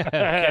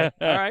 Okay.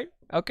 All right.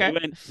 Okay.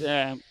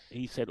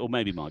 He said, or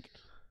maybe Mike.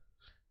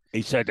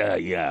 He said,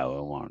 I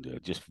want to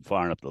just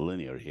firing up the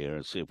linear here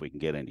and see if we can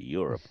get into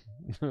Europe.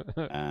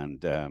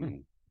 And I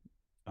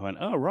went,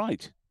 oh,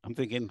 right. I'm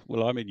thinking,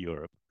 well, I'm in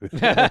Europe.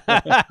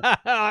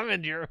 I'm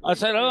in Europe. I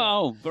said,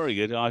 oh, very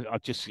good. I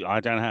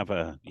don't have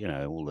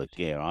all the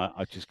gear.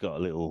 I just got a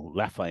little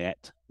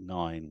Lafayette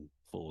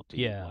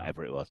 940,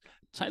 whatever it was.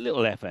 It's a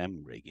little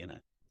FM rig,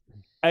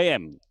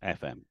 AM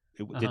FM.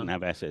 It didn't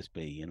have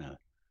SSB,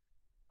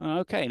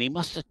 Okay, and he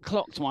must have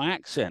clocked my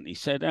accent. He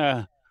said,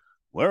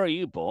 where are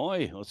you,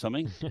 boy, or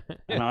something?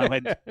 And I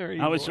went,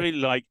 I was really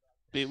like,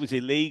 it was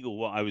illegal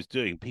what I was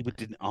doing. People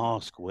didn't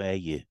ask where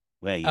you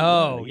were,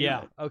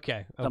 yeah.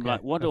 Okay. So I'm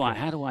like,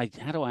 how do I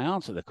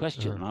answer the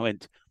question? And I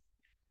went,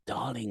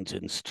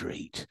 Darlington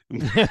Street. He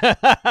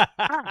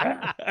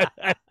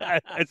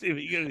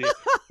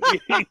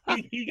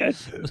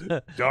goes,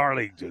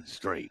 Darlington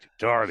Street.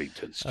 What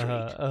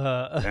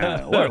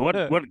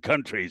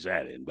country is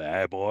that in,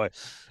 bad boy?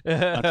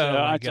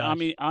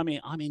 I'm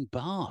in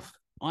Bath.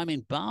 I'm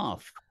in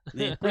Bath,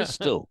 near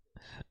Bristol.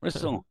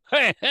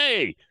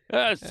 Hey,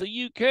 that's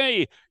the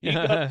UK. You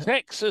got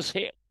Texas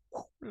here.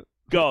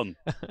 Gone.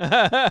 And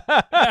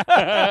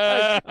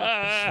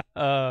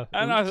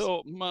I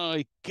thought,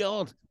 my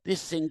God,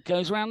 this thing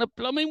goes around the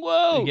blooming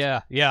world.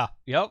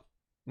 Yep.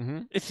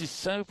 This is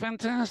so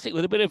fantastic.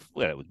 With a bit of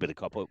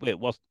copper. It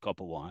wasn't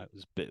copper wire.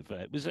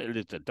 It was a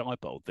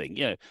dipole thing,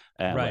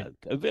 right.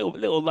 A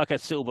little like a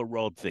silver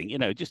rod thing,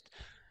 just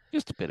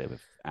a bit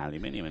of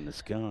aluminium in the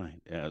sky.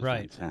 Yeah, it was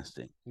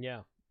fantastic.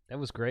 Yeah, that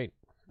was great.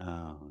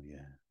 Oh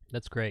yeah,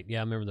 that's great. Yeah,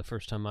 I remember the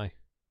first time I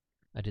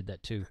did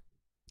that too.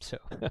 So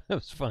it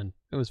was fun.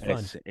 It was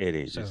fun. It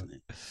is, isn't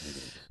it? It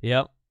is.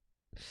 Yep.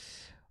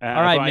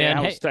 All right, man.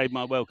 I stayed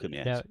my welcome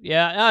yet?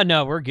 Yeah. Oh,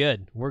 no, we're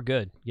good.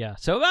 Yeah.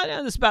 So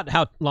that's about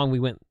how long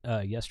we went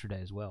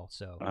yesterday as well.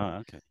 So.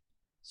 Okay.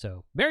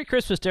 So Merry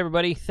Christmas to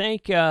everybody.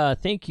 Thank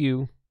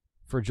you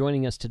for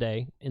joining us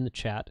today in the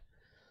chat.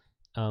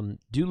 Do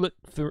look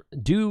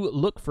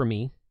for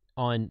me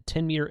on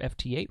 10 meter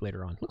FT8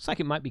 later on. Looks like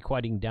it might be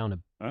quieting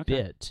down a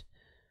bit,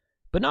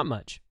 but not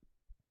much.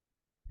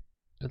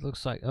 It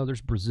looks like,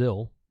 there's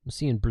Brazil. I'm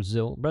seeing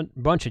Brazil. A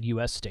bunch of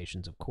U.S.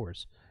 stations, of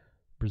course.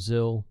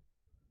 Brazil,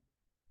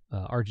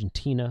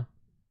 Argentina.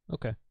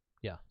 Okay.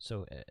 Yeah,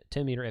 so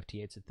 10 meter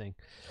FT8's a thing.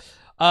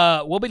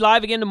 We'll be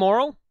live again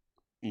tomorrow.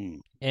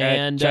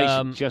 And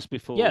Jason, just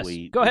before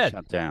go ahead.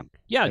 Shut down.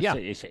 Yeah.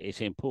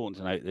 It's important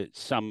to note that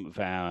some of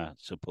our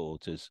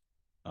supporters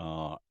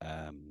are,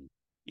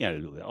 you know, a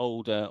little bit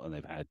older, and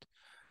they've had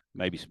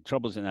maybe some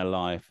troubles in their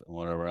life and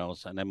whatever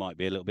else, and they might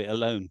be a little bit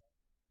alone,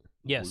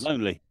 yes, or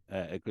lonely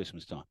at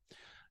Christmas time.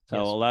 So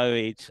Yes. although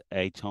it's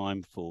a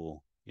time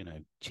for, you know,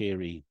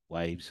 cheery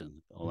waves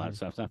and all that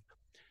stuff,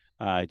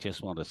 I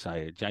just want to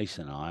say that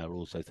Jason and I are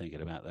also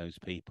thinking about those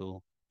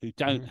people who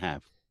don't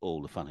have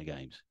all the fun and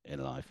games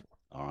in life.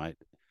 All right.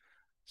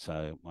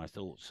 So my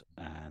thoughts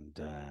and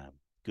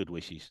good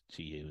wishes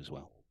to you as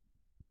well.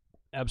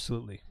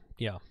 Absolutely.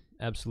 Yeah,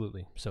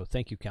 absolutely. So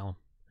thank you, Callum.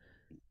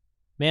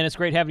 Man, it's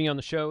great having you on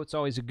the show. It's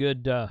always a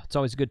good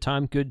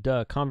time,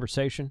 good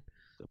conversation.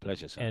 It's a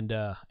pleasure,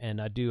 sir.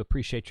 And I do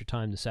appreciate your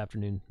time this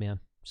afternoon, man.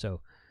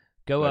 So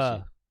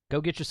go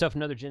get yourself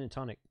another gin and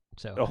tonic.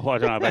 So I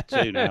don't have that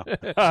too now.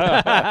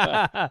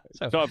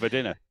 So, time for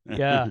dinner.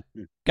 Yeah.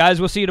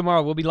 Guys, we'll see you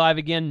tomorrow. We'll be live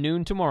again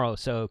noon tomorrow.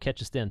 So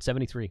catch us then.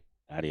 73.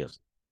 Adios.